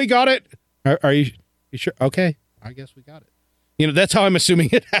like, yeah, we got it. Are you sure? Okay, I guess we got it. You know, that's how I'm assuming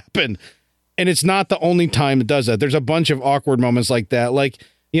it happened. And it's not the only time it does that. There's a bunch of awkward moments like that. Like,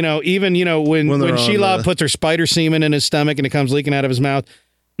 you know, even, you know, when Sheila puts her spider semen in his stomach and it comes leaking out of his mouth.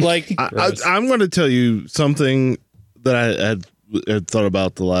 Like, I'm going to tell you something that I had thought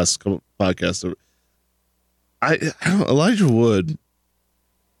about the last couple podcasts. Elijah Wood,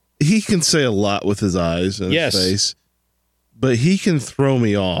 he can say a lot with his eyes and his face, but he can throw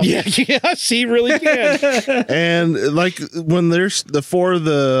me off. Yes, he really can. And like when there's the four of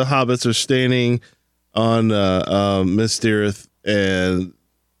the hobbits are standing on Minas Tirith, and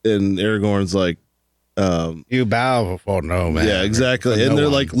Aragorn's like, you bow before no man. Yeah, exactly. And they're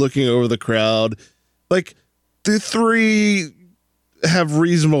like looking over the crowd. Like the three have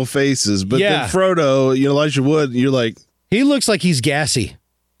reasonable faces, but then Frodo, Elijah Wood, you're like, he looks like he's gassy.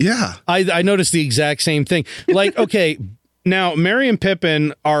 Yeah. I noticed the exact same thing. Like, okay, now Merry and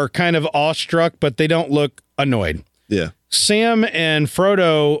Pippin are kind of awestruck, but they don't look annoyed. Yeah. Sam and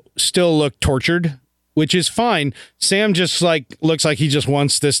Frodo still look tortured, which is fine. Sam just looks like he just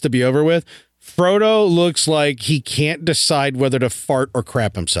wants this to be over with. Frodo looks like he can't decide whether to fart or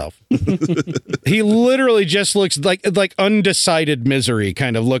crap himself. He literally just looks like undecided misery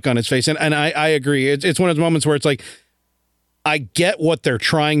kind of look on his face. And I agree. It's one of those moments where it's like, I get what they're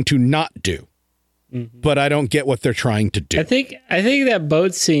trying to not do, but I don't get what they're trying to do. I think that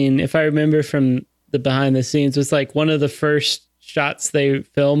boat scene, if I remember from the behind the scenes, was like one of the first shots they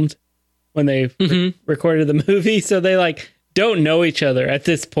filmed when they recorded the movie. So they like don't know each other at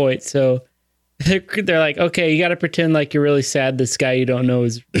this point. So they're like, okay, you got to pretend like you're really sad this guy you don't know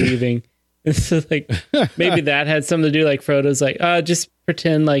is leaving. So like maybe that had something to do. Like Frodo's like, just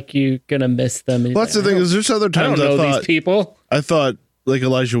pretend like you're gonna miss them. Well, that's the thing is there's other times I don't know these people. I thought like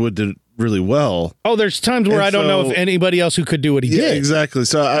Elijah Wood did really well. Oh, there's times where I don't know if anybody else who could do what he did. Exactly.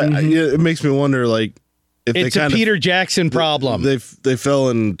 So it makes me wonder, like, if it's a Peter Jackson problem. They fell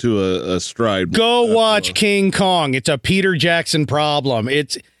into a stride. Go watch King Kong. It's a Peter Jackson problem.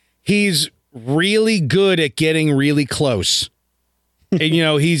 He's really good at getting really close. And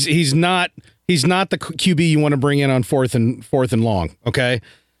he's not the QB you want to bring in on fourth and long, okay?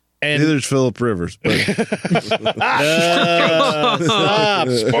 And neither's Phillip Rivers. But stop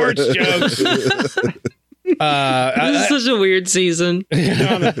sports jokes. This is such a weird season. I'm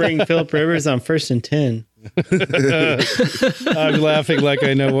gonna bring Phillip Rivers on 1st and 10. I'm laughing like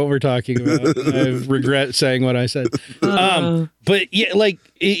I know what we're talking about. I regret saying what I said. But yeah, like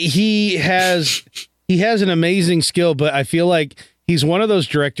he has an amazing skill, but I feel like he's one of those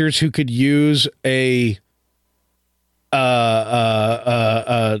directors who could use a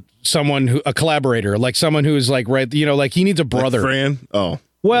collaborator, like someone who is like, right, like he needs a brother. Like Fran? Oh.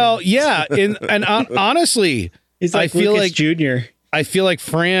 Well, yeah, and honestly, he's like Lucas Jr. I feel like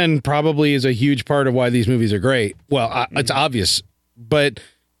Fran probably is a huge part of why these movies are great. Well, it's obvious, but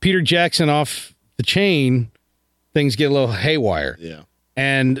Peter Jackson off the chain, things get a little haywire. Yeah.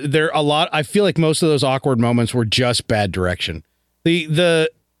 And I feel like most of those awkward moments were just bad direction.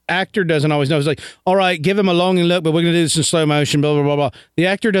 The actor doesn't always know. It's like, all right, give him a longing look, but we're going to do this in slow motion, blah, blah, blah, blah. The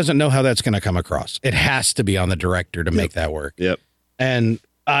actor doesn't know how that's going to come across. It has to be on the director to make that work. Yep. And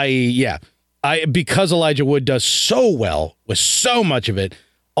because Elijah Wood does so well with so much of it,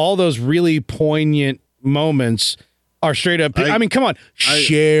 all those really poignant moments are straight up. I mean, come on,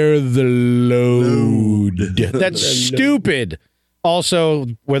 share the load. That's stupid. Also,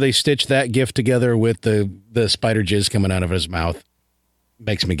 where they stitch that gift together with the spider jizz coming out of his mouth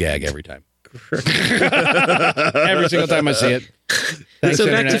makes me gag every time. Every single time I see it. Thanks, so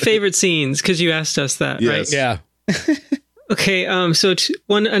back Internet. to favorite scenes, because you asked us that, right? Yeah. Okay, so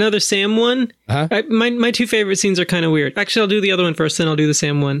another Sam one. Uh-huh. My two favorite scenes are kind of weird. Actually, I'll do the other one first, then I'll do the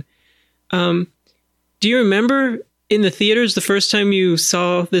Sam one. Do you remember in the theaters, the first time you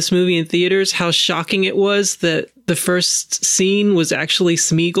saw this movie in theaters, how shocking it was that the first scene was actually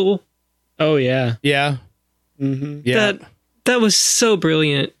Smeagol? Oh, yeah. Yeah. Mm-hmm. Yeah. That was so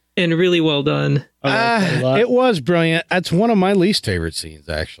brilliant and really well done. It was brilliant. That's one of my least favorite scenes,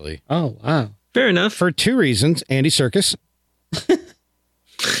 actually. Oh, wow. Fair enough. For two reasons. Andy Serkis.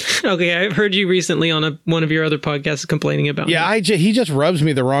 Okay, I've heard you recently on one of your other podcasts complaining about him. Yeah, he just rubs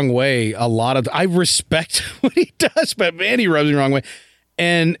me the wrong way a lot of. I respect what he does, but man, he rubs me the wrong way.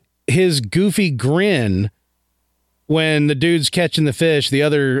 And his goofy grin when the dude's catching the fish, the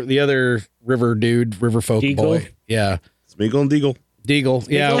other river folk Deagle? boy, yeah, Smeagol and Deagle. Deagle,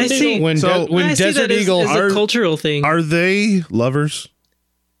 yeah. I see. When I see Desert that as Eagle, a cultural thing. Are they lovers?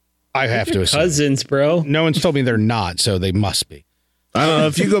 I have to assume. Cousins, bro. No one's told me they're not, so they must be. I don't know.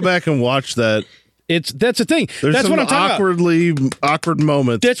 If you go back and watch that, That's the thing. there's That's some what I'm talking about. awkward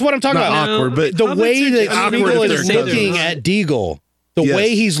moments. That's what I'm talking Not about. awkward, but The Hobbits way are that just awkward Smeagol if is they're looking cousins. at Deagle, the Yes.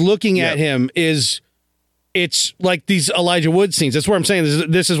 way he's looking at Yeah. him it's like these Elijah Wood scenes. That's where I'm saying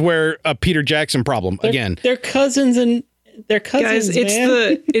this is where a Peter Jackson problem again. They're cousins and they're cousins, Guys, it's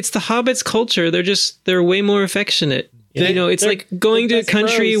man. it's the Hobbits culture. They're way more affectionate. It's They're- like going to a they're best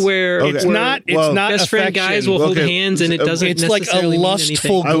country bros. where Okay. It's where not Well, best friend affection. guys will hold Okay. hands, and it doesn't. It's like a necessarily mean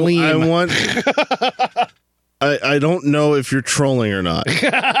lustful anything. gleam. I want. I don't know if you're trolling or not.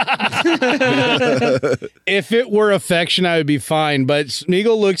 If it were affection, I would be fine. But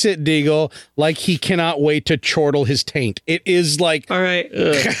Smeagol looks at Deagle like he cannot wait to chortle his taint. It is like All right.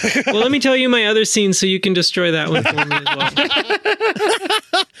 Well, let me tell you my other scene so you can destroy that one for me as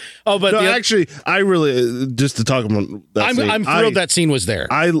well. but No, actually, I really just to talk about that scene, I'm thrilled that scene was there.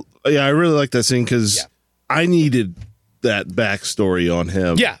 I really like that scene because I needed that backstory on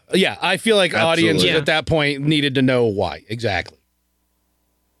him. Yeah. I feel like audiences Absolutely. at that point needed to know why exactly.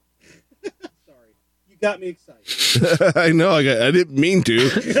 You got me excited. I know. I didn't mean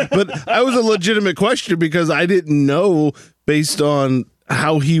to, but that was a legitimate question because I didn't know based on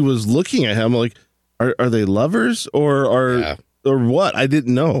how he was looking at him. Like, are they lovers or what? I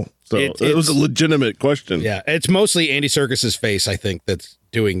didn't know. So it was a legitimate question. Yeah, it's mostly Andy Serkis's face, I think, that's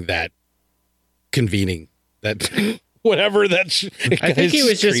doing that convening that whatever that's. I think he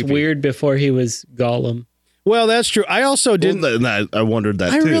was just creepy. weird before he was Gollum. Well, that's true. I also didn't. I wondered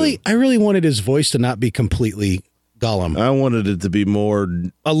that I too. really wanted his voice to not be completely Gollum. I wanted it to be more.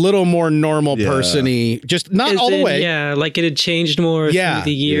 A little more normal Yeah. person-y. Just not As all the in, way. Yeah, like it had changed more Yeah. through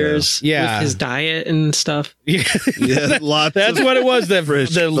the years Yeah. with his diet and stuff. Yeah. Yeah, lots. That's of, what it was.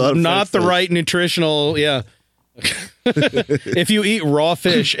 lot of Not fresh the fish. right nutritional. Yeah. If you eat raw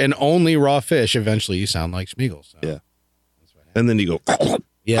fish and only raw fish, eventually you sound like Smeagol. So. Yeah. And then you go.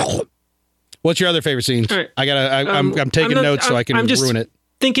 Yeah. What's your other favorite scene? All right. I'm taking notes so I can I'm just ruin it.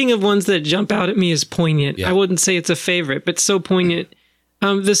 Thinking of ones that jump out at me as poignant. Yeah. I wouldn't say it's a favorite, but so poignant.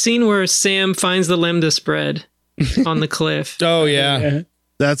 The scene where Sam finds the lemda spread on the cliff. Oh yeah.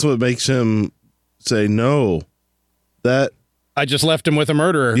 That's what makes him say no. That I just left him with a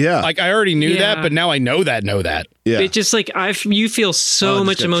murderer. Yeah. Like I already knew that, Yeah. but now I know that. yeah. It just like you feel Oh, so I just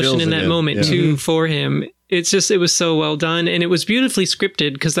much got emotion chills in that again. moment Yeah. too for him. It was so well done, and it was beautifully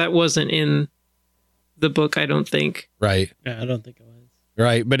scripted because that wasn't in the book, I don't think. Right. Yeah, I don't think it was.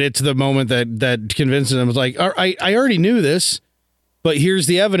 Right. But it's the moment that convinces him. It's like, all right, I already knew this, but here's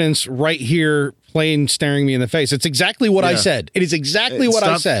the evidence right here, plain staring me in the face. It's exactly what I Yeah. said. It is exactly what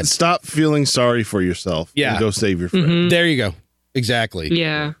I said. Stop feeling sorry for yourself. Yeah. And go save your friend. There you go. Exactly.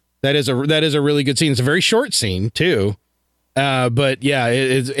 Yeah. That is a really good scene. It's a very short scene too. But yeah,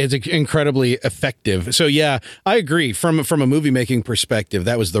 it's incredibly effective. So yeah, I agree. From a movie making perspective,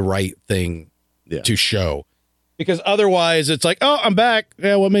 that was the right thing to show. Because otherwise it's like, oh, I'm back.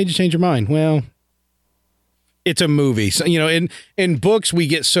 Yeah, what made you change your mind? Well, it's a movie. So, in books we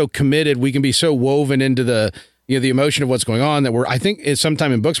get so committed, we can be so woven into the the emotion of what's going on that I think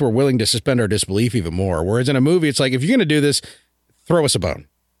sometime in books we're willing to suspend our disbelief even more. Whereas in a movie, it's like, if you're going to do this, throw us a bone.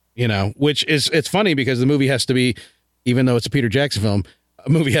 Which it's funny because the movie has to be, even though it's a Peter Jackson film, a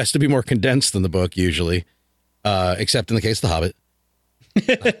movie has to be more condensed than the book usually, except in the case of The Hobbit.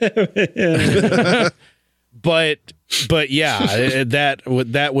 But yeah,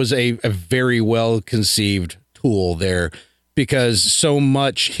 that was a very well conceived tool there, because so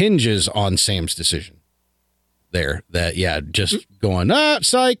much hinges on Sam's decision there that just going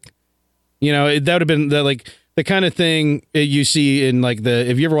psych, that would have been the kind of thing you see in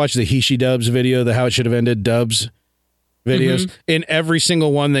if you ever watch the He She Dubs video, the How It Should Have Ended Dubs videos, in every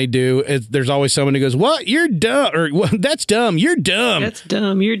single one they do, there's always someone who goes, "What? You're dumb," or "That's dumb. You're dumb. That's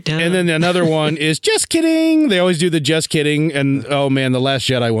dumb. You're dumb." And then another one is "Just kidding." They always do the "just kidding," and oh man, the Last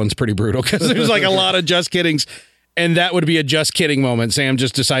Jedi one's pretty brutal because there's a lot of just kiddings, and that would be a just kidding moment. Sam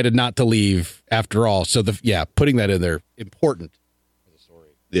just decided not to leave after all, so putting that in there important for the story.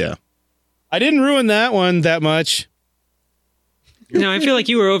 Yeah. I didn't ruin that one that much. No, I feel like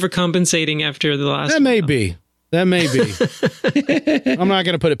you were overcompensating after the last. That may be. I'm not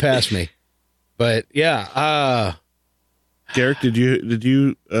going to put it past me. But yeah, Garrick, did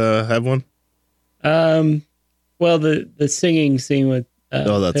you have one? Well, the singing scene with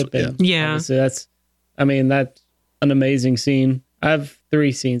that's Pippin, yeah. obviously that's an amazing scene. I have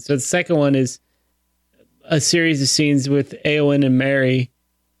 3 scenes. So the second one is a series of scenes with Eowyn and Mary.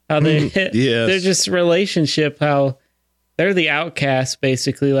 How they they're just relationship. How they're the outcasts,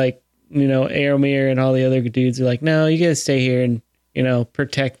 basically. Like, you know, Aeromir and all the other dudes are like, no, you gotta stay here and, you know,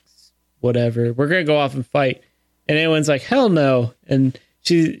 protect whatever. We're gonna go off and fight. And Eowyn's like, hell no. And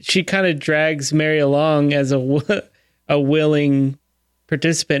she kind of drags Mary along as a willing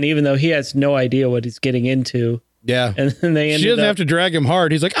participant, even though he has no idea what he's getting into. Yeah. And then She doesn't have to drag him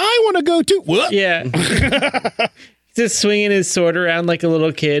hard. He's like, I want to go too. What? Yeah. He's just swinging his sword around like a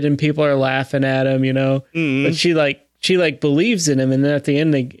little kid and people are laughing at him, you know. But she believes in him, and then at the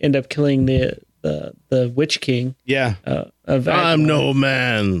end they end up killing the Witch King. Yeah. Of I'm no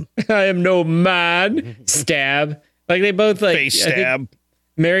man. I am no man. Stab. Like they both like Face I think stab.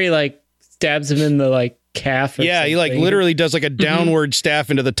 Mary like stabs him in the like calf. Or Yeah, he like something. literally does like a downward staff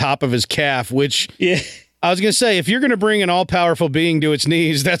into the top of his calf, which Yeah. I was going to say, if you're going to bring an all-powerful being to its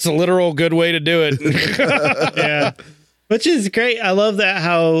knees, that's a literal good way to do it. Yeah. Which is great. I love that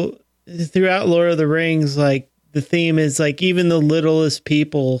how throughout Lord of the Rings, like the theme is like even the littlest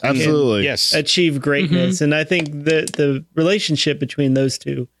people can Absolutely. Yes. achieve greatness. And I think the relationship between those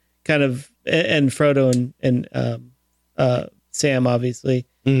two kind of, and Frodo and Sam, obviously.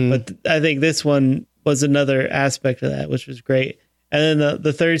 But I think this one was another aspect of that, which was great. And then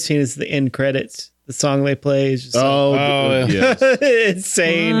the third scene is the end credits. The song they play is just Yes.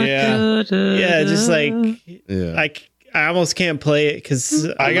 insane. Yeah. Yeah, just like Yeah. I almost can't play it because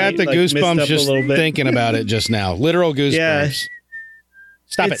I got the goosebumps just thinking about it just now. Literal goosebumps. Yeah.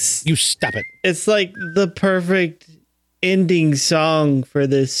 Stop It's- it. You stop it. It's like the perfect ending song for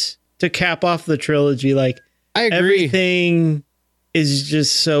this to cap off the trilogy. Like I agree. everything is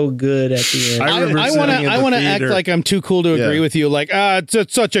just so good at the end. I remember I sitting in the want to act theater. like I'm too cool to agree Yeah. with you. Like,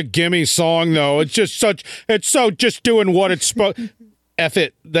 it's such a gimme song, though. It's so just doing what it's supposed. F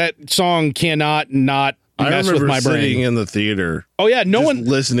it. That song cannot not I mess remember with my sitting brain. in the theater. Oh yeah, no just one,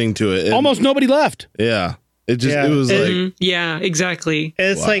 listening to it. and- almost nobody left. Yeah. It Yeah. was like, Mhm. Yeah, exactly. And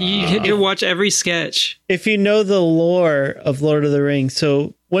it's like You had to watch every sketch. if you know the lore of Lord of the Rings,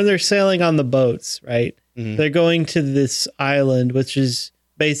 so when they're sailing on the boats, right? They're going to this island, which is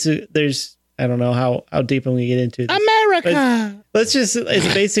basic. There's I don't know how deep I'm gonna get into this. America.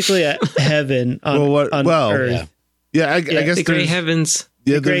 It's basically a heaven on, on Earth. I guess The Grey there's- Heavens.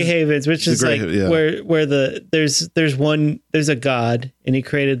 Yeah, The Grey there's- Havens, which the is Grey like Ha- yeah. where there's a god, and he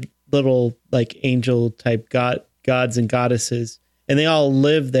created little like angel type gods and goddesses, and they all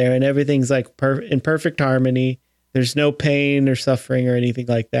live there, and everything's like in perfect harmony. There's no pain or suffering or anything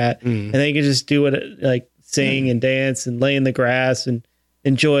like that, and they can just do it like sing and dance and lay in the grass and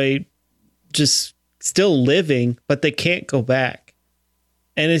enjoy just still living, but they can't go back.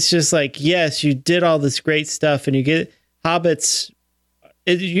 And it's just like, yes, you did all this great stuff, and you get hobbits.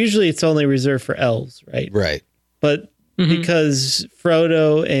 Usually it's only reserved for elves, right? Right. But because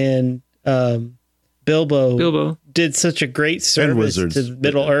Frodo and Bilbo did such a great service wizards. to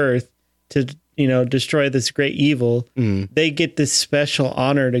Middle Earth to, you know, destroy this great evil, they get this special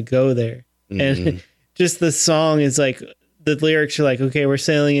honor to go there. And just the song is like, the lyrics are like, okay, we're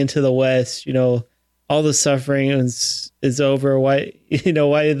sailing into the West, you know, all the suffering is over. Why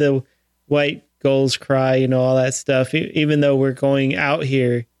did the white gulls cry, you know, all that stuff, even though we're going out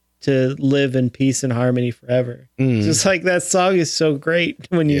here to live in peace and harmony forever. Just like that song is so great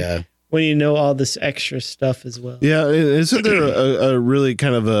when you know all this extra stuff as well. Yeah, isn't there a really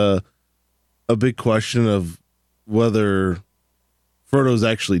kind of a big question of whether Frodo's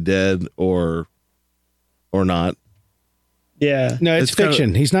actually dead or not? Yeah. No, it's It's kinda-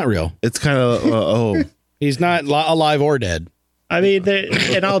 fiction. He's not real. It's kind of He's not alive or dead. I mean,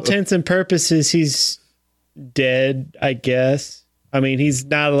 in all intents and purposes, he's dead, I guess. I mean, he's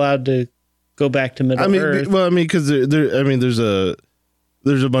not allowed to go back to Middle Earth. because there's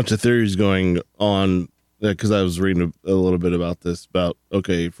a bunch of theories going on because I was reading a little bit about this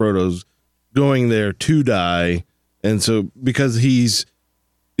okay, Frodo's going there to die, and so because he's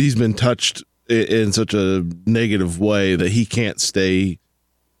been touched in such a negative way that he can't stay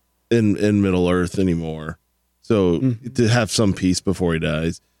in Middle Earth anymore. So to have some peace before he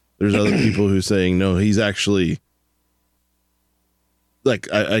dies. There's other people who are saying no, he's actually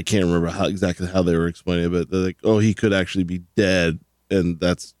like I can't remember exactly how they were explaining it, but they're like, oh, he could actually be dead, and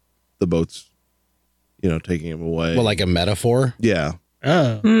that's the boat's, taking him away. Well, like a metaphor. Yeah.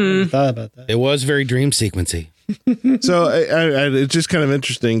 Oh, I never thought about that. It was very dream sequency. So I it's just kind of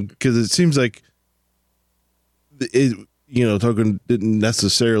interesting because it seems like Tolkien didn't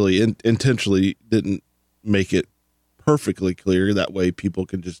necessarily intentionally didn't make it perfectly clear. That way people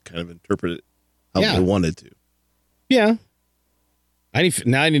can just kind of interpret it how they wanted to. Yeah. I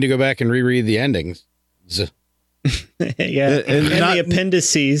need to go back and reread the endings. Yeah, and the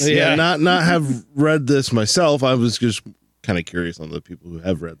appendices. Yeah. Not have read this myself. I was just kind of curious on the people who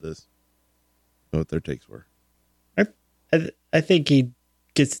have read this, what their takes were. I think he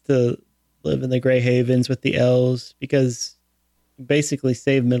gets to live in the Grey Havens with the elves because he basically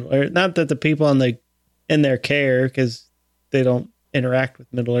saved Middle Earth. Not that the people in their care, because they don't interact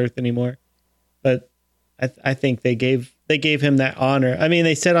with Middle Earth anymore, but I think they gave him that honor. I mean,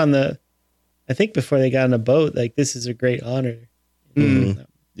 they said I think before they got on a boat, like, this is a great honor. Mm-hmm.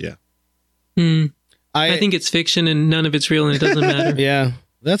 Yeah. I think it's fiction and none of it's real and it doesn't matter. Yeah.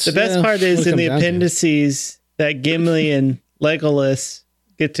 That's the best part is in the appendices that Gimli and Legolas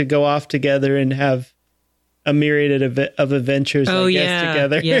get to go off together and have a myriad of adventures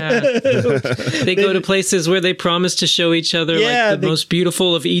together. Yeah. They go to places where they promise to show each other the most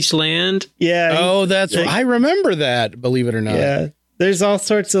beautiful of each land. Yeah. Oh, I remember that, believe it or not. Yeah. There's all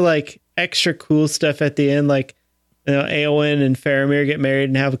sorts of extra cool stuff at the end, Éowyn and Faramir get married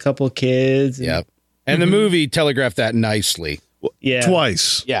and have a couple of kids. Yeah. And the movie telegraphed that nicely. Yeah.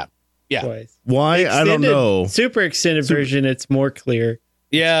 Twice. Yeah. Yeah. Twice. Why? I don't know. Super extended version, it's more clear.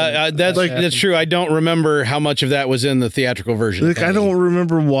 Yeah, that's true. I don't remember how much of that was in the theatrical version. I don't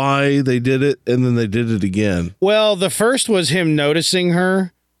remember why they did it, and then they did it again. Well, the first was him noticing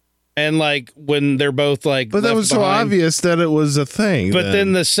her, and when they're both but that was so obvious that it was a thing. But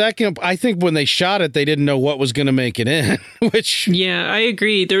then the second, I think when they shot it, they didn't know what was going to make it in. Which I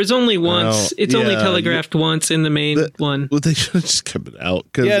agree. There was only once. It's only telegraphed once in the main one. Well, they should have just kept it out.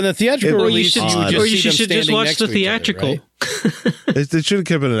 Yeah, in the theatrical release, you should just watch the theatrical. They should have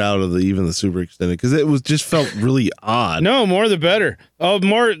kept it out of even the super extended, because it was just felt really odd. No, more the better. Oh,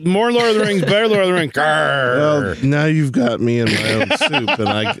 more Lord of the Rings, better Lord of the Rings. Well, now you've got me in my own soup, and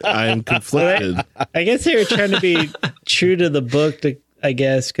I am conflicted. I guess they were trying to be true to the book,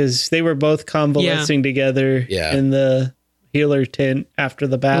 because they were both convalescing together in the healer tent after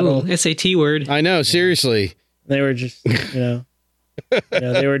the battle. Ooh, SAT word. I know, seriously. They were just,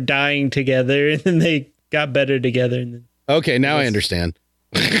 they were dying together, and then they got better together, and then okay, now I understand.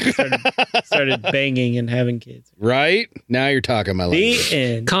 Started banging and having kids. Right? Now you're talking my language. The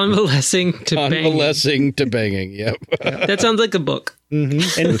end. Convalescing to banging. Yep. That sounds like a book.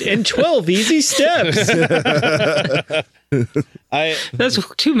 Mm-hmm. And 12 easy steps.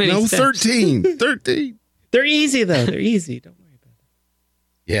 That's too many steps. 13. They're easy, though. They're easy. Don't worry about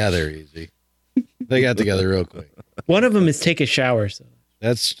it. Yeah, they're easy. They got together real quick. One of them is take a shower. So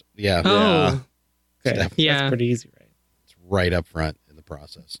that's, Oh. Yeah. Okay. That's pretty easy, right? It's right up front in the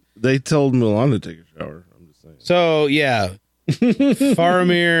process. They told Mulan to take a shower. I'm just saying. So, yeah.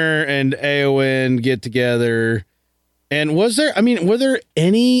 Faramir and Éowyn get together. And were there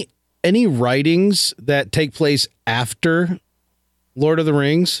any writings that take place after Lord of the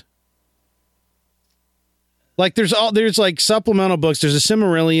Rings? There's supplemental books. There's a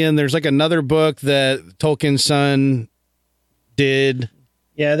Silmarillion. There's another book that Tolkien's son did.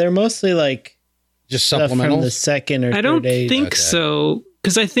 Yeah, they're mostly just supplemental from the second or I don't think so,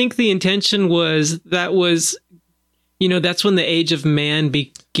 because I think the intention was that's when the age of man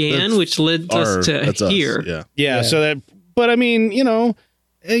began, which led us to here. Yeah. So that, but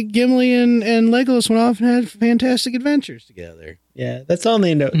Gimli and Legolas went off and had fantastic adventures together. Yeah, that's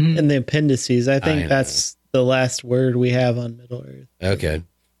only in the appendices. I think that's the last word we have on Middle Earth. Okay,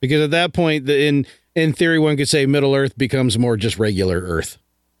 because at that point, in theory, one could say Middle Earth becomes more just regular Earth.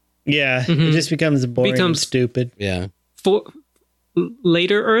 Yeah, it just becomes boring and stupid. Yeah.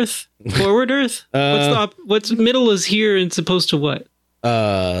 Later Earth? Forward Earth? What's middle is here and supposed to what?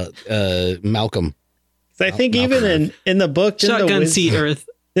 Malcolm. So I think even in the book, Shotgun seat Earth.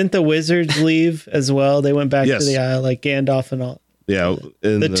 Didn't the wizards leave as well? They went back to the Isle, like Gandalf and all. Yeah.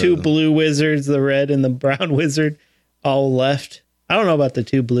 The two blue wizards, the red and the brown wizard, all left. I don't know about the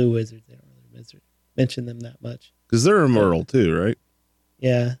two blue wizards. They don't really mention them that much. Because they're immortal too, right?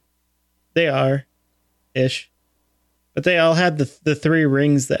 Yeah. They are. Ish. But they all had the three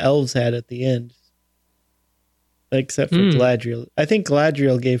rings the elves had at the end. Except for Galadriel. I think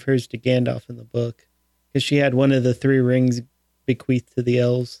Galadriel gave hers to Gandalf in the book. Because she had one of the three rings bequeathed to the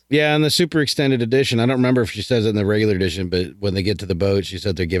elves. Yeah, in the super extended edition, I don't remember if she says it in the regular edition, but when they get to the boat, she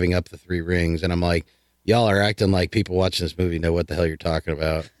said they're giving up the three rings. And I'm like, y'all are acting like people watching this movie know what the hell you're talking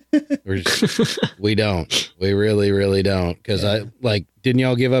about. We don't. We really, really don't. Because didn't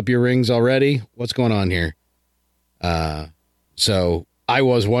y'all give up your rings already? What's going on here? So I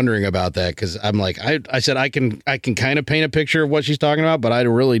was wondering about that because I'm like, I said I can kind of paint a picture of what she's talking about, but I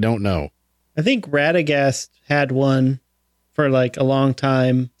really don't know. I think Radagast had one for like a long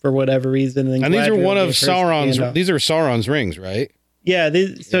time for whatever reason. And these are one of Sauron's. These are Sauron's rings, right? Yeah.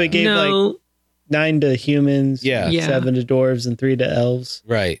 So he gave like 9 to humans, 7 to dwarves, and 3 to elves.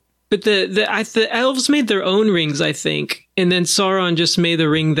 Right. But the elves made their own rings, I think, and then Sauron just made the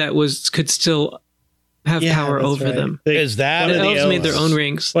ring that could still have power over them. Is that the elves made their own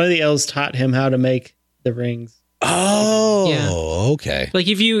rings? One of the elves taught him how to make the rings. Oh, okay. Like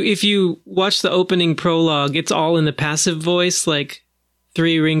if you watch the opening prologue, it's all in the passive voice. Like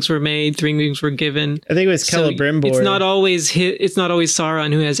 3 rings were made, 3 rings were given. I think it was Celebrimbor. It's not always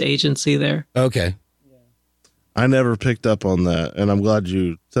Sauron who has agency there. Okay. I never picked up on that, and I'm glad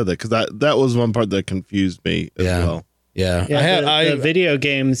you said that because that was one part that confused me as well. Yeah. The video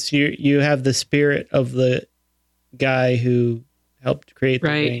games, you have the spirit of the guy who helped create the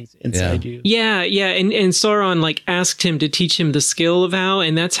rings inside you. Yeah, and Sauron like asked him to teach him the skill of how,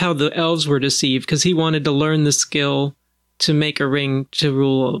 and that's how the elves were deceived because he wanted to learn the skill to make a ring to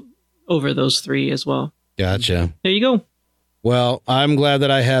rule over those 3 as well. Gotcha. There you go. Well, I'm glad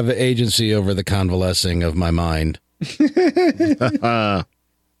that I have agency over the convalescing of my mind. These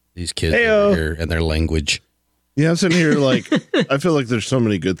kids over here and their language. Yeah, I'm sitting here like, I feel like there's so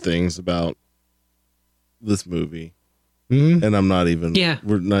many good things about this movie. Mm-hmm. And I'm not even,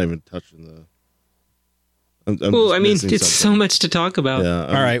 we're not even touching the. I mean, it's so much to talk about. Yeah.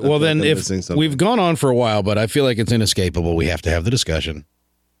 All right. Well, then, if we've gone on for a while, but I feel like it's inescapable, we have to have the discussion.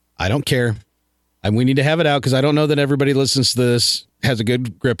 I don't care. And we need to have it out because I don't know that everybody listens to this has a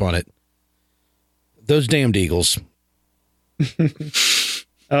good grip on it. Those damned eagles.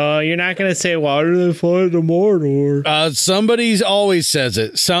 Oh, you're not going to say, why do they fly to Mordor? Somebody's always says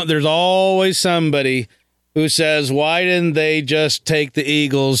it. There's always somebody who says, why didn't they just take the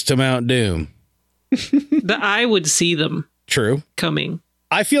eagles to Mount Doom? I would see them. True. Coming.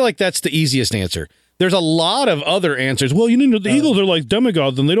 I feel like that's the easiest answer. There's a lot of other answers. Well, the eagles are like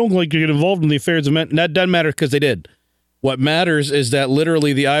demigods and they don't like to get involved in the affairs of men. And that doesn't matter because they did. What matters is that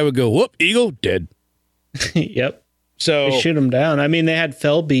literally the eye would go, whoop, eagle, dead. Yep. So they shoot them down. I mean, they had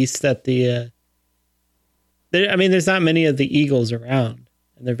fell beasts at the. There's not many of the eagles around,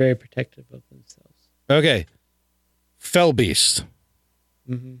 and they're very protective of themselves. Okay. Fell beast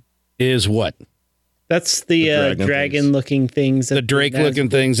is what? That's the dragon-looking things. The Drake-looking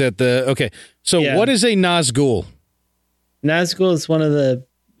things at the... Okay. So what is a Nazgul? Nazgul is one of the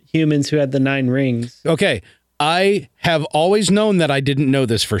humans who had the 9 rings. Okay. I have always known that I didn't know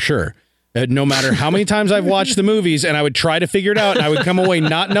this for sure. No matter how many times I've watched the movies, and I would try to figure it out, and I would come away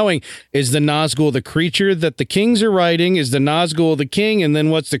not knowing, is the Nazgul the creature that the kings are riding? Is the Nazgul the king? And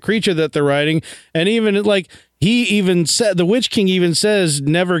then what's the creature that they're riding? And even, like, he even said... The Witch King even says,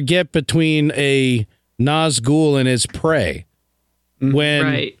 never get between a Nazgul and his prey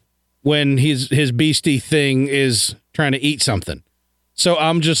when his beastie thing is trying to eat something. So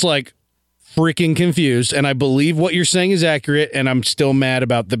I'm just like freaking confused, and I believe what you're saying is accurate, and I'm still mad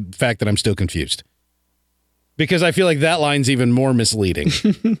about the fact that I'm still confused because I feel like that line's even more misleading.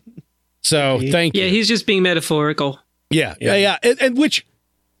 So thank you. Yeah, he's just being metaphorical. Yeah. And which,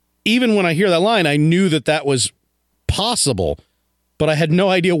 even when I hear that line, I knew that was possible, but I had no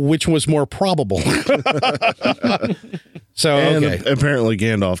idea which was more probable. So, and apparently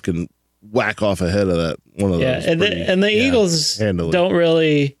Gandalf can whack off ahead of that one of those. And the eagles don't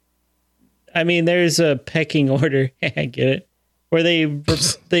really... I mean, there's a pecking order. I get it. Where they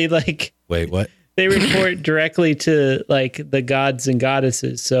like... Wait, what? They report directly to, like, the gods and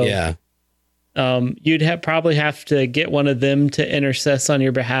goddesses. So yeah. You'd probably have to get one of them to intercess on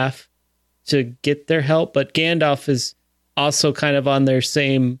your behalf to get their help. But Gandalf is also kind of on their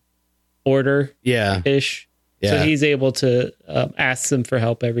same order ish. Yeah. So he's able to ask them for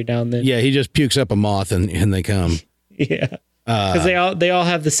help every now and then. Yeah, he just pukes up a moth and they come. Yeah. Because they all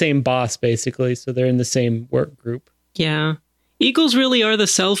have the same boss, basically. So they're in the same work group. Yeah. Eagles really are the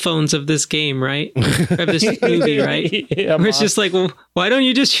cell phones of this game, right? Of this movie, right? Yeah, where it's just like, well, why don't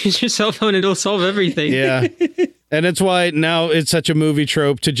you just use your cell phone and it'll solve everything? Yeah. And it's why now it's such a movie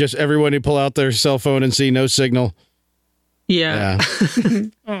trope to just everybody pull out their cell phone and see no signal. Yeah.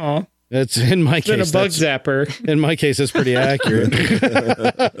 Aw. That's in my case. It's been a bug zapper. In my case, it's pretty accurate.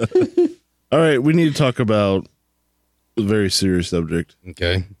 All right, we need to talk about a very serious subject.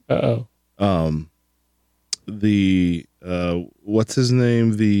 Okay. Uh-oh. The what's his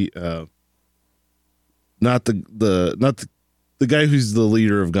name? Not the guy who's the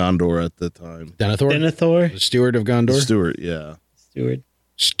leader of Gondor at the time. Denethor? Denethor? The steward of Gondor? The steward, yeah. Steward.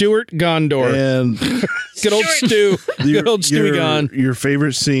 Stuart Gondor. And Good old Stu. Good old Stewie Gone. Your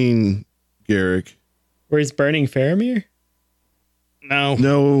favorite scene, Garrick? Where he's burning Faramir? No,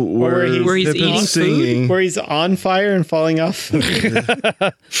 where he's Pippin's eating singing. Where he's on fire and falling off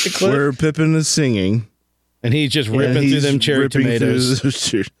the cliff? Where Pippin is singing. And he's just and ripping he's through them cherry ripping tomatoes.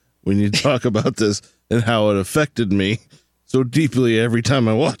 through we need to talk about this and how it affected me so deeply every time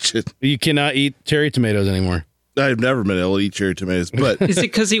I watch it. You cannot eat cherry tomatoes anymore. I've never been able to eat cherry tomatoes, but Is it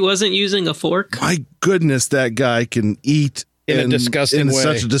because he wasn't using a fork? my goodness, that guy can eat In a disgusting way.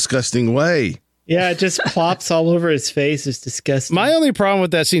 such a disgusting way. Yeah, it just plops all over his face. It's disgusting. My only problem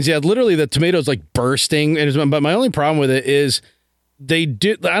with that scene is, literally the tomatoes like bursting. But my only problem with it is they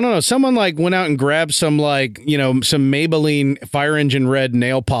did, I don't know, someone like went out and grabbed some like, some Maybelline Fire Engine Red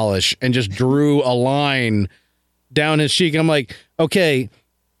nail polish and just drew a line down his cheek. I'm like, okay,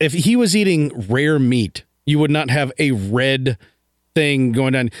 if he was eating rare meat, you would not have a red thing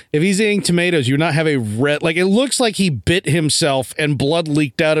going down. If he's eating tomatoes, you would not have a red, like it looks like he bit himself and blood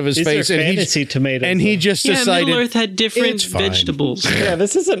leaked out of his These face. are And fantasy tomatoes. and he just Yeah, decided Middle Earth had different it's fine. vegetables. yeah,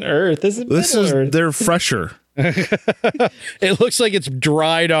 this isn't Earth. This is Earth. They're fresher. it looks like it's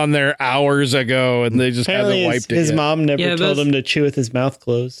dried on there hours ago and they just Apparently haven't his, wiped it his yet. mom never Yeah, told those- him to chew with his mouth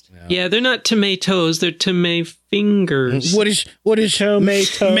closed. Yeah, they're not tomatoes, they're fingers. What is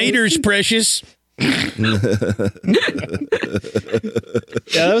Tomatoes. Maters, precious?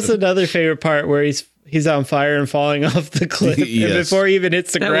 Yeah, that was another favorite part where he's on fire and falling off the cliff. Yes. And before he even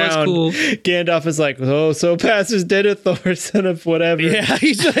hits the That was ground, cool. Gandalf is like, "Oh, so passes Denethor, son of whatever." Yeah,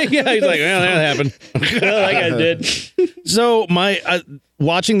 he's like, well, that happened. like I did. So my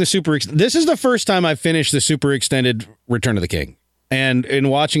watching the this is the first time I finished the super extended Return of the King, and in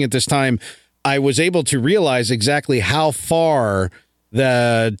watching it this time, I was able to realize exactly how far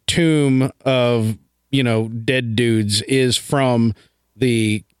the tomb of dead dudes is from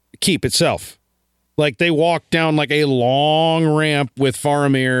the keep itself. Like they walk down like a long ramp with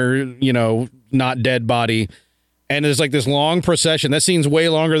Faramir, not dead body, and there's like this long procession. That scene's way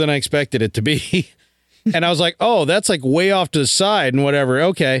longer than I expected it to be. And I was like, oh, that's like way off to the side and whatever.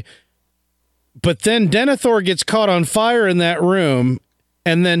 Okay. But then Denethor gets caught on fire in that room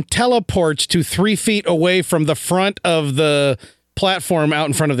and then teleports to 3 feet away from the front of the platform out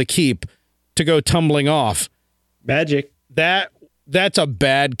in front of the keep to go tumbling off. Magic. That's a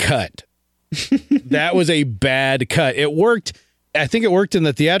bad cut. That was a bad cut. It worked. I think it worked in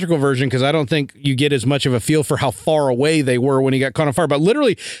the theatrical version because I don't think you get as much of a feel for how far away they were when he got caught on fire. But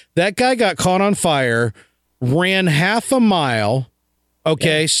literally, that guy got caught on fire, ran half a mile,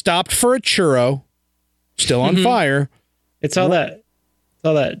 stopped for a churro, still on fire. It's all that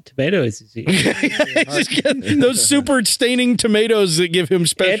tomatoes you see. Just get those super staining tomatoes that give him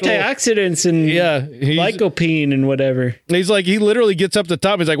special Antioxidants and lycopene and whatever. He's like, he literally gets up the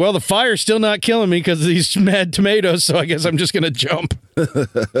top. He's like, well, the fire's still not killing me because of these mad tomatoes, so I guess I'm just gonna jump.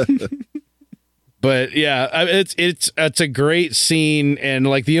 But yeah, it's a great scene, and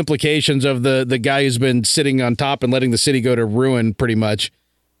like the implications of the guy who's been sitting on top and letting the city go to ruin, pretty much,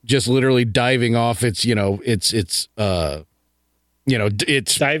 just literally diving off. It's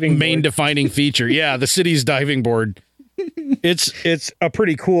Diving main board. defining feature. Yeah, the city's diving board. It's a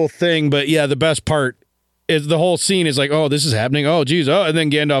pretty cool thing, but yeah, the best part is the whole scene is like, oh, this is happening. Oh, geez. Oh, and then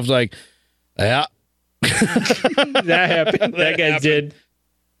Gandalf's like, yeah. That happened. That guy did.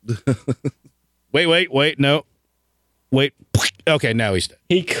 Wait, no. Wait. Okay, now he's dead.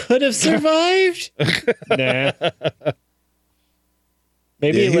 He could have survived. Nah.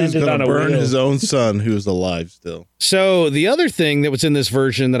 Maybe he he was landed going on to a burn wheel. his own son who was alive still. So the other thing that was in this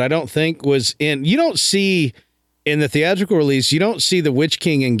version that I don't think was in, you don't see in the theatrical release, you don't see the Witch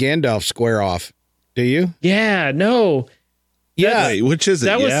King and Gandalf square off, do you? Yeah, no. Yeah. Wait, which is it?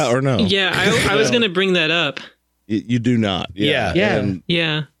 that was- Yeah or no? Yeah, I was going to bring that up. You do not. Yeah. Yeah. And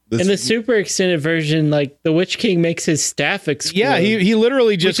Yeah. this- In the super extended version, like the Witch King makes his staff explode. Yeah, he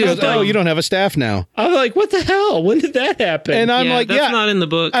literally just Which is goes, oh, dumb. you don't have a staff now. I'm like, what the hell? When did that happen? And I'm like, that's yeah. not in the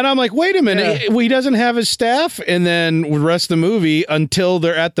book. And I'm like, wait a minute, he doesn't have his staff. And then the rest of the movie, until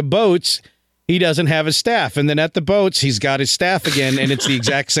they're at the boats, he doesn't have his staff. And then at the boats, he's got his staff again, and it's the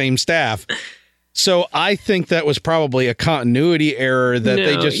exact same staff. So I think that was probably a continuity error that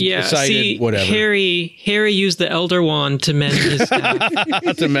they just decided, See, whatever, Harry used the Elder Wand to mend his staff.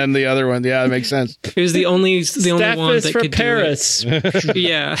 to mend the other one. Yeah, that makes sense. It was the only staff wand is that for could Paris. do it.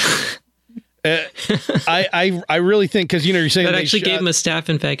 Yeah, I really think, because you're saying that they actually gave shot- him a staph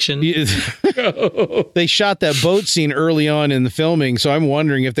infection. they shot that boat scene early on in the filming, so I'm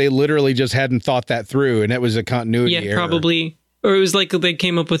wondering if they literally just hadn't thought that through, and it was a continuity Yeah, error. probably. Or it was like they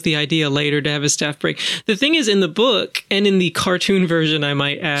came up with the idea later to have his staff break. The thing is, in the book and in the cartoon version, I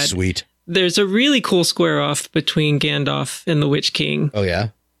might add, Sweet. there's a really cool square off between Gandalf and the Witch King. Oh, yeah?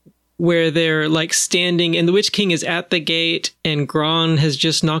 Where they're like standing, and the Witch King is at the gate, and Gron has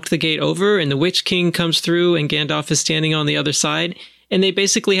just knocked the gate over, and the Witch King comes through, and Gandalf is standing on the other side, and they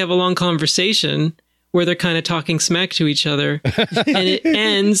basically have a long conversation where they're kind of talking smack to each other, and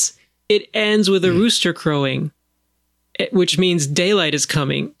it ends with a rooster crowing, which means daylight is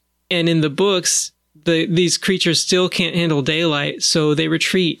coming. And in the books, these creatures still can't handle daylight, so they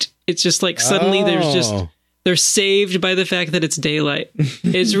retreat. It's just like suddenly they're saved by the fact that it's daylight.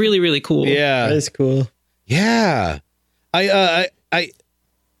 It's really, really cool. Yeah. That is cool. Yeah.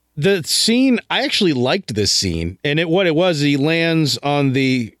 The scene, I actually liked this scene. And what it was, he lands on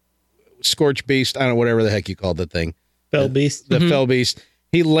the Scorch Beast. I don't know, whatever the heck you called the thing. Fell Beast. The Fell Beast.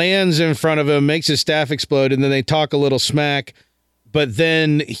 He lands in front of him, makes his staff explode, and then they talk a little smack. But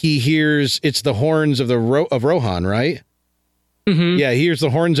then he hears it's the horns of of Rohan, right? Mm-hmm. Yeah, he hears the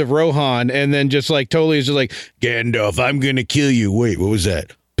horns of Rohan, and then just like totally is just like, Gandalf, I'm gonna kill you. Wait, what was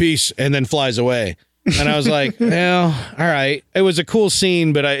that? Peace, and then flies away. And I was like, well, all right. It was a cool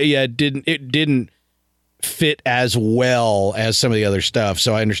scene, but it didn't fit as well as some of the other stuff.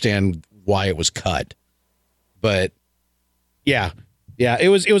 So I understand why it was cut. But yeah, it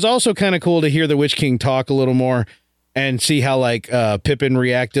was also kind of cool to hear the Witch King talk a little more. And see how like Pippin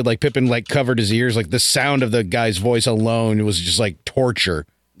reacted. Like Pippin like covered his ears. Like the sound of the guy's voice alone was just like torture.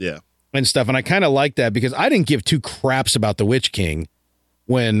 Yeah. And stuff. And I kind of like that because I didn't give two craps about the Witch King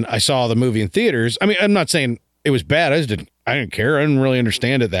when I saw the movie in theaters. I mean, I'm not saying it was bad. I didn't care. I didn't really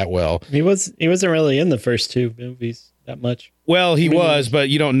understand it that well. He wasn't really in the first two movies that much. Well, he was, but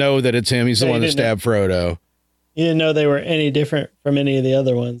you don't know that it's him. He's the one that stabbed Frodo. You didn't know they were any different from any of the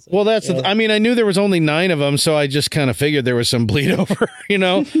other ones. Well, I mean, I knew there was only 9 of them, so I just kind of figured there was some bleed over, you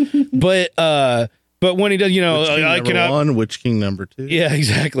know. but when he does, you know, Witch King number 1, Witch King number 2. Yeah,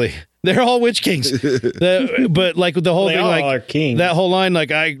 exactly. They're all Witch Kings. But like the whole thing, like are kings. That whole line,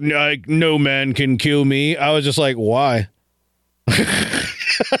 like I no man can kill me. I was just like, why?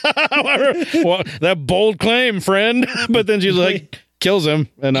 That bold claim, friend. But then she's like, kills him,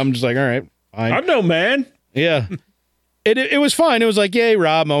 and I'm just like, all right, fine. I'm no man. Yeah. It was fine. It was like, yay,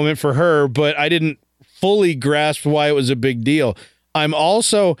 Rob moment for her, but I didn't fully grasp why it was a big deal. I'm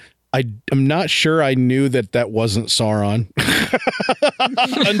not sure I knew that wasn't Sauron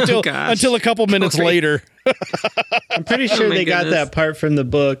until a couple minutes later. I'm pretty sure they got that part from the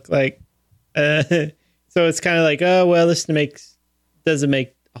book. Like, so it's kind of like, oh, well, this doesn't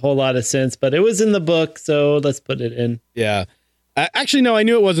make a whole lot of sense, but it was in the book, so let's put it in. Yeah. Actually, no, I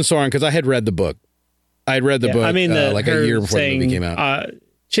knew it wasn't Sauron because I had read the book. I had read the book. I mean, like a year before the movie came out.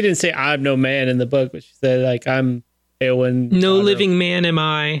 She didn't say I'm no man in the book, but she said like I'm Eowyn. No living man am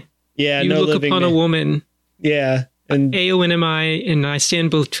I. Yeah, you no look upon a woman. Yeah, and Eowyn am I, and I stand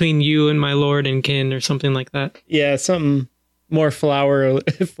between you and my lord and kin, or something like that. Yeah, something more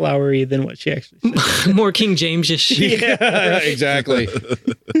flowery than what she actually said. More King James-ish. Yeah, exactly.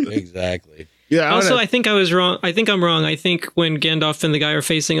 Exactly. Yeah. Also, I think I was wrong. I think I'm wrong. I think when Gandalf and the guy are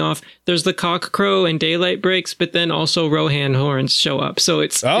facing off, there's the cock crow and daylight breaks, but then also Rohan horns show up. So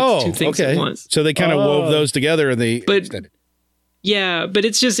it's two things at once. So they kind of wove those together, and yeah, but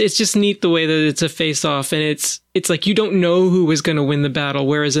it's just neat the way that it's a face off, and it's like you don't know who was going to win the battle.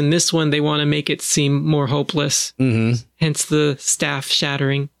 Whereas in this one, they want to make it seem more hopeless. Mm-hmm. Hence the staff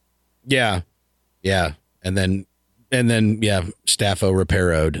shattering. Yeah, and then Staffo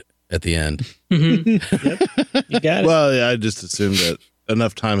repaired at the end. Mm-hmm. Yep. You got it. Well, yeah, I just assumed that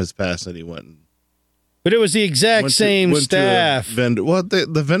enough time has passed that he went. But it was the exact same staff. Vendor. Well,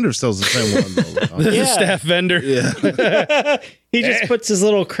 the vendor sells the same one, though. The staff vendor. Yeah. He just puts his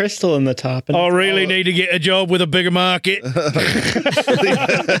little crystal in the top. And I really need to get a job with a bigger market.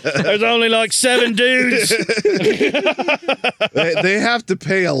 There's only like 7 dudes. They have to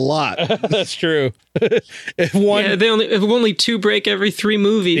pay a lot. That's true. If only 2 break every 3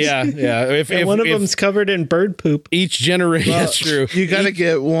 movies. Yeah. If one of them's covered in bird poop. Each generation, that's true. You got to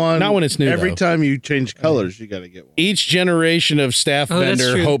get one. Not when it's new. Every time you change colors, you got to get one. Each generation of staff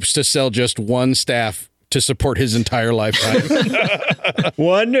vendor hopes to sell just one staff to support his entire lifetime.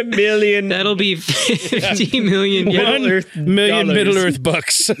 1 million. That'll be 50 million. $1 million Middle Earth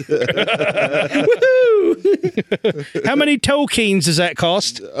bucks. How many tokens does that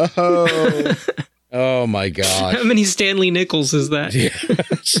cost? Oh my God. How many Stanley Nichols is that? Yeah.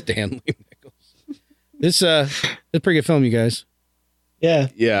 Stanley Nichols. This is a pretty good film, you guys. Yeah.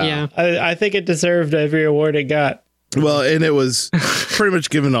 Yeah. I think it deserved every award it got. Well, and it was pretty much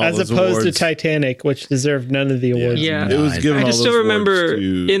given all As those opposed awards. to Titanic, which deserved none of the awards. Yeah. It was given I all just those still remember awards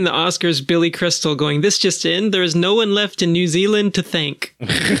to- in the Oscars, Billy Crystal going, "This just in, there is no one left in New Zealand to thank." I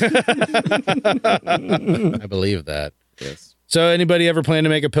believe that. Yes. So, anybody ever plan to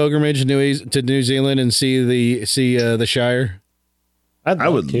make a pilgrimage to New Zealand and see the Shire? I'd I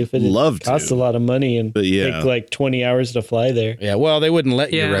love would to if it love to. costs a lot of money and But yeah. take like 20 hours to fly there. Yeah. Well, they wouldn't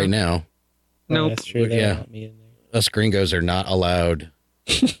let Yeah. you right now. Oh, Nope. that's true. They Yeah. don't want me in there. Us gringos are not allowed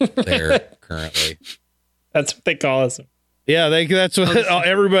there currently. That's what they call us. Yeah, that's what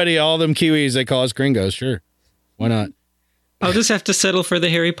everybody, all them Kiwis, they call us gringos. Sure. Why not? I'll just have to settle for the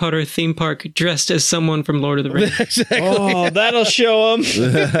Harry Potter theme park dressed as someone from Lord of the Rings. Exactly. Oh, that'll show them.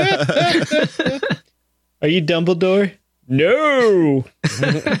 Are you Dumbledore? No.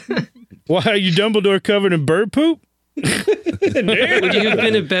 Why are you Dumbledore covered in bird poop? Would you have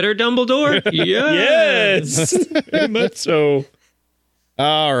been a better Dumbledore? Yes. Very much so.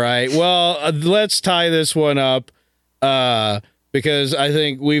 All right. Well, let's tie this one up because I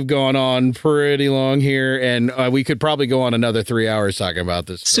think we've gone on pretty long here, and we could probably go on another 3 hours talking about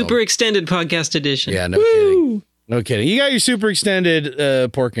this. Super film. extended podcast edition. Yeah, no kidding. No kidding. You got your super extended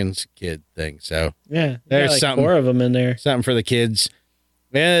Porkins kid thing, so Yeah. There's Like something. 4 of them in there. something for the kids.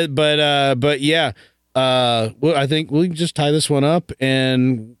 Yeah, but yeah. Well, I think we can just tie this one up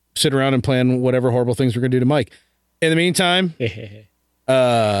and sit around and plan whatever horrible things we're gonna do to Mike. In the meantime,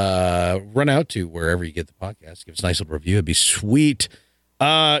 run out to wherever you get the podcast. Give us a nice little review. It'd be sweet.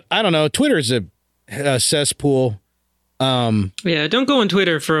 I don't know. Twitter is a cesspool. Yeah, don't go on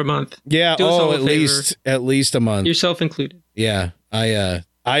Twitter for a month. Yeah. Do us all a at favor. least a month. Yourself included. Yeah.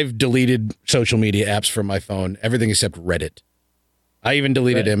 I've deleted social media apps from my phone. Everything except Reddit. I even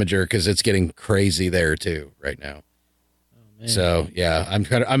deleted Imgur because it's getting crazy there too right now. So yeah, I'm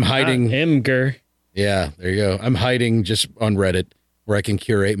hiding. Imgur. Yeah, there you go. I'm hiding just on Reddit where I can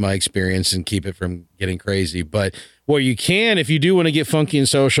curate my experience and keep it from getting crazy. But what you can, if you do want to get funky and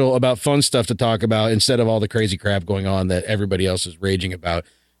social about fun stuff to talk about instead of all the crazy crap going on that everybody else is raging about,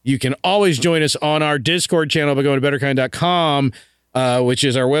 you can always join us on our Discord channel by going to betterkind.com, which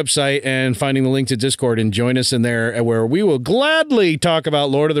is our website, and finding the link to Discord and join us in there, where we will gladly talk about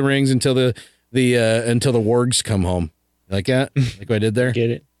Lord of the Rings until the wargs come home. You like that? Like what I did there?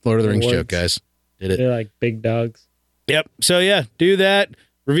 Get it? Lord of the Rings Wargs. joke, guys. Did it. They're like big dogs. Yep. So yeah, do that.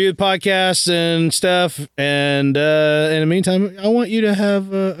 Review the podcast and stuff. And in the meantime, I want you to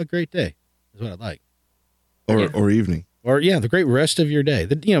have a great day. Is what I'd like. Or evening. Or yeah, the great rest of your day.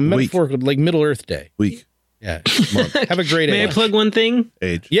 The metaphorical, like Middle Earth Day. Week. Yeah. Have a great May I day. plug one thing?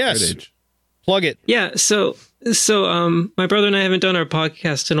 Age. Yes. Great age. Plug it. Yeah, so my brother and I haven't done our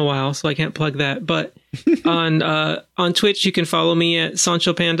podcast in a while, so I can't plug that. But on Twitch, you can follow me at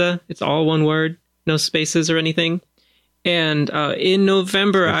Sancho Panda. It's all one word, no spaces or anything. And in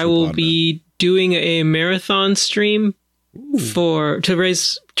November, I will be doing a marathon stream to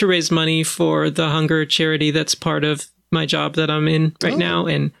raise money for the hunger charity that's part of my job that I'm in right now.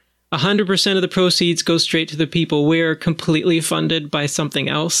 And 100% of the proceeds go straight to the people. We're completely funded by something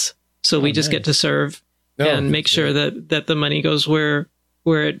else, so we just get to serve and make sure that the money goes where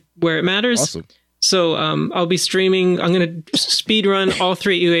it matters. Awesome. So I'll be streaming. I'm going to speed run all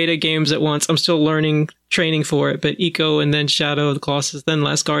 3 Ueda games at once. I'm still learning, training for it, but Eco and then Shadow of the Colossus, then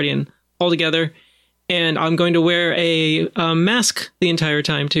Last Guardian all together. And I'm going to wear a mask the entire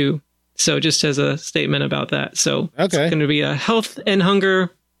time too. So just as a statement about that. So it's going to be a health and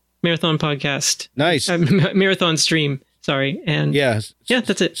hunger marathon podcast. Nice. Marathon stream. Sorry. And yeah,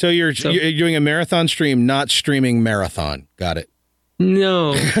 that's it. So you're doing a marathon stream, not streaming marathon. Got it.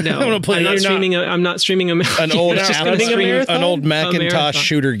 No. I'm not streaming an old an old Macintosh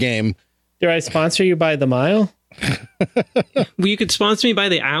shooter game. Do I sponsor you by the mile? Well, you could sponsor me by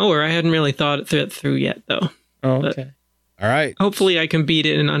the hour. I hadn't really thought it through yet, though. Oh, okay. All right. Hopefully, I can beat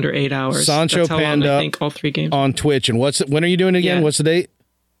it in under 8 hours. Sancho That's how Panda. long I think all 3 games on Twitch. And when are you doing it again? Yeah. What's the date?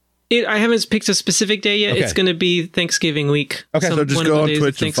 I haven't picked a specific day yet. Okay. It's going to be Thanksgiving week. Okay, So just go on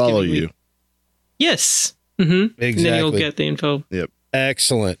Twitch and follow you. Yes. Mm-hmm. Exactly. And then you'll get the info. Yep.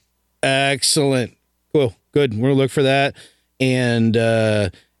 Excellent. Cool. Good. We'll look for that. And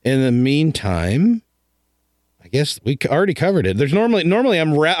in the meantime, I guess we already covered it. There's normally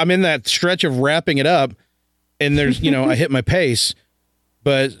I'm in that stretch of wrapping it up, and there's I hit my pace,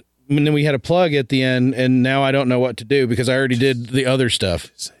 but then we had a plug at the end, and now I don't know what to do because I already did the other stuff.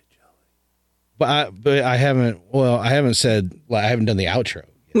 But I haven't. Well, I haven't done the outro.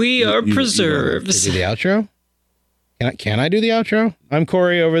 We are preserves. Do the outro? Can I do the outro? I'm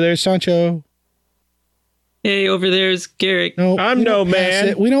Corey over there, Sancho. Hey, over there's Garrick. No, I'm we no don't pass man.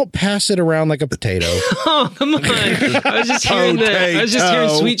 it- We don't pass it around like a potato. Oh, come on. I was just hearing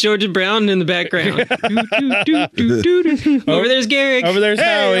Sweet Georgia Brown in the background. Over there's Garrick. Over there's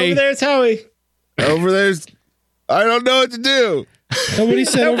Howie. Over there's Howie. Over there's, I don't know what to do. Nobody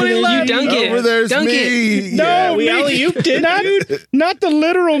said over Nobody there's laughed. you. Dunk it. Over there's Dunk me. No, we me. alley-ooped it. Not the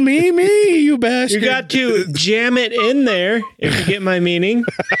literal me, you bastard. You got to jam it in there, if you get my meaning.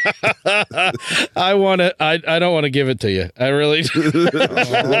 I don't want to give it to you. I really do.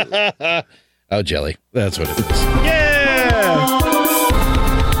 Oh, jelly. That's what it is. Yeah!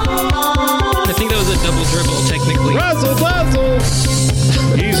 I think that was a double dribble, technically. Razzle dazzle!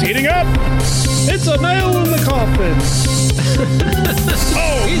 He's heating up. It's a nail in the coffin.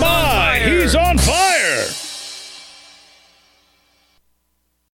 Oh, my. He's on fire.